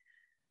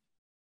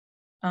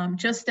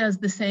 Just as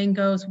the saying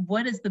goes,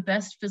 what is the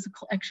best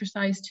physical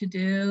exercise to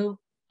do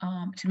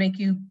to make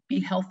you be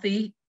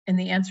healthy? And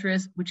the answer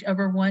is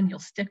whichever one you'll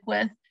stick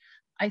with.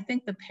 I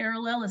think the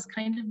parallel is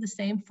kind of the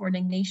same for an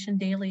Ignatian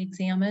daily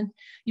examen.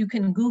 You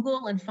can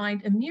Google and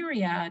find a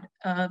myriad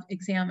of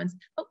examens,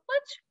 but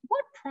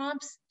what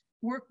prompts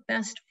work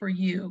best for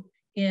you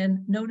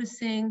in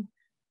noticing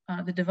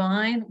the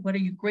divine? What are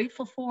you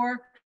grateful for?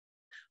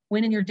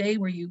 When in your day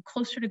were you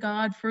closer to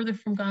God, further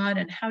from God,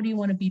 and how do you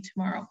want to be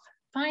tomorrow?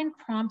 Find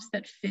prompts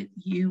that fit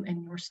you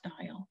and your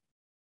style.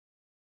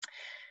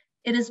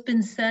 It has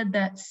been said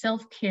that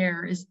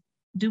self-care is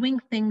doing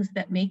things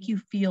that make you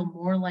feel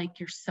more like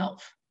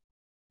yourself.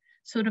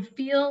 So to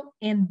feel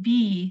and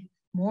be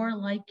more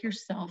like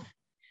yourself,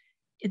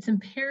 it's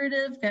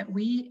imperative that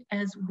we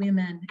as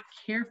women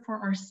care for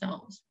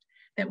ourselves,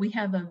 that we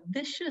have a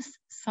vicious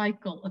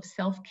cycle of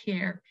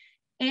self-care,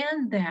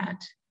 and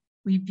that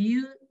we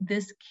view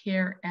this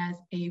care as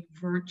a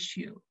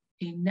virtue,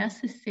 a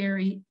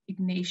necessary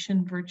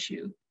Ignatian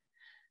virtue,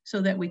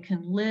 so that we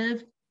can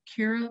live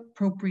cura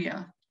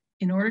propria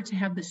in order to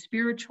have the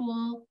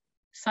spiritual,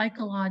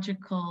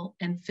 psychological,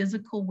 and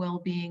physical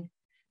well-being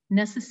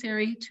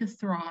necessary to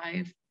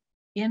thrive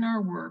in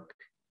our work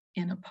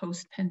in a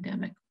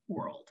post-pandemic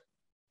world.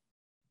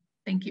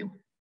 Thank you.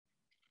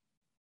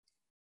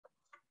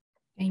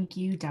 Thank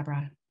you,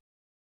 Deborah.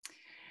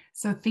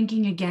 So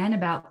thinking again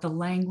about the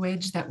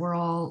language that we're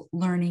all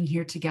learning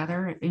here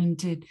together, and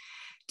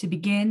to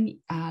begin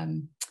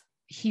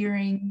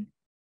hearing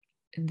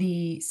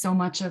so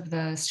much of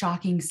the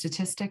shocking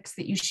statistics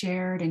that you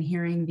shared, and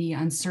hearing the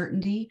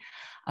uncertainty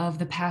of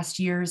the past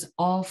years,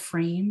 all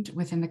framed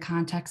within the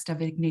context of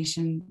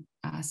Ignatian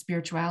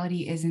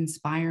spirituality, is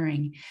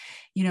inspiring.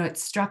 You know,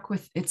 it's stuck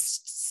with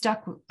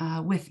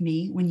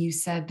me when you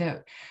said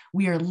that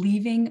we are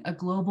leaving a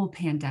global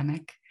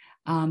pandemic,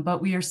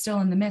 but we are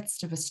still in the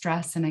midst of a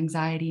stress and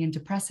anxiety and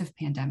depressive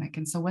pandemic.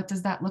 And so what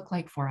does that look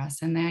like for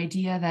us? And the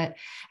idea that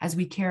as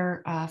we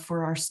care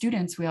for our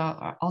students, we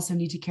also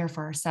need to care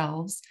for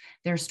ourselves.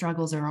 Their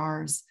struggles are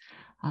ours.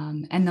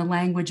 And the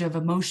language of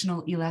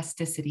emotional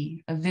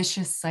elasticity, a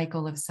vicious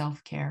cycle of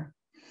self-care.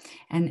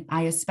 And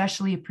I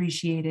especially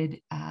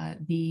appreciated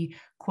the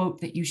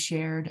quote that you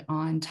shared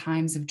on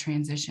times of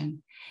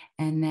transition,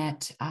 and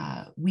that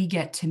we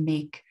get to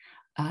make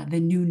the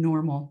new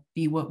normal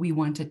be what we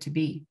want it to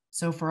be?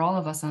 So for all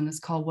of us on this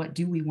call, what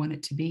do we want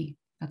it to be?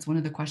 That's one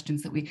of the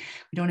questions that we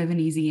don't have an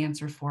easy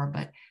answer for,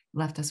 but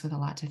left us with a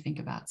lot to think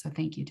about. So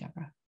thank you,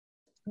 Deborah.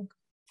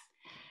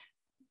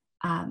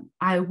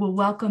 I will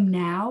welcome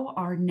now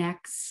our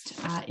next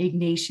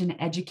Ignatian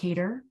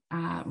educator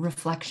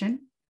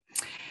reflection.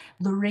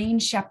 Lorraine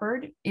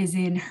Shepard is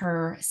in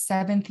her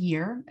 7th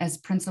year as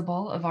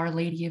principal of Our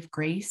Lady of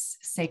Grace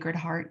Sacred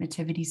Heart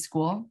Nativity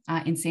School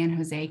in San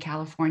Jose,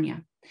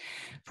 California.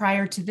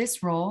 Prior to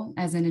this role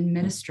as an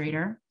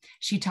administrator,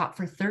 she taught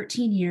for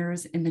 13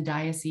 years in the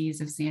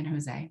Diocese of San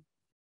Jose.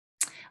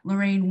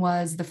 Lorraine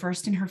was the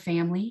first in her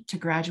family to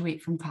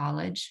graduate from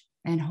college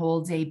and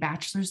holds a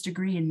bachelor's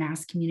degree in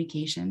mass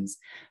communications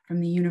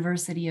from the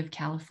University of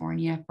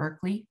California,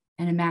 Berkeley,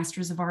 and a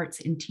master's of arts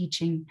in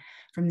teaching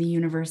from the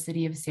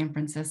University of San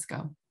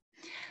Francisco.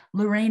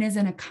 Lorraine is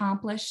an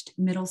accomplished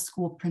middle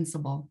school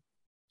principal,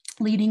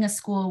 leading a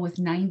school with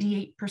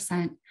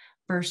 98%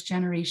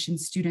 first-generation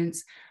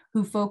students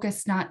who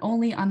focus not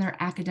only on their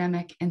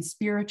academic and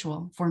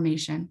spiritual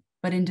formation,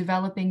 but in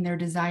developing their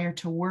desire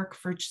to work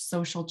for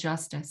social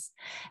justice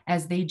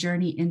as they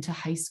journey into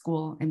high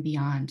school and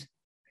beyond.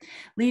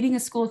 Leading a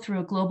school through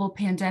a global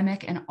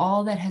pandemic and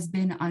all that has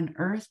been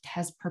unearthed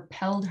has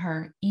propelled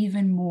her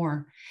even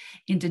more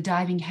into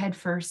diving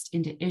headfirst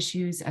into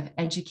issues of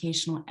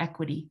educational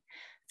equity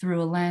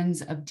through a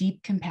lens of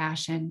deep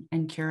compassion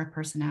and cura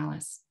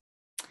personalis.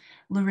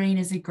 Lorraine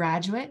is a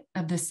graduate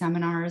of the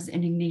seminars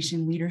in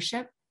Ignatian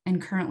leadership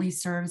and currently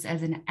serves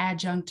as an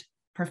adjunct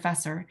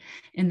professor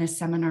in the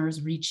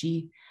seminars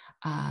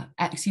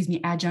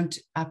adjunct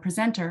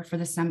presenter for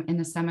in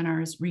the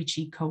seminars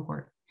Ricci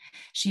cohort.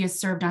 She has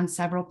served on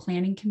several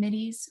planning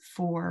committees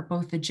for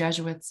both the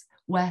Jesuits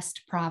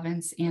West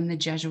Province and the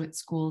Jesuit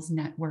Schools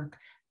Network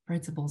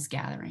Principals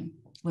Gathering.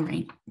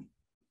 Lorraine.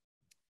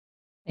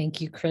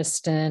 Thank you,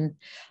 Kristen.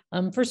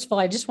 First of all,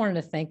 I just wanted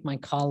to thank my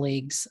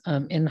colleagues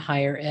in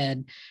higher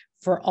ed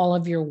for all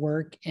of your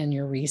work and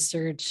your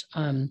research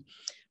on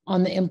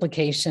the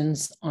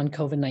implications on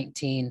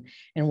COVID-19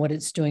 and what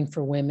it's doing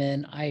for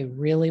women. I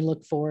really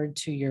look forward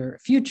to your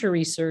future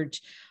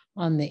research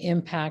on the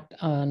impact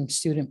on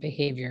student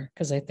behavior,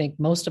 because I think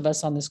most of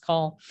us on this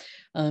call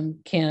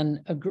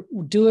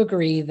do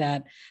agree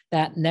that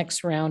that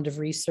next round of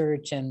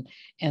research and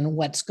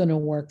what's going to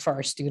work for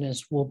our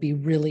students will be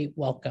really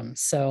welcome.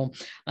 So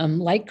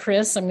like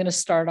Chris, I'm going to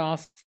start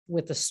off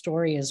with a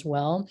story as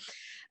well.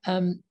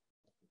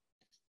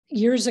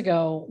 Years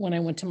ago, when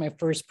I went to my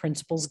first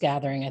principals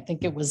gathering, I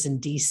think it was in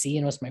DC,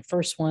 and it was my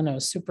first one. I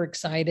was super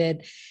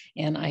excited,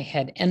 and I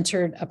had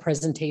entered a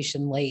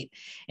presentation late.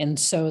 And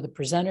so the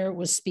presenter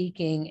was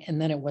speaking,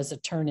 and then it was a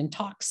turn and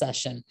talk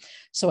session.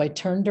 So I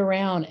turned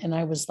around and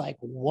I was like,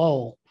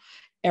 whoa,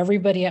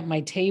 everybody at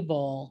my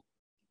table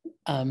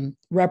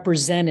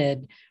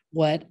represented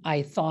what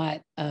I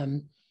thought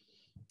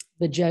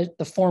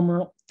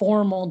the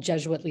formal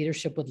Jesuit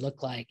leadership would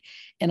look like.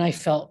 And I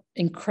felt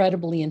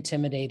incredibly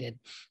intimidated.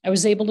 I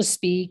was able to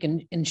speak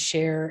and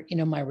share,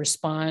 my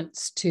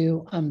response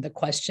to the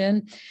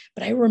question,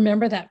 but I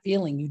remember that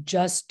feeling. You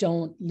just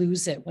don't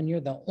lose it when you're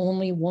the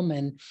only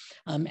woman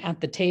at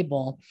the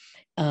table,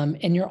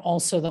 and you're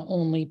also the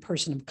only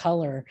person of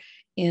color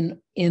in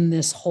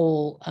this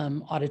whole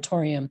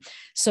auditorium.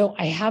 So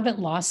I haven't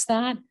lost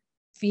that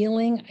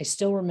feeling. I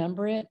still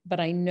remember it,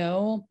 but I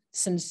know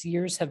since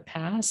years have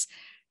passed,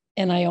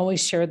 and I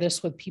always share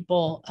this with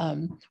people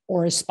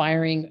or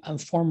aspiring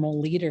formal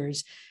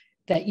leaders,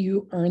 that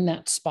you earn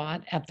that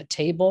spot at the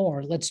table,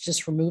 or let's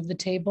just remove the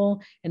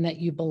table, and that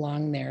you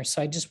belong there.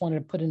 So I just wanted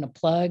to put in a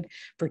plug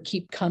for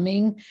keep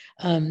coming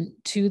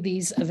to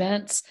these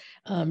events.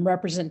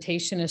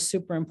 Representation is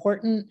super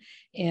important,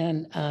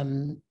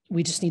 and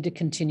we just need to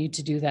continue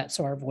to do that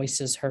so our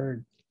voice is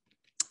heard.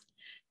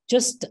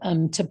 Just to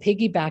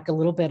piggyback a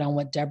little bit on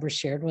what Deborah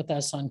shared with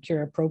us on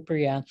Cura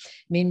Propria,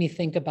 made me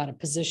think about a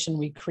position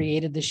we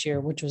created this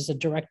year, which was a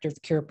director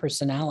of Cura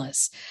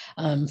Personalis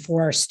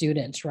for our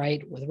students,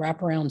 right? With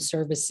wraparound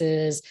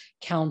services,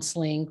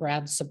 counseling,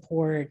 grad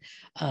support,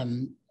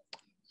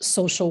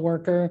 social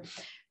worker.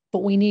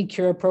 But we need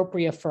Cura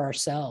Propria for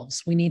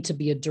ourselves. We need to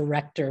be a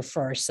director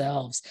for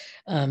ourselves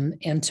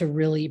and to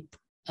really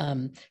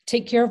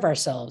take care of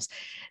ourselves.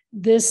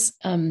 This,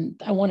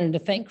 I wanted to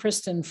thank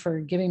Kristen for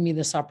giving me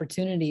this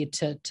opportunity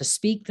to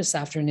speak this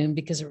afternoon,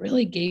 because it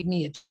really gave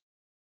me a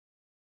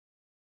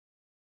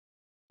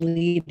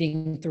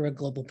leading through a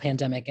global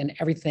pandemic and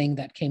everything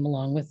that came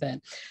along with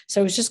it.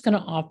 So I was just going to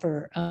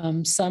offer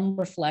some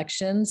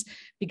reflections,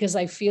 because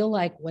I feel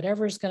like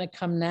whatever's going to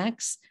come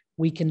next,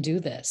 we can do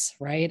this,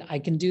 right? I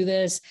can do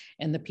this,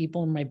 and the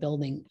people in my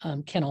building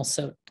can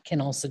also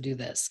do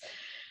this.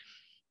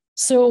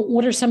 So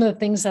what are some of the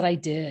things that I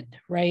did,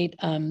 right?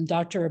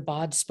 Dr.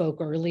 Abad spoke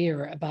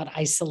earlier about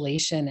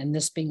isolation and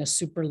this being a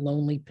super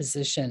lonely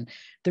position.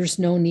 There's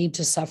no need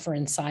to suffer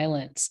in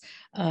silence.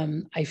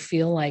 I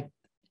feel like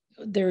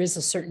there is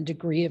a certain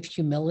degree of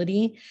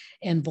humility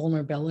and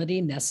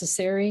vulnerability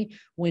necessary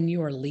when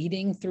you are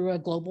leading through a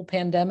global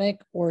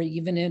pandemic or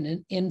even in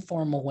an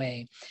informal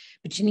way.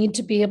 But you need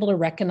to be able to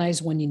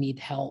recognize when you need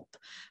help.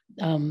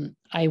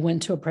 I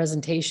went to a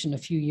presentation a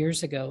few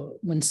years ago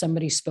when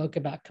somebody spoke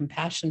about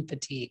compassion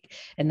fatigue,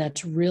 and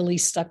that's really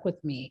stuck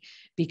with me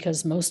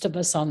because most of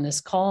us on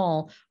this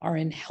call are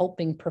in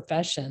helping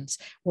professions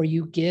where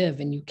you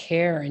give and you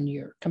care and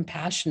you're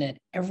compassionate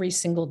every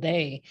single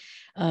day.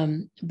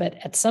 But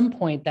at some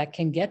point that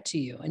can get to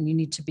you and you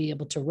need to be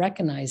able to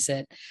recognize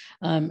it.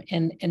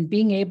 And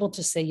being able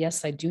to say,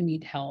 yes, I do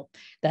need help.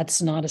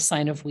 That's not a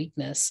sign of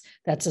weakness.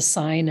 That's a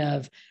sign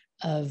of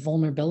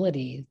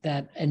vulnerability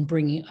and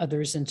bringing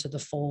others into the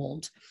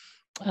fold.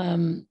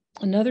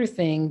 Another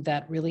thing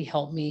that really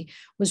helped me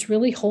was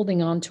really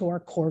holding on to our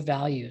core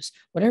values.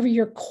 Whatever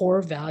your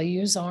core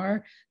values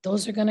are,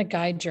 those are going to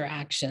guide your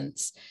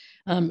actions.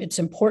 It's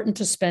important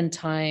to spend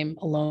time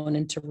alone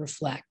and to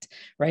reflect,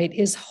 right?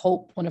 Is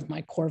hope one of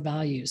my core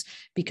values?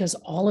 Because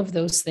all of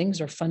those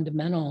things are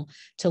fundamental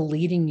to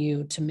leading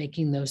you to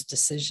making those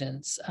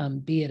decisions,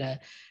 be it a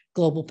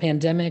global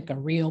pandemic, or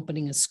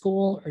reopening a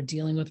school, or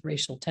dealing with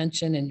racial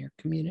tension in your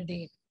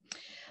community.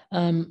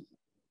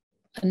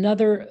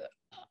 Another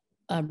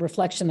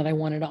reflection that I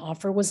wanted to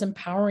offer was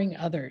empowering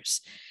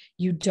others.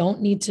 You don't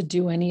need to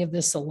do any of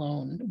this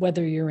alone,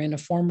 whether you're in a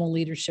formal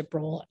leadership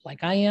role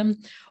like I am,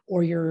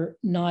 or you're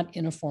not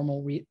in a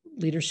formal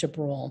leadership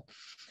role.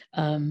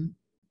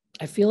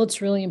 I feel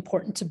it's really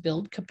important to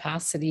build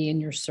capacity in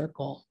your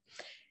circle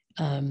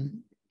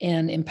and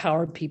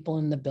empower people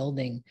in the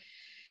building.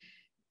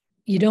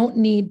 You don't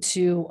need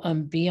to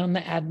be on the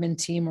admin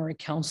team or a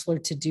counselor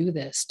to do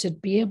this, to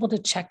be able to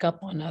check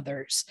up on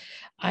others.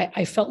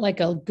 I felt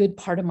like a good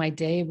part of my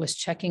day was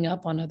checking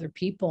up on other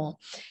people.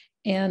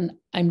 And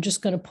I'm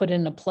just going to put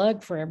in a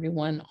plug for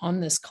everyone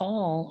on this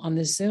call, on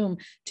this Zoom,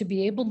 to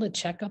be able to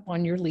check up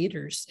on your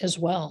leaders as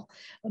well,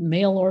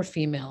 male or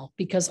female,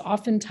 because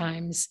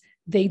oftentimes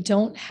they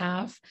don't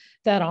have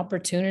that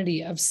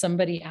opportunity of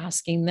somebody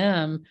asking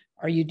them,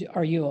 are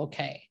you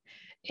okay?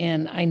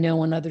 And I know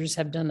when others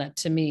have done that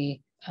to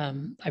me,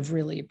 I've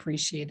really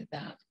appreciated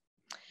that.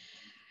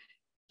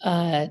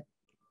 I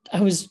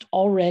was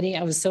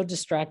so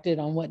distracted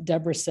on what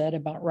Deborah said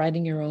about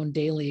writing your own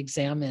daily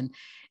examine.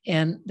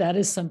 And that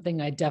is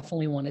something I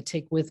definitely want to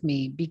take with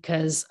me,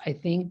 because I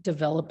think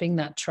developing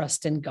that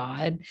trust in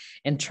God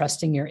and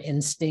trusting your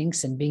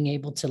instincts and being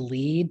able to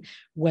lead,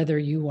 whether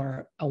you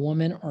are a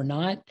woman or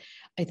not,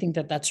 I think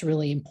that that's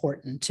really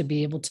important, to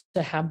be able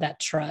to have that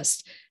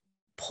trust,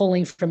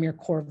 pulling from your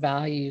core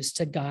values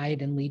to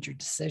guide and lead your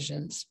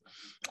decisions.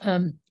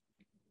 I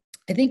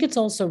think it's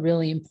also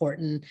really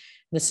important.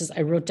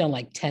 I wrote down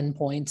like 10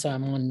 points, so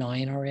I'm on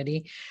 9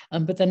 already.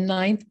 But the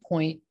 9th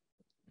point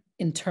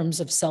in terms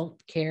of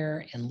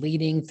self-care and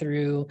leading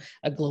through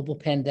a global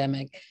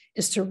pandemic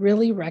is to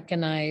really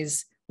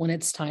recognize when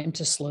it's time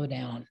to slow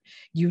down.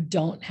 You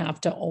don't have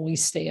to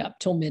always stay up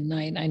till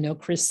midnight. I know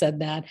Chris said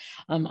that.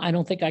 I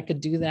don't think I could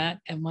do that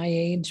at my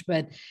age,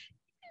 but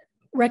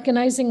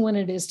recognizing when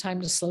it is time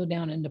to slow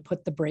down and to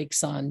put the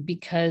brakes on,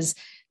 because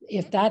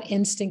if that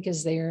instinct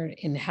is there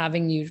in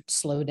having you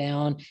slow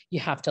down,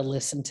 you have to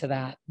listen to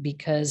that,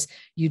 because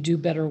you do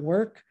better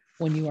work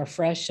when you are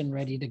fresh and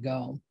ready to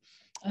go.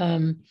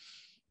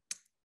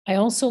 I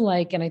also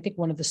like, and I think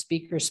one of the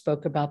speakers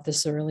spoke about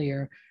this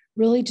earlier,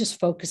 really just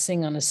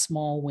focusing on a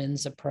small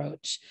wins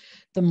approach.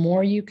 The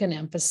more you can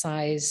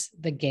emphasize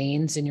the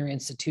gains in your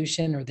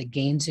institution or the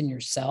gains in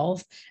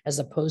yourself, as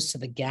opposed to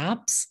the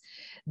gaps,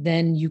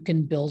 then you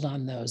can build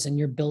on those, and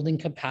you're building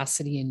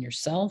capacity in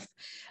yourself,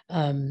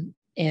 and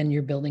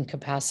you're building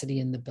capacity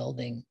in the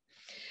building.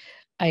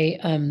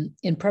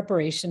 In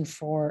preparation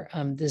for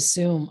this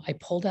Zoom, I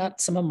pulled out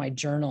some of my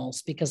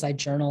journals, because I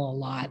journal a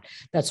lot.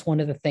 That's one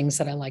of the things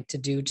that I like to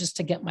do, just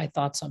to get my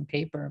thoughts on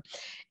paper.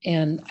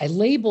 And I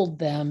labeled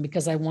them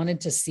because I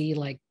wanted to see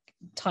like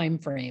time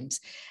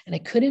frames, and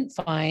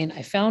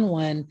I found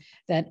one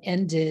that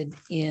ended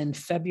in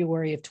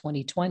February of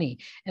 2020.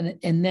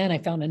 And then I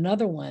found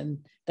another one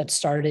that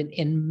started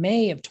in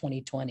May of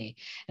 2020.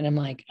 And I'm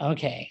like,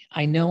 okay,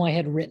 I know I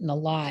had written a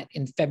lot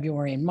in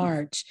February and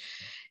March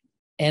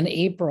and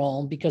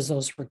April, because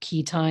those were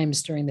key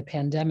times during the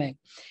pandemic.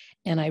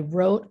 And I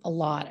wrote a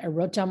lot. I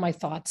wrote down my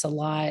thoughts a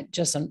lot,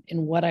 just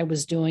in what I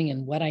was doing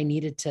and what I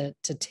needed to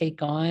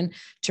take on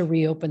to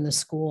reopen the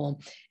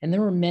school. And there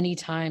were many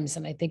times,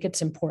 and I think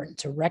it's important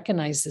to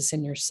recognize this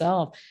in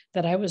yourself,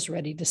 that I was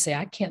ready to say,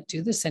 I can't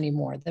do this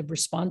anymore. The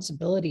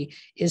responsibility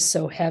is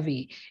so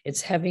heavy.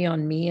 It's heavy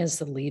on me as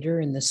the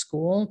leader in the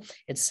school.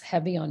 It's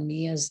heavy on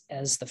me as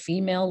the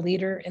female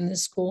leader in the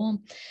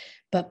school.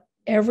 But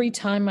every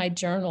time I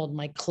journaled,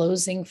 my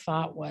closing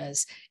thought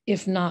was,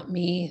 if not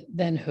me,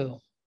 then who?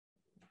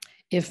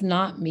 If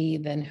not me,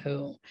 then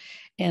who?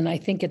 And I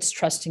think it's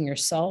trusting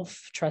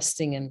yourself,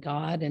 trusting in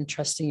God, and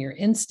trusting your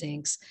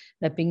instincts,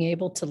 that being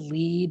able to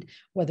lead,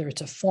 whether it's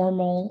a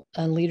formal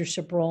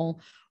leadership role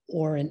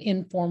or an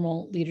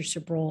informal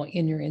leadership role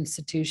in your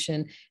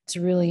institution, it's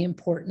really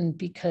important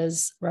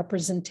because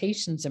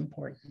representation is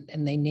important,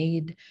 and they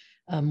need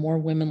more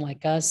women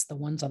like us, the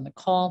ones on the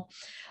call,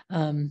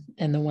 and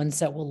the ones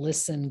that will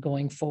listen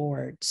going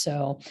forward.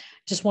 So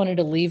just wanted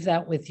to leave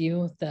that with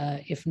you,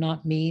 the if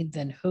not me,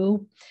 then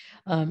who?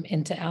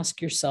 And to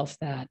ask yourself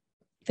that.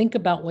 Think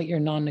about what your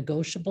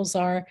non-negotiables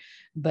are,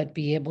 but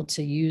be able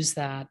to use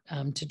that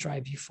to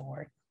drive you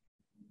forward.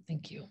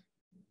 Thank you.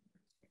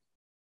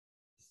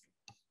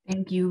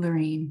 Thank you,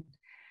 Lorraine.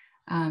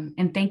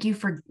 And thank you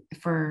for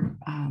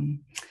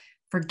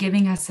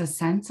giving us a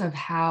sense of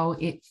how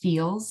it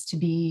feels to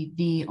be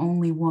the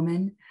only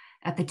woman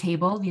at the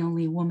table, the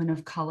only woman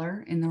of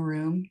color in the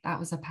room. That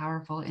was a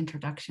powerful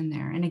introduction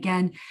there. And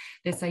again,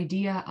 this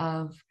idea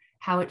of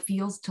how it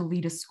feels to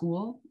lead a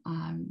school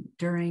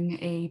during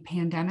a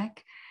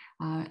pandemic.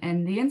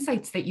 And the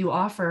insights that you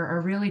offer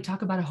are really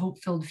talk about a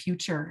hope-filled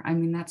future. I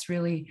mean, that's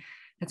really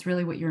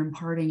what you're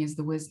imparting, is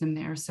the wisdom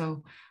there.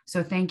 So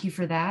thank you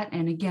for that.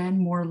 And again,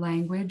 more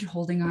language,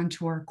 holding on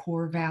to our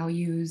core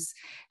values,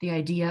 the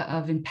idea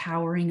of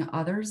empowering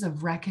others,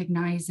 of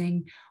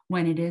recognizing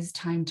when it is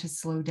time to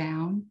slow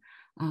down.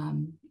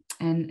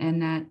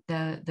 And that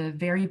the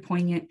very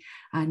poignant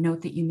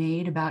note that you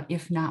made about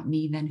if not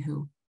me, then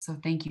who. So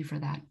thank you for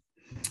that.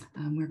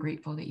 We're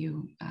grateful that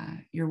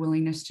your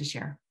willingness to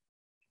share.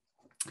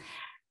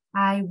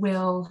 I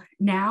will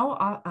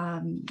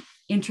now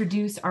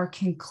introduce our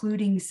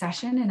concluding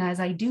session. And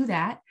as I do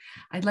that,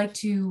 I'd like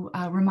to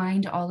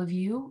remind all of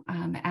you,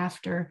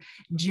 after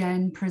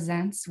Jen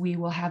presents, we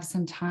will have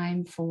some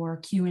time for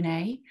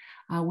Q&A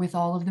with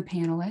all of the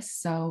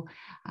panelists. So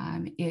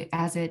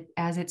as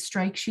it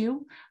strikes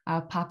you,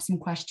 pop some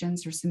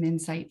questions or some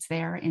insights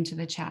there into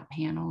the chat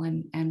panel,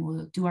 and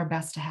we'll do our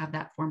best to have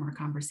that form our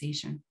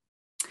conversation.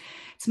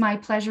 It's my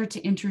pleasure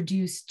to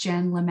introduce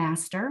Jen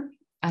Lemaster,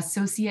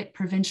 Associate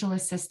Provincial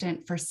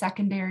Assistant for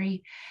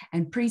Secondary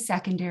and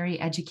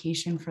Pre-Secondary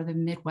Education for the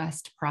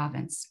Midwest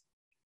Province.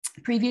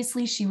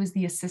 Previously, she was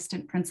the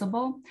Assistant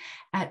Principal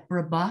at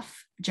Brebeuf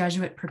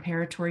Jesuit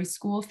Preparatory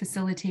School,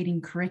 facilitating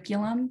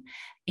curriculum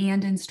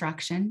and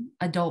instruction,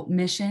 adult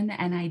mission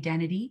and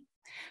identity,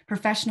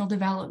 professional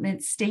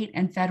development, state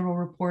and federal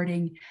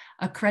reporting,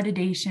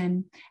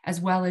 accreditation,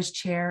 as well as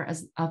chair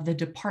of the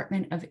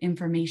Department of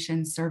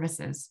Information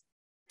Services.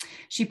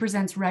 She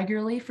presents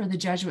regularly for the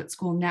Jesuit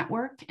School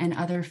Network and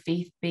other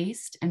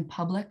faith-based and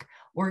public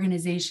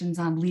organizations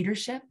on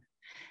leadership,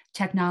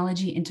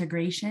 technology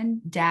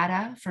integration,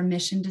 data for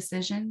mission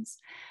decisions,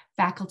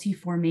 faculty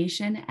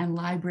formation, and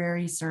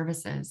library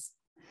services.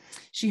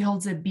 She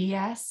holds a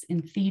BS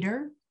in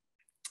theater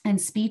and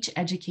speech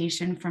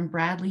education from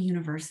Bradley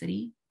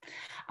University,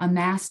 a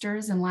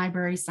master's in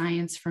library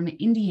science from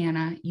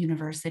Indiana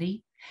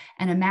University,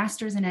 and a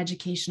master's in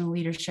educational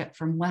leadership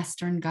from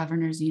Western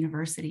Governors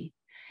University.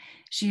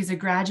 She is a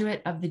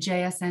graduate of the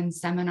JSN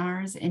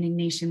seminars in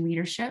Ignatian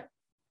leadership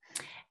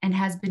and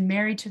has been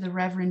married to the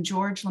Reverend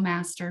George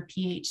Lemaster,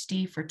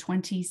 PhD, for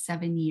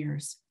 27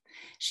 years.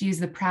 She is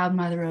the proud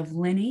mother of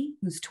Linny,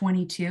 who's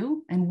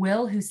 22, and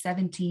Will, who's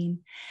 17,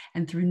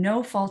 and through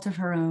no fault of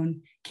her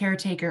own,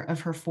 caretaker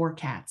of her 4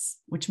 cats,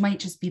 which might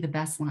just be the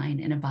best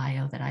line in a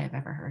bio that I have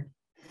ever heard.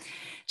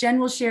 Jen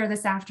will share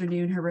this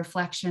afternoon her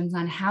reflections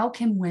on how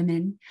can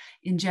women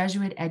in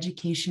Jesuit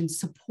education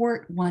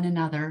support one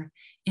another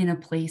in a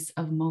place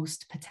of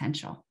most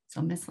potential.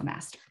 So Ms.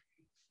 Lemaster.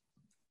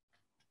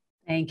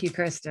 Thank you,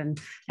 Kristen.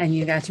 And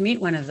you got to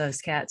meet one of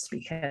those cats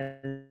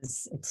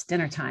because it's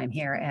dinner time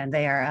here and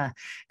they are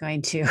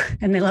going to,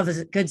 and they love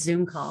a good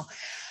Zoom call.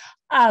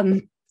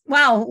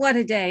 Wow, what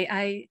a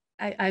day.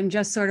 I'm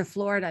just sort of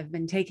floored. I've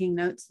been taking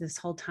notes this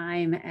whole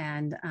time,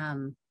 and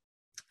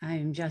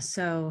I'm just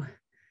so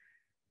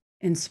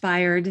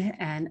inspired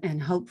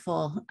and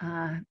hopeful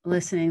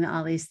listening to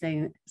all these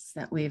things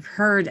that we've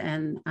heard.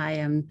 And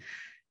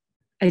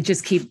I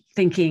just keep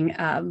thinking,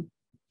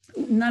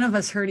 none of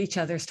us heard each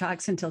other's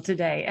talks until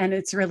today. And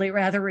it's really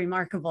rather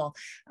remarkable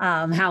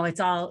how it's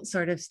all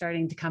sort of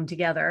starting to come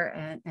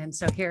together. And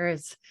so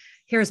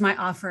here's my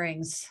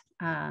offerings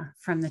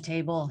from the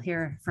table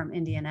here from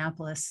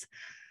Indianapolis.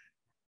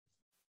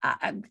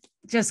 I'm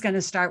just going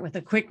to start with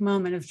a quick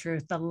moment of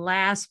truth. The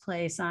last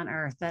place on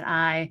earth that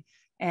I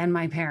and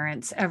my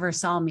parents ever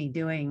saw me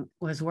doing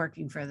was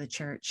working for the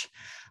church.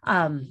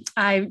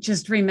 I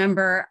just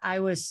remember I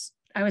was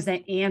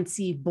that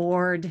antsy,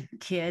 bored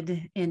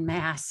kid in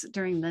Mass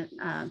during the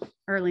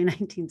early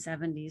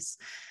 1970s.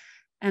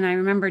 And I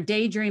remember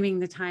daydreaming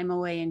the time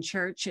away in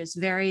church as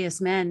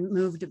various men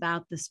moved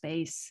about the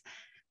space.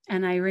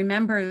 And I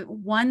remember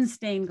one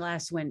stained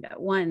glass window,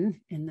 one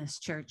in this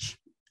church,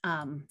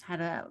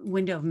 had a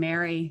window of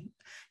Mary,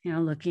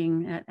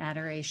 looking at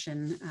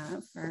adoration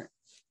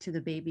to the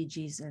baby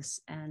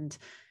Jesus. And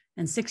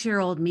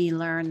 6-year-old me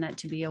learned that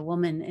to be a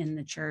woman in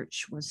the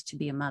church was to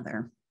be a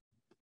mother.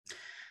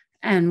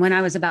 And when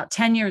I was about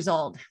 10 years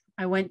old,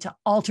 I went to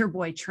altar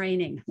boy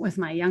training with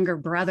my younger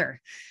brother,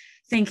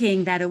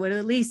 thinking that it would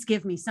at least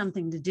give me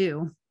something to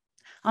do,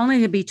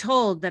 only to be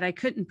told that I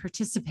couldn't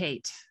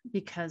participate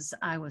because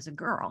I was a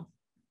girl.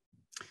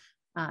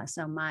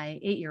 So my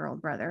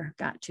 8-year-old brother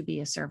got to be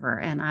a server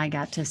and I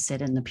got to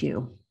sit in the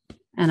pew.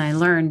 And I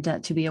learned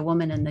that to be a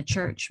woman in the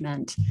church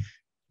meant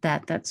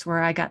that that's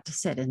where I got to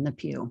sit in the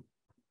pew.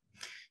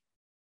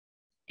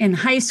 In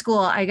high school,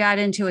 I got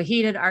into a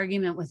heated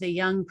argument with a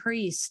young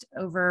priest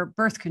over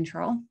birth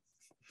control.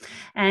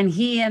 And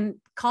he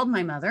called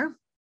my mother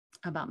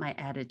about my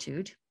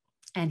attitude,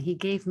 and he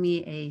gave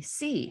me a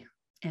C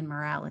in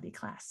morality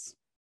class.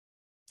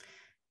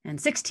 And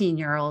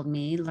 16-year-old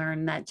me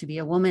learned that to be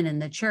a woman in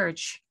the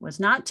church was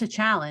not to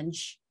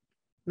challenge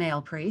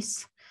male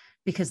priests,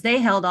 because they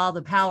held all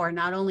the power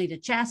not only to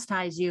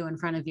chastise you in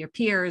front of your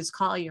peers,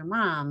 call your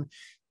mom,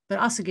 but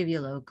also give you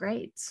low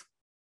grades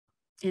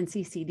in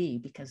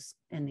CCD, because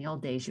in the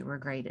old days you were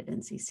graded in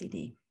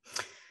CCD.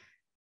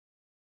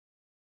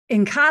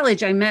 In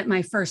college, I met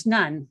my first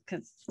nun,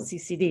 because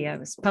CCD, I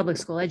was public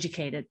school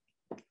educated.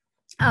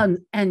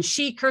 And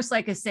she cursed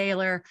like a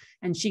sailor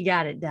and she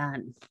got it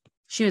done.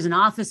 She was an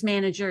office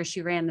manager.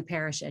 She ran the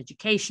parish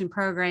education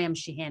program.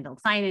 She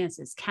handled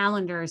finances,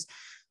 calendars,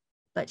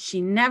 but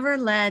she never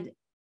led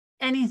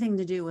anything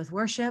to do with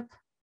worship,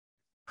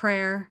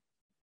 prayer,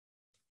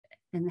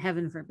 and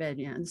heaven forbid,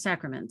 the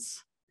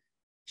sacraments.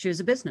 She was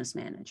a business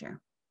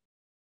manager.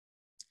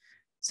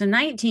 So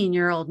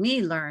 19-year-old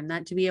me learned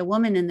that to be a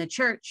woman in the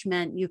church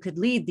meant you could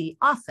lead the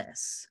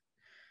office.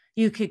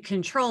 You could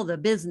control the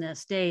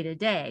business day to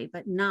day,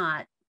 but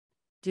not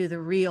do the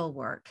real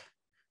work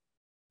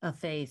of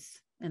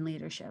faith and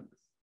leadership.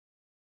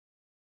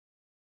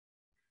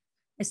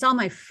 I saw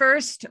my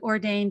first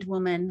ordained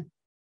woman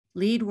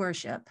lead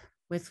worship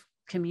with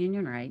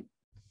communion rite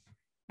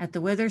at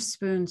the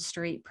Witherspoon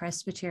Street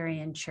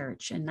Presbyterian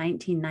Church in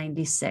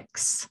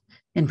 1996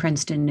 in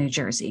Princeton, New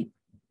Jersey.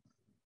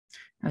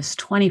 I was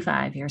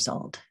 25 years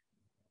old.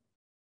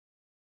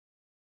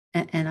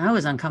 And I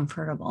was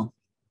uncomfortable.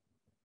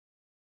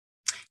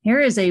 Here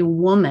is a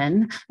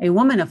woman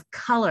of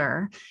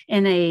color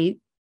in a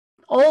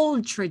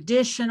old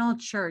traditional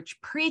church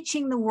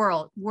preaching the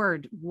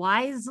word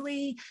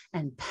wisely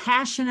and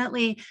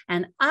passionately.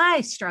 And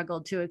I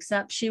struggled to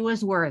accept she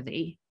was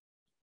worthy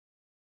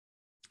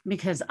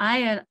because I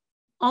had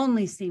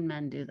only seen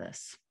men do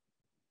this.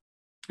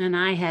 And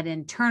I had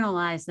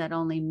internalized that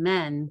only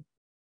men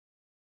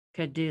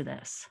could do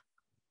this.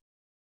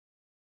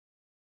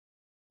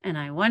 And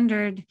I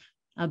wondered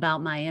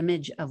about my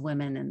image of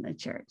women in the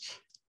church.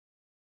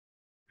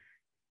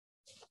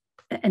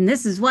 And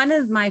this is one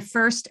of my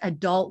first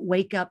adult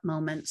wake-up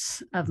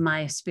moments of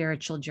my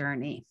spiritual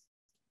journey.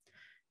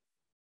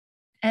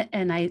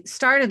 And I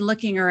started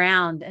looking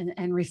around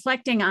and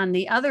reflecting on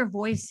the other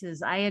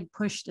voices I had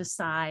pushed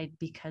aside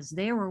because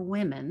they were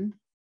women,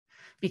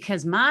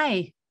 because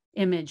my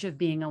image of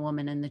being a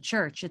woman in the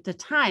church at the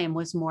time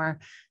was more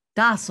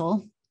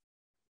docile,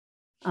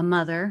 a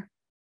mother,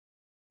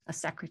 a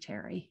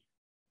secretary,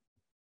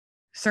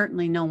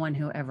 certainly no one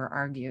who ever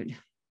argued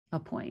a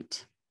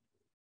point.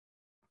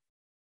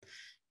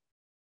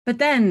 But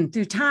then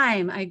through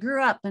time, I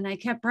grew up and I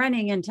kept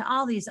running into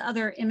all these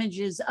other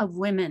images of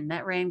women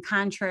that ran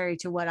contrary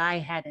to what I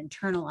had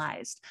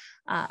internalized.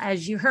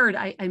 As you heard,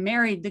 I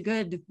married the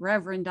good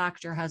Reverend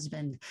Dr.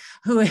 husband,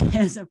 who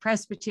is a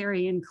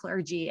Presbyterian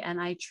clergy,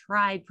 and I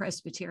tried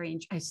Presbyterian.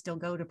 I still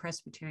go to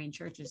Presbyterian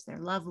churches. They're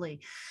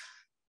lovely,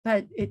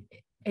 but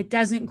it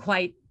doesn't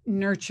quite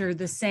nurture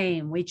the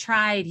same.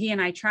 He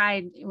and I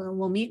tried,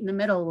 we'll meet in the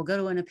middle, we'll go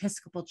to an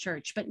Episcopal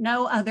church, but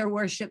no other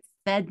worship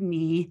fed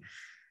me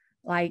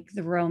like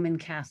the Roman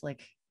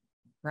Catholic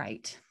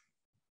rite.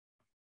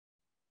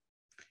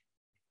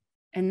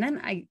 And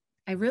then I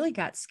really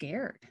got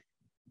scared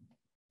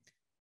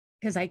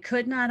because I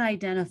could not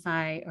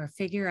identify or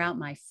figure out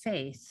my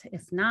faith,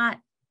 if not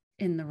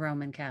in the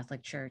Roman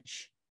Catholic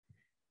Church,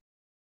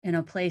 in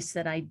a place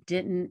that I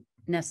didn't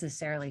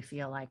necessarily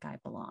feel like I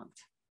belonged.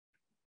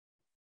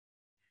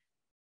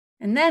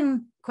 And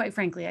then, quite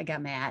frankly, I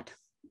got mad.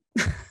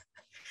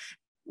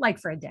 Like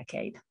for a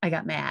decade, I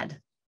got mad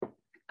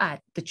at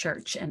the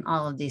church and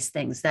all of these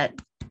things that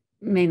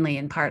mainly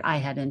in part I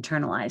had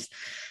internalized.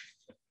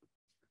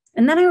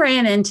 And then I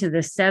ran into the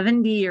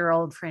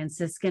 70-year-old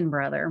Franciscan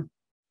brother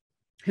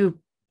who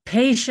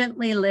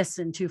patiently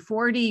listened to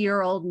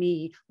 40-year-old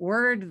me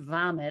word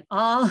vomit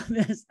all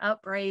this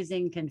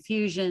upraising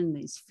confusion,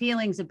 these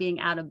feelings of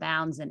being out of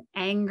bounds and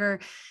anger.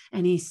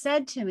 And he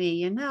said to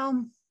me,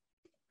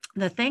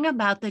 the thing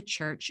about the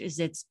church is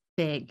it's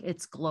big,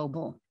 it's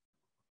global,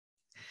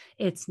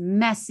 it's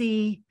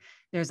messy.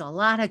 There's a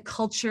lot of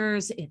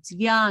cultures. It's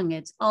young,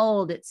 it's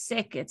old, it's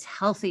sick, it's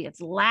healthy,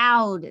 it's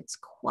loud, it's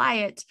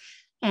quiet,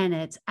 and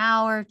it's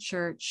our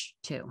church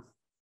too.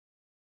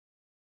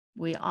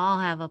 We all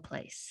have a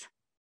place.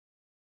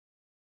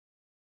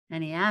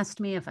 And he asked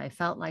me if I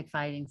felt like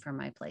fighting for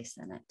my place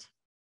in it.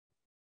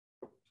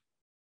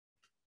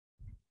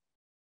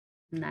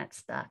 And that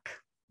stuck.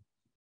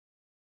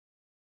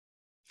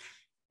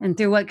 And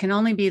through what can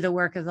only be the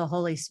work of the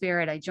Holy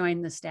Spirit, I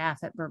joined the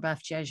staff at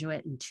Brebeuf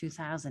Jesuit in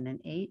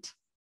 2008.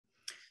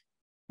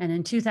 And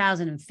in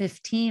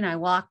 2015, I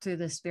walked through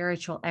the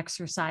spiritual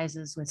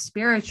exercises with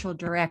spiritual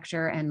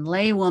director and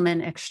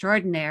laywoman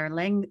extraordinaire,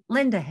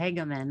 Linda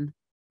Hageman.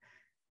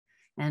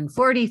 And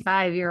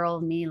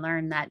 45-year-old me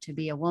learned that to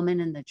be a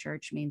woman in the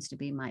church means to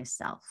be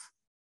myself.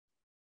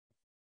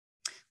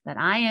 That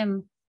I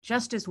am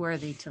just as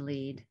worthy to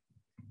lead,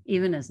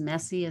 even as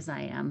messy as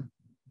I am.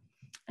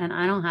 And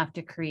I don't have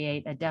to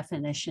create a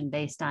definition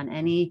based on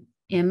any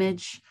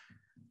image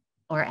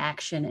or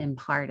action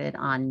imparted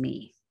on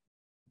me.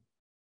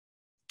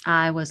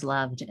 I was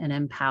loved and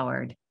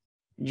empowered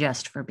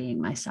just for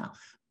being myself.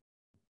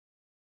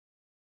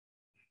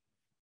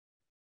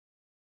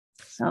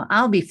 So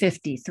I'll be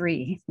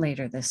 53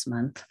 later this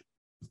month.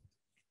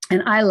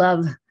 And I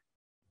love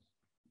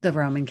the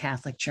Roman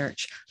Catholic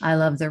Church. I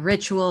love the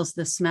rituals,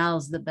 the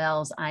smells, the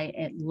bells.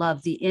 I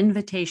love the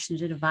invitation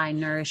to divine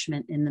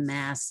nourishment in the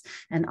Mass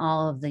and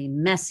all of the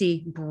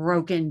messy,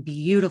 broken,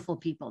 beautiful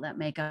people that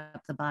make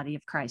up the body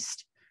of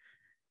Christ.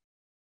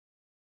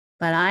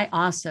 But I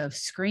also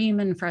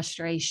scream in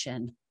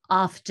frustration,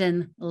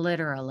 often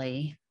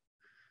literally,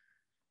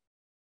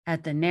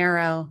 at the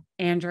narrow,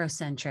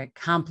 androcentric,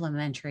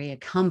 complementary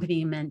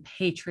accompaniment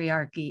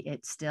patriarchy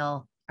it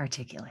still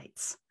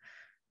articulates.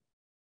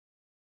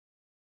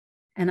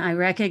 And I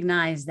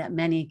recognize that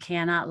many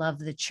cannot love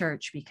the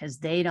church because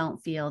they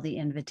don't feel the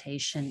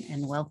invitation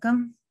and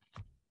welcome.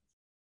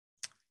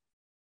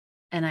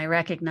 And I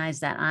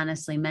recognize that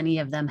honestly, many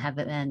of them have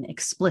been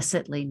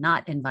explicitly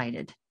not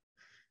invited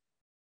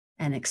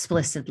and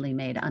explicitly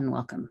made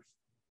unwelcome.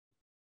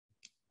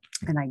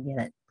 And I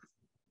get it.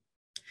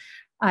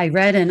 I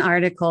read an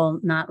article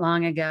not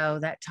long ago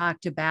that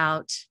talked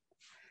about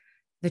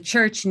the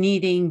church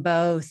needing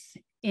both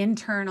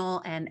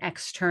internal and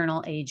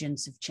external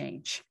agents of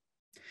change.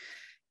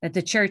 That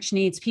the church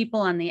needs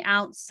people on the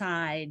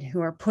outside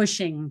who are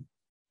pushing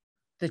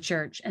the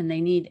church, and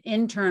they need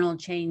internal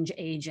change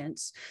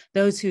agents,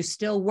 those who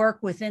still work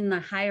within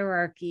the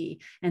hierarchy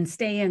and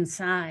stay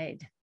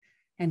inside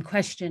and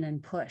question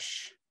and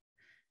push.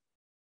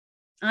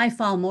 I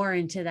fall more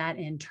into that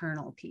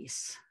internal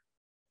piece,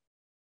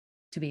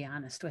 to be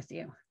honest with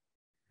you.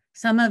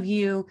 Some of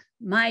you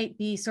might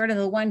be sort of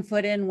the 1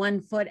 foot in,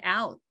 1 foot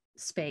out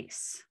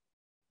space.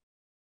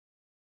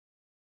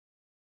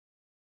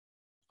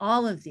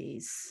 All of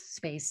these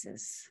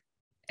spaces,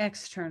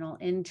 external,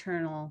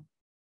 internal,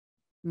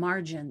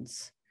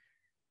 margins,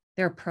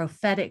 they're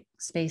prophetic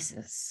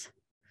spaces,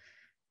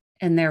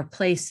 and they're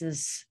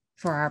places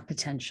for our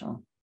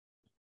potential.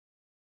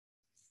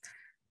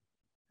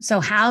 So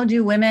how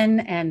do women,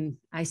 and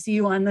I see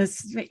you on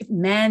this,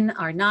 men,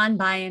 our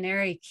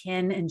non-binary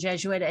kin and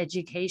Jesuit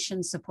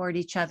education support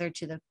each other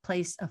to the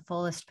place of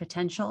fullest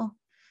potential?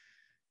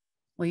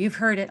 Well, you've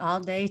heard it all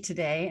day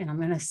today, and I'm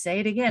going to say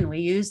it again. We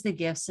use the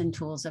gifts and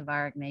tools of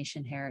our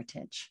Ignatian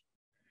heritage: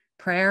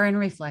 prayer and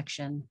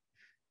reflection,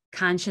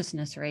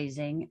 consciousness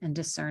raising and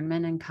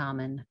discernment in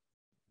common,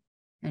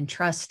 and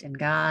trust in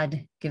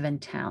God-given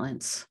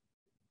talents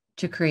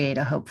to create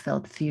a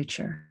hope-filled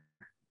future.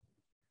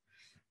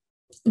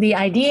 The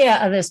idea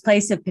of this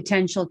place of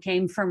potential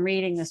came from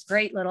reading this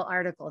great little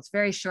article. It's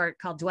very short,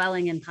 called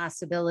Dwelling in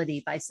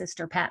Possibility by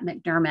Sister Pat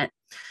McDermott.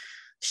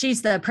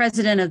 She's the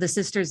president of the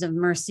Sisters of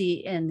Mercy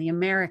in the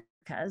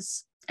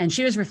Americas, and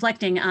she was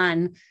reflecting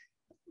on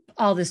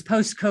all this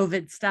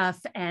post-COVID stuff,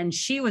 and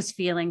she was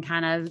feeling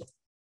kind of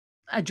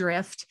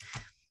adrift.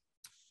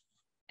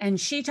 And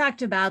she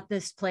talked about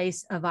this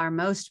place of our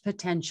most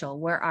potential,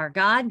 where our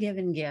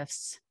God-given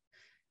gifts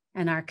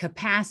and our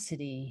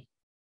capacity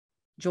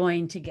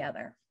join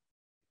together.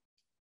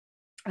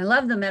 I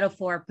love the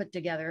metaphor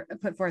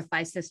put forth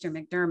by Sister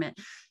McDermott.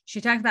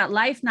 She talked about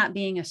life not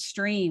being a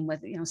stream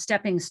with,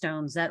 stepping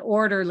stones that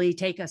orderly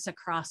take us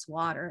across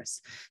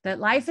waters,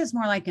 that life is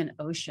more like an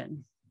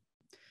ocean.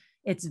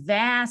 It's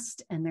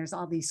vast, and there's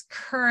all these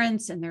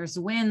currents, and there's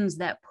winds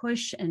that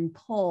push and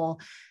pull.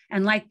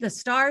 And like the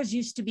stars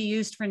used to be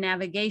used for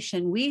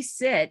navigation, we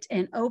sit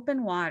in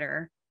open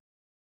water,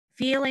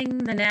 feeling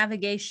the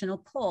navigational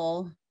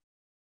pull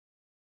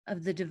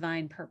of the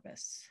divine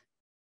purpose.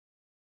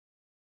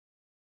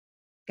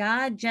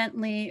 God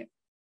gently,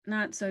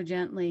 not so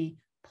gently,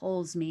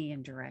 pulls me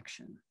in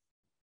direction.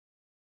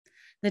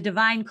 The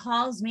divine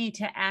calls me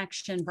to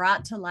action,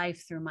 brought to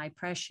life through my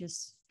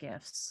precious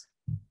gifts.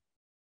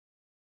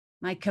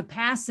 My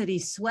capacity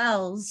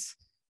swells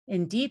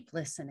in deep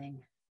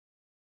listening,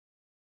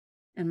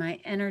 and my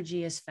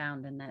energy is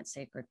found in that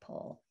sacred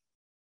pull.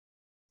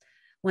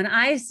 When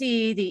I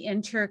see the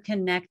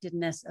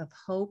interconnectedness of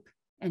hope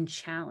and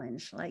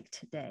challenge like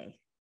today,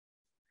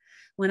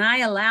 when I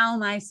allow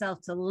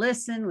myself to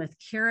listen with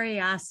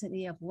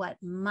curiosity of what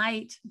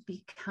might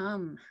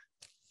become,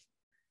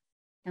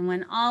 and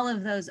when all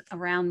of those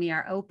around me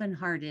are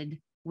open-hearted,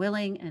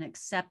 willing and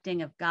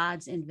accepting of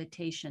God's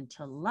invitation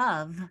to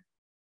love,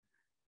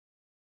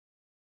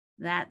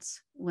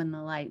 that's when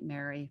the light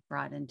Mary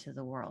brought into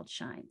the world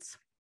shines.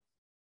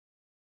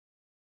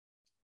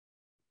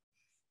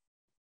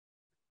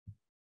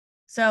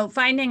 So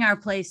finding our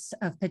place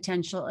of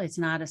potential is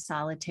not a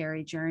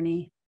solitary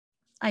journey.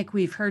 like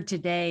we've heard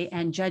today,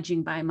 and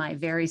judging by my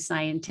very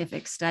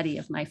scientific study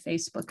of my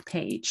Facebook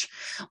page,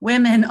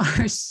 women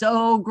are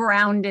so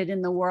grounded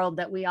in the world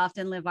that we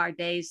often live our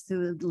days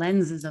through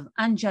lenses of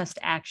unjust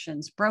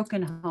actions,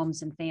 broken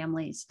homes and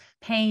families,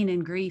 pain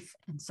and grief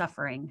and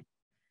suffering.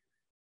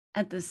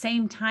 At the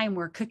same time,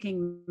 we're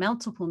cooking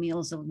multiple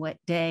meals a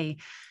day.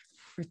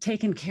 We're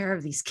taking care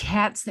of these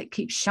cats that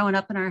keep showing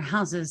up in our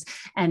houses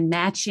and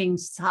matching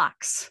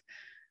socks.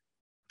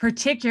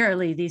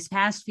 Particularly these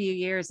past few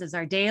years as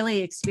our daily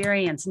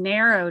experience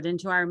narrowed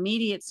into our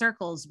immediate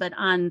circles, but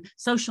on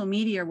social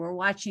media, we're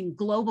watching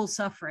global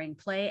suffering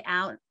play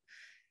out.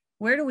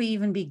 Where do we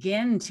even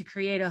begin to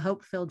create a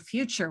hope-filled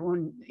future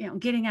when,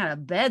 getting out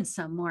of bed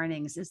some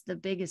mornings is the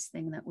biggest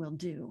thing that we'll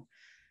do?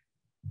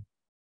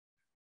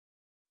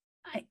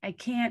 I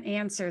can't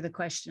answer the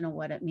question of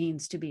what it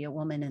means to be a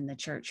woman in the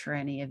church for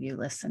any of you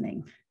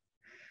listening.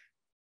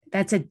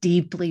 That's a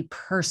deeply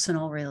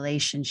personal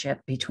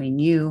relationship between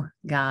you,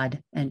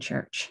 God, and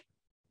church.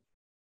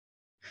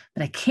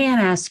 But I can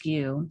ask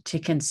you to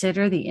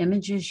consider the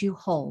images you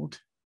hold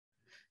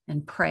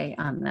and pray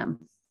on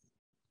them.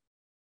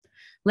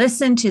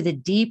 Listen to the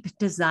deep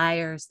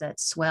desires that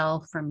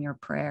swell from your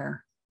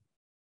prayer.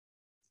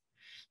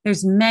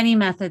 There's many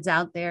methods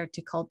out there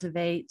to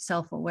cultivate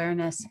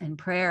self-awareness and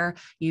prayer.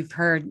 You've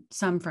heard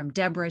some from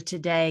Deborah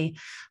today,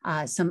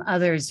 some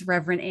others.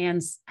 Reverend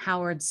Ann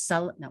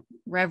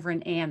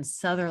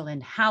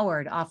Sutherland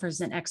Howard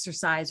offers an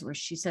exercise where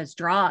she says,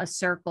 draw a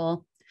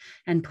circle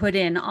and put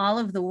in all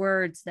of the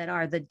words that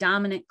are the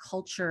dominant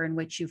culture in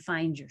which you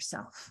find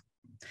yourself.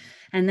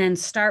 And then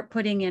start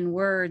putting in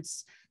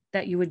words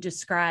that you would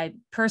describe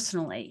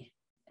personally,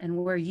 and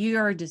where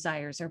your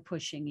desires are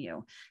pushing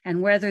you,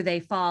 and whether they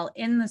fall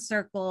in the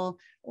circle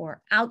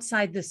or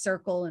outside the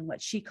circle in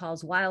what she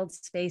calls wild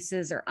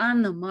spaces or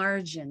on the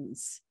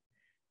margins.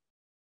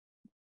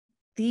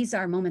 These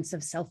are moments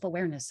of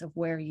self-awareness of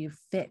where you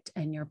fit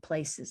and your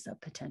places of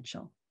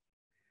potential.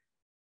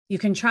 You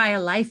can try a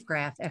life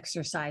graph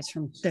exercise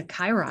from the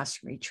Kairos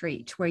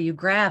retreat, where you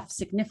graph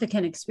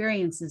significant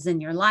experiences in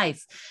your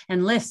life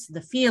and list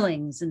the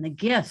feelings and the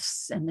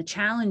gifts and the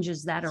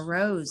challenges that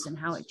arose and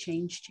how it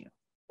changed you.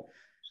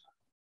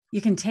 You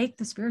can take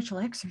the spiritual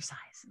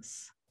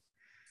exercises.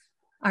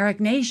 Our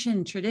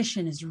Ignatian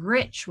tradition is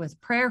rich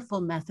with prayerful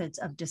methods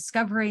of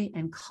discovery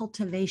and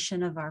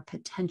cultivation of our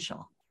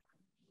potential.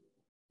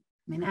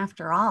 I mean,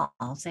 after all,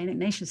 St.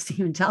 Ignatius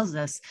even tells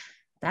us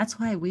that's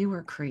why we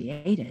were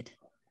created,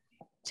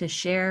 to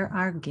share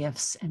our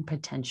gifts and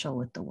potential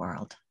with the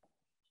world.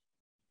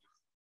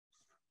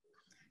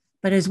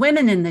 But as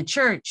women in the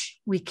church,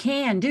 we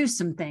can do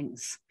some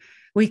things.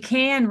 We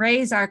can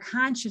raise our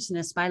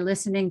consciousness by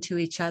listening to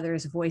each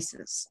other's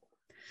voices.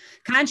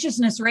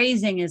 Consciousness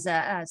raising is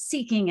a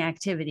seeking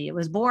activity. It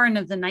was born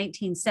of the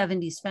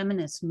 1970s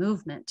feminist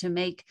movement to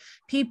make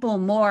people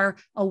more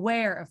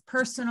aware of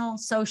personal,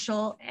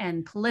 social,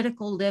 and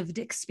political lived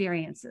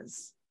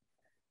experiences.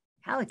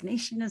 How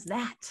Ignatian is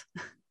that?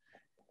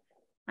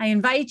 I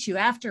invite you,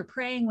 after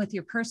praying with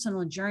your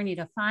personal journey,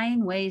 to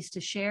find ways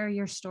to share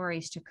your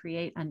stories to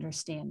create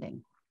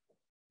understanding.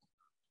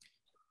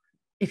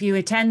 If you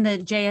attend the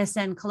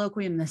JSN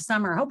colloquium this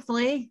summer,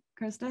 hopefully,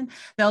 Kristen,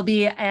 there'll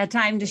be a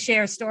time to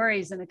share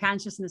stories in a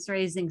consciousness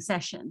raising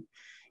session.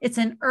 It's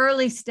an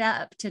early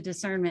step to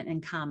discernment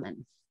in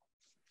common,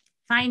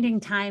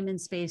 finding time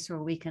and space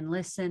where we can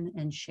listen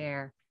and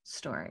share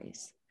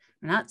stories.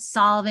 We're not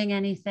solving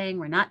anything,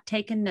 we're not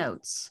taking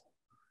notes,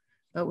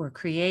 but we're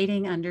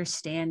creating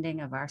understanding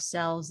of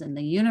ourselves in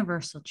the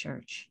universal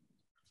church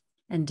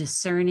and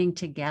discerning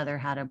together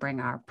how to bring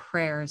our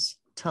prayers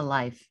to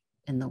life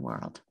in the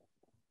world.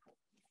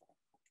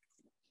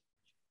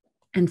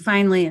 And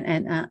finally,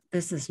 and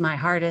this is my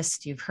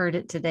hardest, you've heard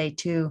it today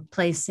too,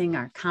 placing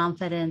our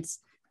confidence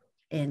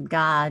in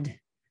God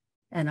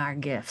and our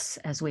gifts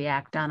as we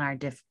act on our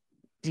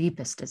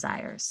deepest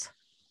desires.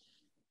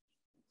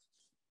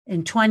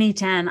 In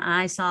 2010,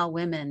 I saw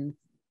women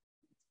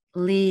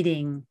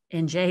leading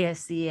in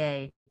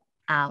JSCA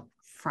out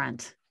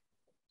front.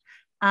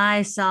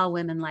 I saw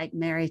women like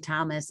Mary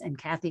Thomas and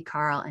Kathy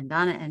Carl and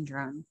Donna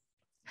Endron.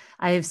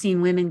 I have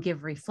seen women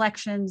give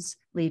reflections,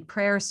 lead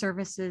prayer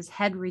services,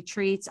 head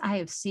retreats. I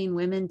have seen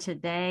women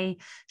today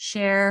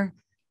share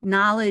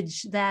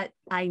knowledge that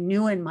I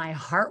knew in my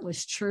heart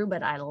was true,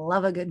 but I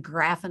love a good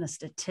graph and a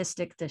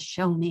statistic to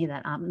show me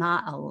that I'm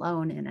not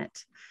alone in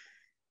it.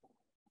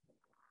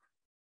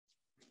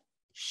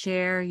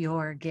 Share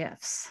your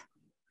gifts.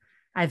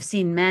 I've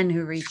seen men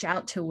who reach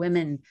out to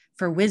women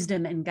for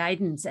wisdom and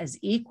guidance as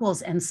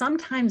equals and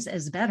sometimes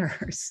as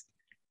betters.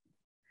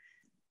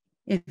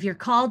 If you're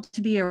called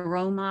to be a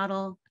role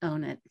model,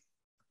 own it.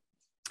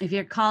 If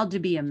you're called to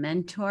be a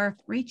mentor,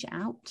 reach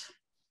out.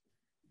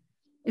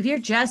 If you're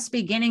just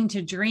beginning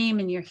to dream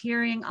and you're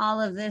hearing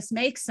all of this,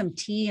 make some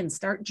tea and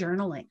start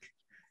journaling.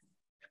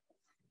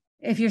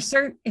 if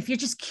you're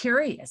just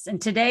curious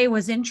and today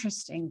was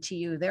interesting to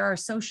you, there are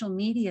social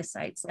media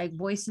sites like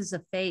Voices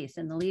of Faith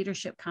and the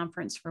Leadership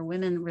Conference for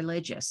Women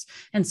Religious,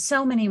 and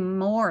so many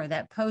more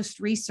that post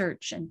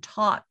research and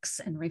talks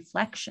and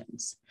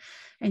reflections.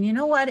 And you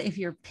know what? If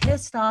you're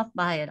pissed off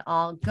by it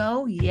all,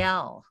 go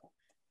yell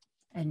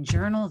and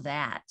journal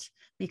that,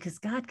 because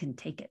God can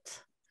take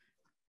it.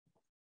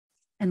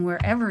 And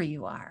wherever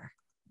you are,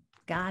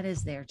 God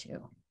is there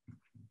too.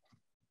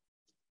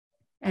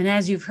 And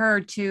as you've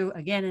heard too,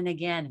 again and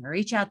again,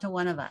 reach out to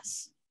one of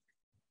us.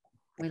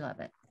 We love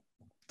it.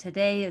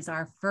 Today is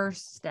our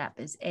first step,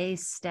 is a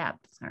step.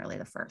 It's not really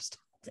the first,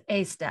 it's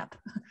a step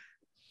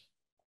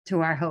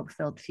to our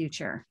hope-filled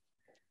future.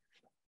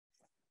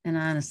 And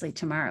honestly,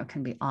 tomorrow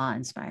can be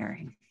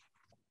awe-inspiring.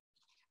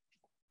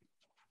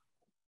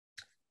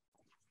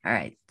 All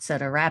right, so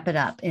to wrap it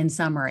up, in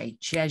summary,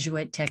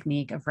 Jesuit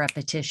technique of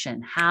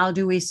repetition. How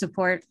do we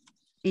support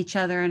each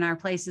other in our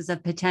places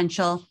of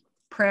potential?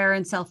 Prayer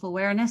and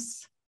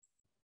self-awareness.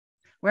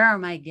 Where are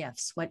my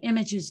gifts? What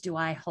images do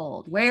I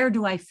hold? Where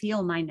do I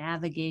feel my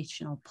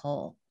navigational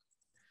pull?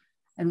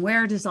 And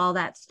where does all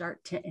that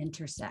start to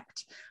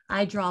intersect?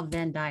 I draw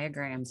Venn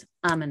diagrams.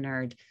 I'm a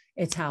nerd.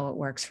 It's how it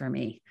works for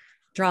me.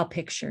 Draw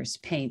pictures,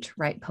 paint,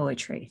 write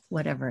poetry,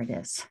 whatever it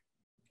is.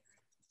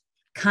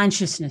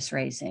 Consciousness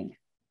raising.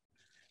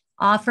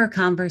 Offer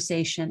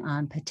conversation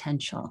on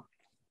potential.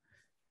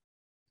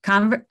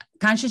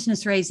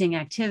 Consciousness raising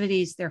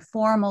activities, they're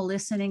formal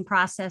listening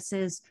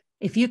processes.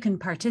 If you can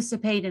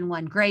participate in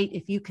one, great.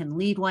 If you can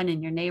lead one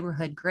in your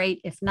neighborhood,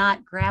 great. If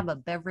not, grab a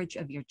beverage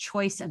of your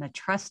choice and a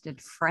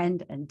trusted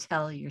friend and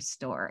tell your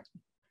story.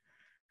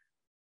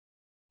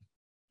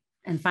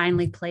 And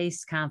finally,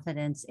 place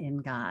confidence in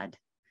God.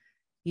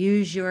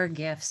 Use your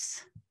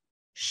gifts.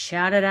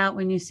 Shout it out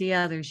when you see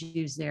others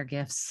use their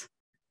gifts.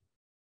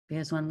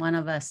 Because when one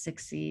of us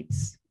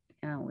succeeds,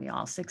 we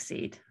all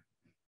succeed.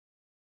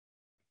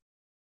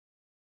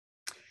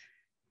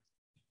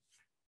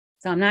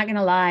 So I'm not going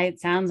to lie, it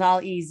sounds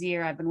all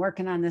easier. I've been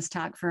working on this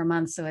talk for a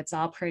month, so it's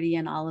all pretty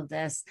and all of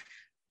this.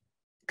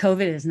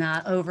 COVID is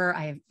not over.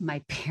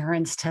 My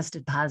parents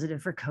tested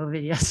positive for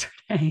COVID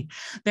yesterday.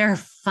 They're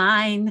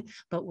fine,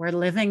 but we're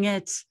living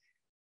it.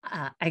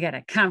 I got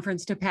a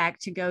conference to pack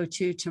to go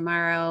to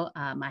tomorrow.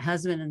 My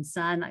husband and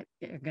son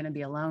are going to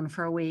be alone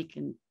for a week,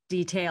 and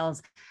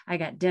details. I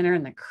got dinner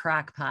in the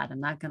crock pot. I'm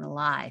not going to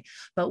lie,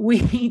 but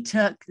we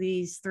took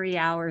these 3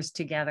 hours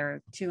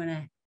together,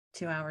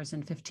 2 hours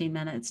and 15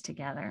 minutes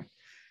together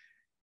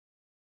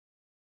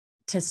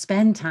to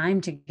spend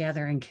time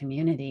together in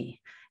community.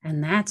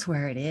 And that's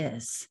where it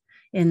is,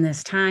 in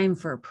this time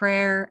for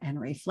prayer and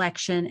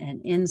reflection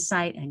and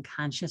insight and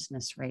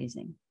consciousness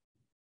raising.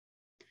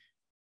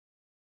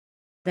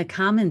 The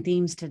common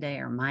themes today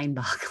are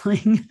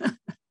mind-boggling,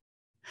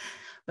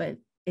 but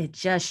it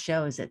just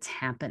shows it's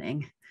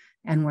happening,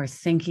 and we're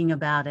thinking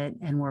about it,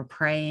 and we're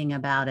praying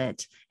about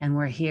it, and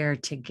we're here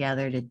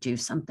together to do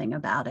something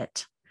about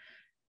it.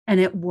 And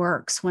it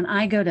works. When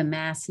I go to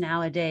Mass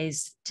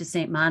nowadays to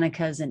St.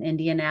 Monica's in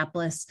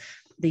Indianapolis,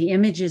 the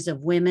images of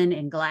women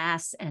in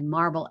glass and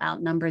marble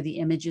outnumber the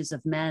images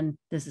of men.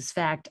 This is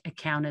fact. I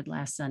counted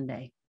last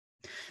Sunday.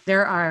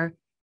 There are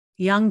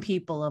young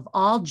people of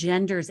all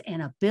genders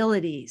and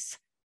abilities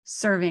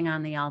serving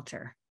on the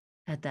altar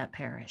at that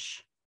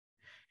parish.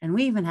 And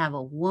we even have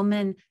a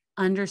woman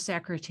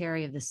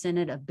undersecretary of the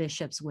Synod of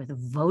Bishops with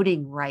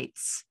voting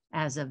rights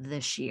as of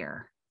this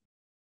year.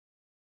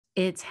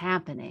 It's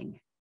happening.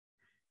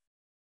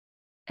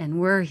 And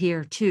we're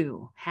here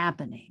too,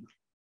 happening.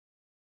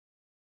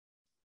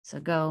 So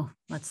go,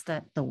 let's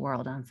set the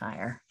world on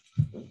fire.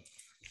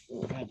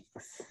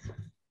 Thanks.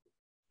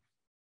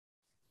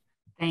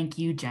 Thank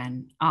you,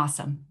 Jen.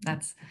 Awesome.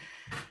 That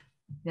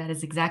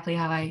is exactly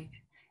how I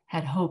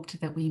had hoped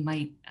that we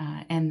might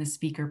end the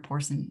speaker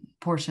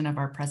portion of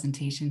our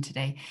presentation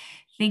today.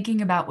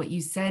 Thinking about what you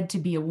said, to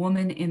be a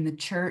woman in the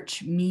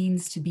church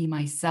means to be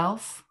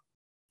myself.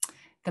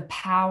 The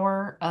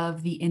power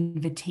of the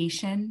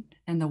invitation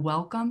and the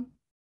welcome,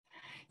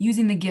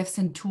 using the gifts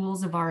and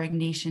tools of our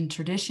Ignatian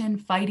tradition,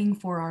 fighting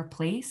for our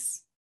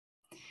place,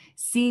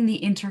 seeing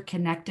the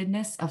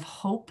interconnectedness of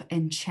hope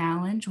and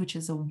challenge, which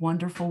is a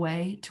wonderful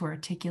way to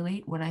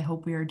articulate what I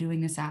hope we are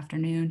doing this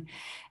afternoon,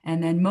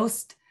 and then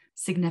most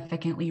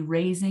significantly,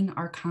 raising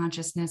our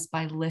consciousness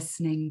by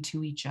listening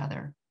to each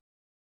other.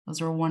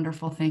 Those are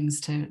wonderful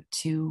things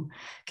to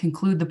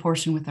conclude the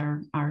portion with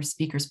our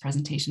speaker's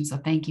presentation. So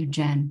thank you,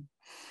 Jen.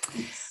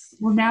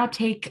 We'll now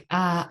take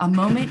a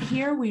moment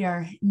here. We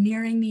are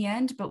nearing the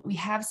end, but we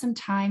have some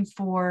time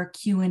for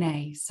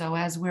Q&A. So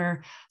as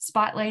we're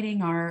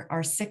spotlighting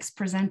our 6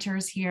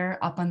 presenters here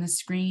up on the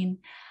screen,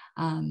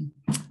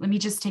 let me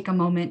just take a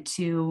moment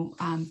to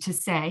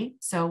say,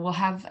 so we'll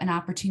have an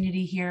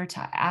opportunity here to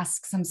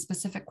ask some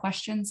specific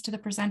questions to the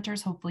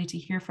presenters, hopefully to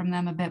hear from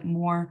them a bit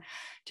more,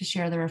 to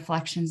share the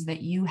reflections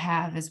that you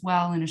have as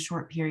well in a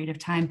short period of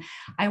time.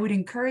 I would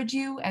encourage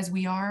you, as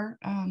we are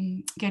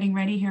getting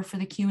ready here for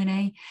the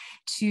Q&A,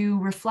 to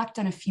reflect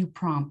on a few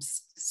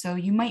prompts. So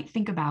you might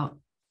think about,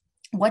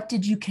 what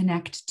did you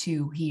connect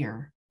to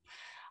here?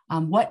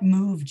 What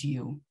moved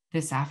you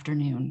this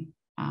afternoon?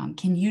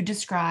 Can you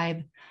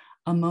describe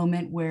a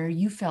moment where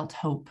you felt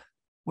hope,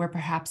 where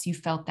perhaps you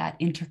felt that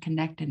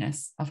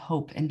interconnectedness of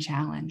hope and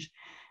challenge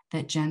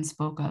that Jen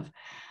spoke of?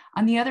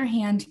 On the other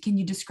hand, can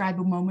you describe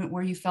a moment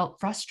where you felt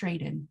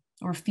frustrated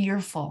or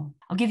fearful?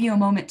 I'll give you a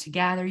moment to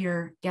gather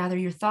your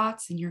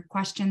thoughts and your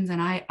questions,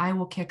 and I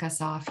will kick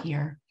us off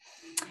here.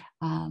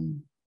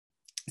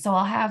 So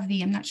I'll have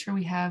I'm not sure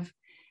we have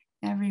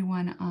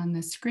everyone on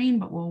the screen,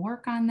 but we'll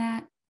work on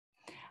that.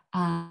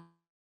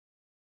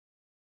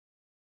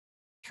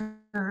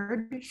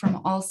 Heard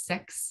from all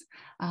 6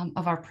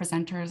 of our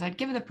presenters. I'd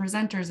give the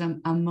presenters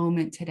a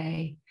moment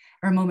today,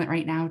 or a moment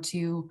right now,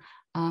 to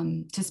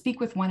speak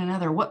with one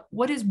another.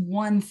 What is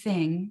one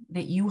thing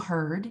that you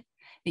heard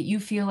that you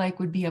feel like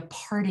would be a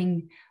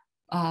parting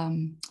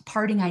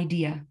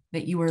idea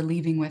that you are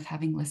leaving with,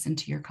 having listened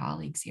to your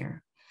colleagues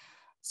here?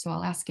 So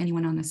I'll ask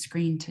anyone on the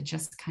screen to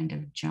just kind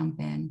of jump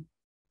in,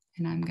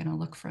 and I'm going to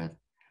look for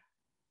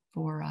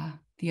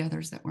the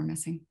others that we're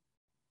missing.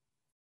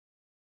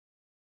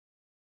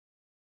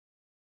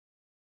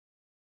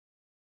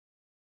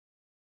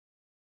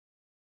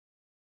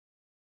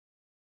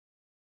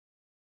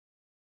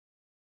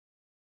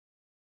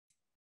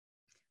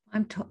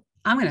 I'm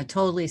going to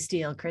totally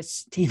steal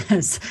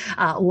Christina's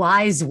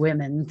wise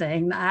women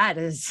thing. That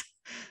is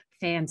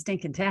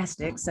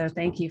fan-stinking-tastic. So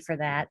thank you for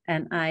that.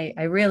 And I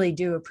really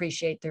do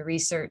appreciate the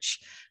research,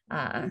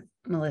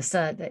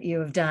 Melissa, that you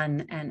have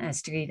done, and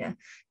Estrida,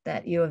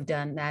 that you have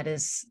done. That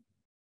is,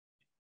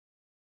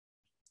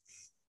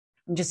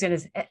 I'm just going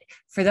to,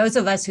 for those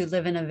of us who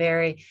live in a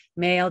very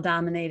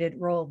male-dominated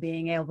role,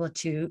 being able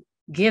to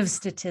give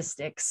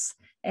statistics,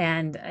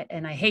 and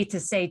I hate to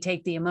say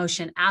take the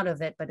emotion out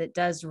of it, but it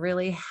does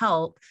really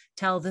help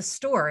tell the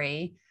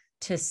story,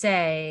 to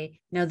say,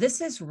 no,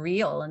 this is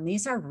real, and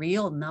these are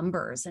real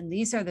numbers, and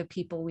these are the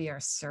people we are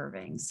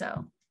serving.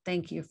 So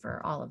thank you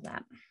for all of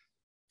that.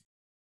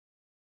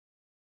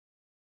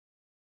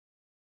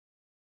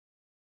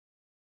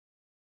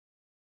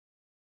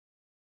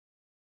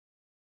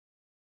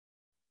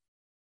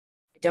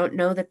 I don't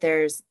know that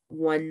there's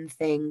one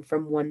thing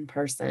from one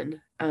person,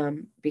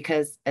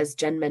 because as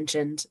Jen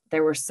mentioned,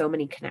 there were so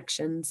many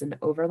connections and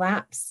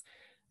overlaps.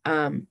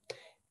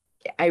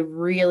 I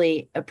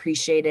really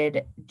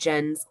appreciated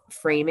Jen's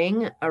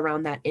framing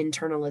around that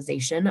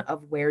internalization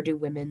of where do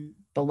women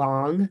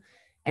belong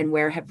and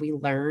where have we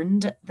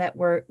learned that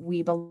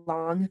we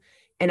belong.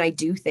 And I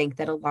do think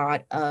that a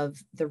lot of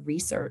the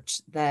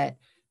research that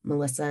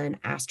Melissa and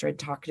Astrid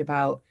talked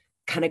about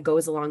kind of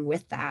goes along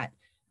with that.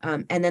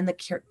 And then the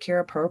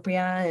cura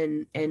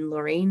propria and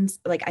Lorraine's,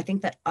 like, I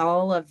think that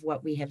all of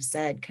what we have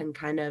said can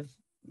kind of,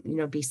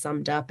 be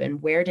summed up in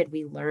where did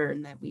we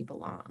learn that we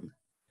belong.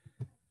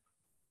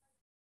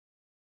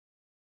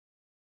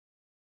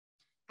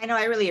 I know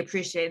I really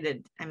appreciated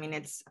it. I mean,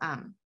 it's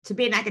to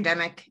be an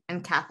academic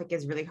and Catholic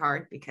is really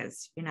hard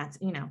because you're not,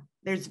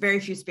 there's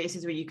very few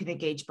spaces where you can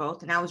engage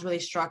both. And I was really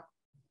struck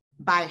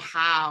by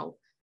how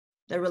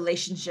the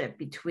relationship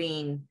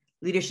between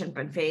leadership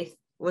and faith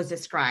was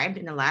described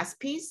in the last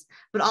piece,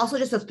 but also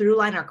just a through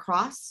line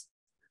across,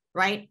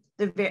 right?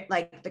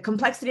 The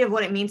complexity of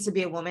what it means to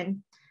be a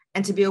woman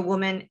and to be a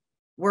woman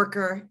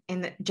worker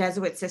in the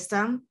Jesuit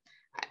system,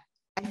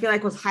 I feel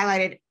like was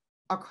highlighted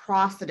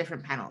across the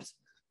different panels.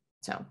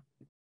 So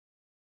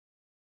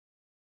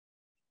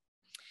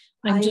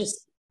I'm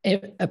just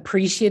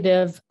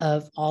appreciative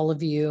of all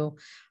of you,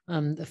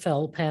 the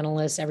fellow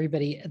panelists,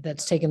 everybody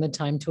that's taken the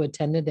time to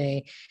attend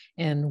today,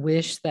 and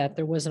wish that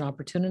there was an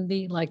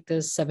opportunity like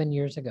this 7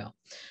 years ago.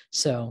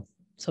 So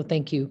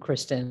thank you,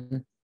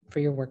 Kristen, for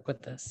your work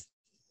with this.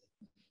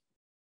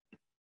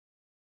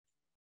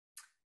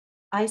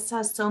 I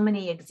saw so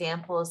many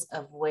examples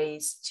of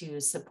ways to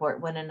support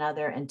one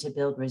another and to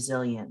build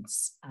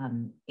resilience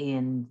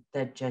in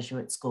the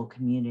Jesuit school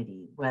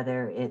community,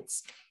 whether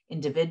it's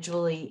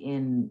individually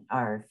in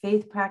our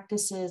faith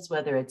practices,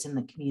 whether it's in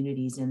the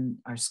communities in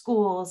our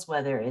schools,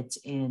 whether it's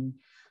in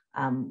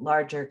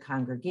larger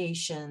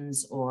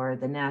congregations or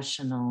the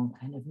national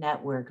kind of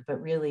network, but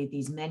really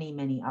these many,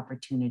 many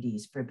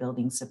opportunities for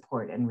building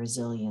support and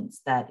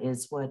resilience. That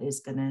is what is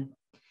going to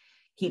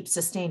keep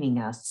sustaining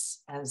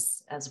us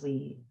as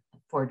we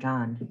forge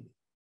on.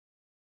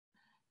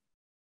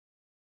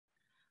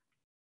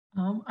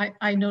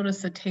 I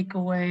notice a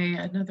takeaway,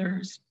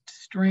 another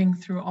string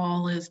through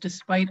all is,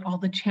 despite all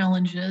the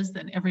challenges,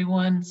 that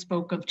everyone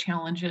spoke of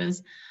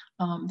challenges,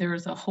 there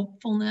is a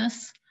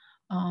hopefulness.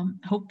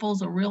 Hopeful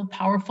is a real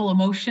powerful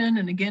emotion.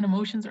 And again,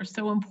 emotions are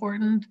so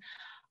important.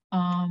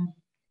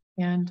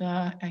 And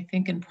I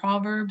think in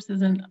Proverbs,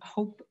 isn't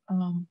hope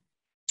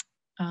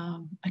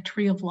a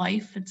tree of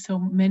life? In so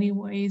many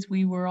ways,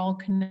 we were all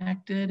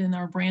connected in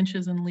our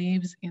branches and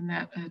leaves in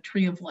that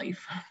tree of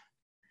life.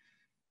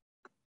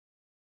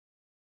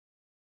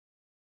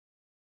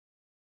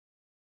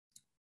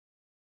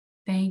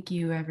 Thank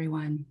you,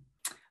 everyone.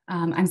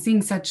 I'm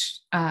seeing such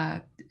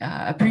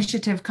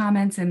appreciative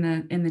comments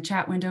in the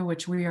chat window,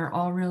 which we are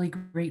all really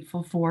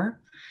grateful for.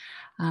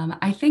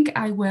 I think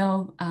I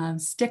will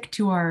stick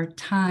to our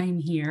time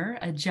here,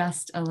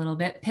 adjust a little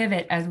bit,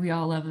 pivot, as we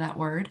all love that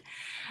word.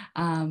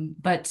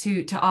 But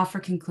to offer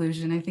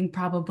conclusion, I think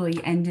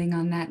probably ending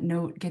on that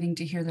note, getting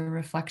to hear the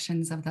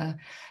reflections of the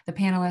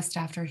panelists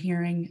after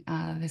hearing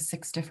the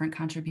 6 different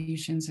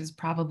contributions is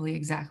probably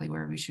exactly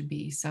where we should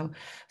be. So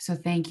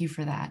thank you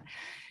for that.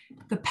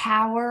 The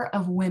power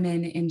of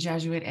women in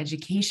Jesuit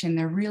education,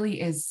 there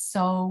really is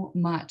so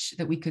much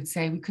that we could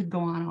say. We could go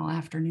on all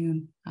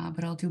afternoon,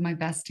 but I'll do my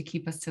best to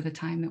keep us to the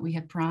time that we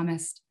had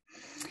promised.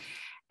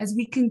 As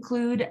we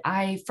conclude,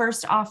 I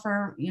first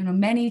offer,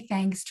 many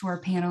thanks to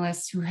our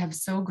panelists who have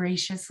so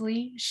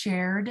graciously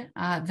shared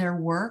their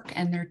work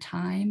and their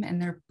time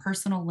and their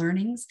personal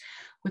learnings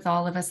with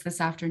all of us this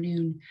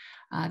afternoon.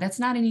 That's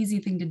not an easy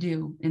thing to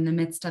do in the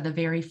midst of the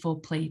very full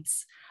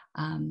plates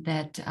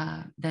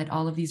that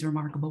all of these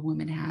remarkable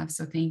women have.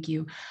 So thank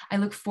you. I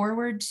look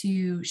forward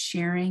to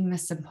sharing the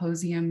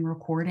symposium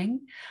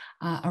recording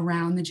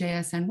around the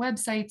JSN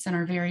websites and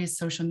our various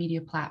social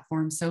media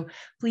platforms. So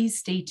please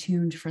stay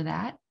tuned for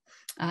that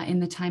in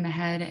the time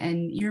ahead.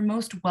 And you're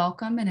most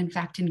welcome and in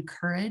fact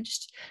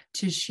encouraged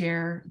to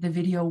share the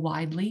video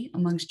widely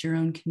amongst your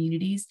own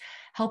communities.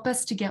 Help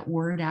us to get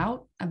word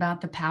out about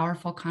the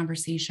powerful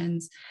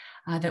conversations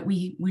that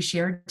we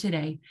shared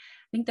today.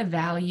 I think the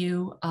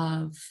value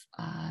of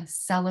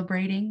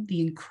celebrating the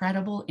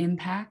incredible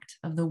impact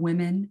of the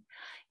women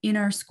in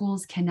our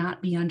schools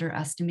cannot be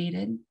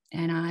underestimated.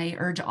 And I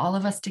urge all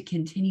of us to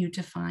continue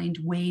to find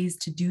ways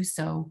to do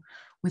so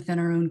within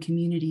our own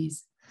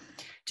communities.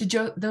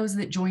 To those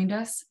that joined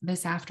us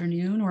this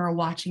afternoon or are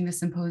watching the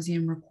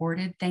symposium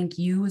recorded, thank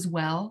you as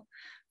well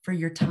for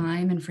your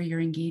time and for your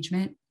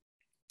engagement.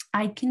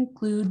 I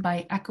conclude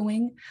by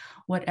echoing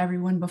what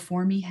everyone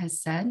before me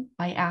has said,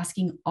 by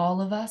asking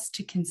all of us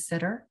to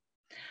consider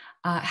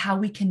how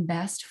we can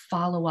best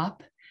follow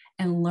up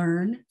and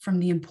learn from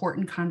the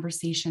important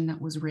conversation that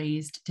was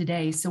raised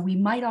today. So we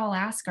might all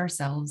ask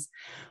ourselves,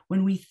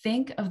 when we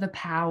think of the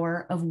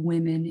power of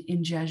women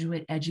in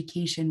Jesuit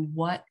education,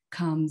 what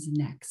comes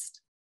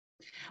next?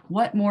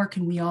 What more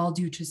can we all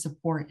do to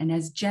support? And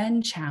as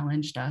Jen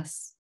challenged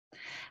us,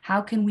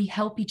 how can we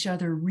help each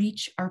other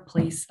reach our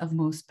place of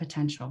most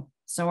potential?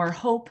 So our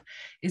hope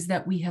is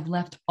that we have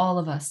left all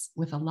of us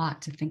with a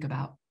lot to think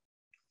about.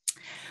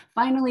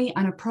 Finally,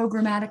 on a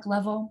programmatic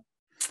level,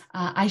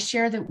 I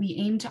share that we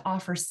aim to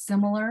offer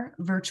similar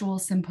virtual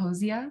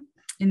symposia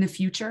in the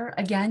future,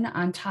 again,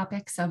 on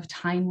topics of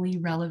timely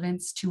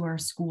relevance to our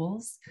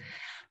schools.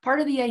 Part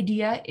of the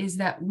idea is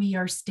that we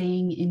are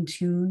staying in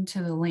tune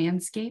to the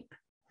landscape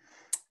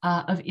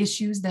of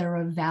issues that are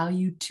of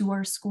value to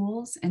our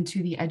schools and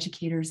to the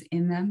educators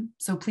in them.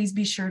 So please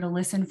be sure to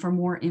listen for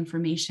more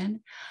information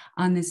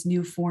on this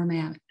new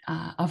format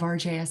of our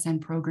JSN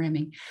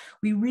programming.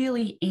 We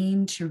really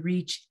aim to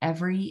reach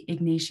every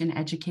Ignatian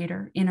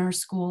educator in our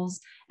schools,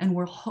 and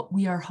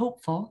we are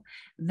hopeful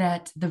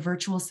that the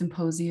virtual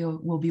symposium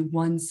will be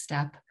one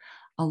step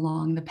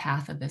along the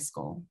path of this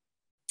goal.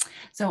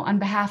 So on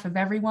behalf of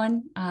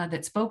everyone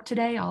that spoke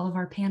today, all of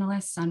our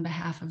panelists, on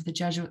behalf of the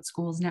Jesuit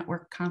Schools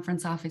Network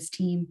Conference Office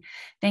team,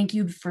 thank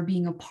you for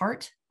being a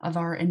part of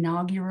our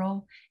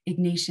inaugural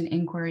Ignatian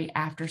Inquiry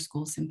After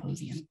School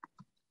Symposium.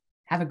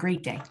 Have a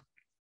great day.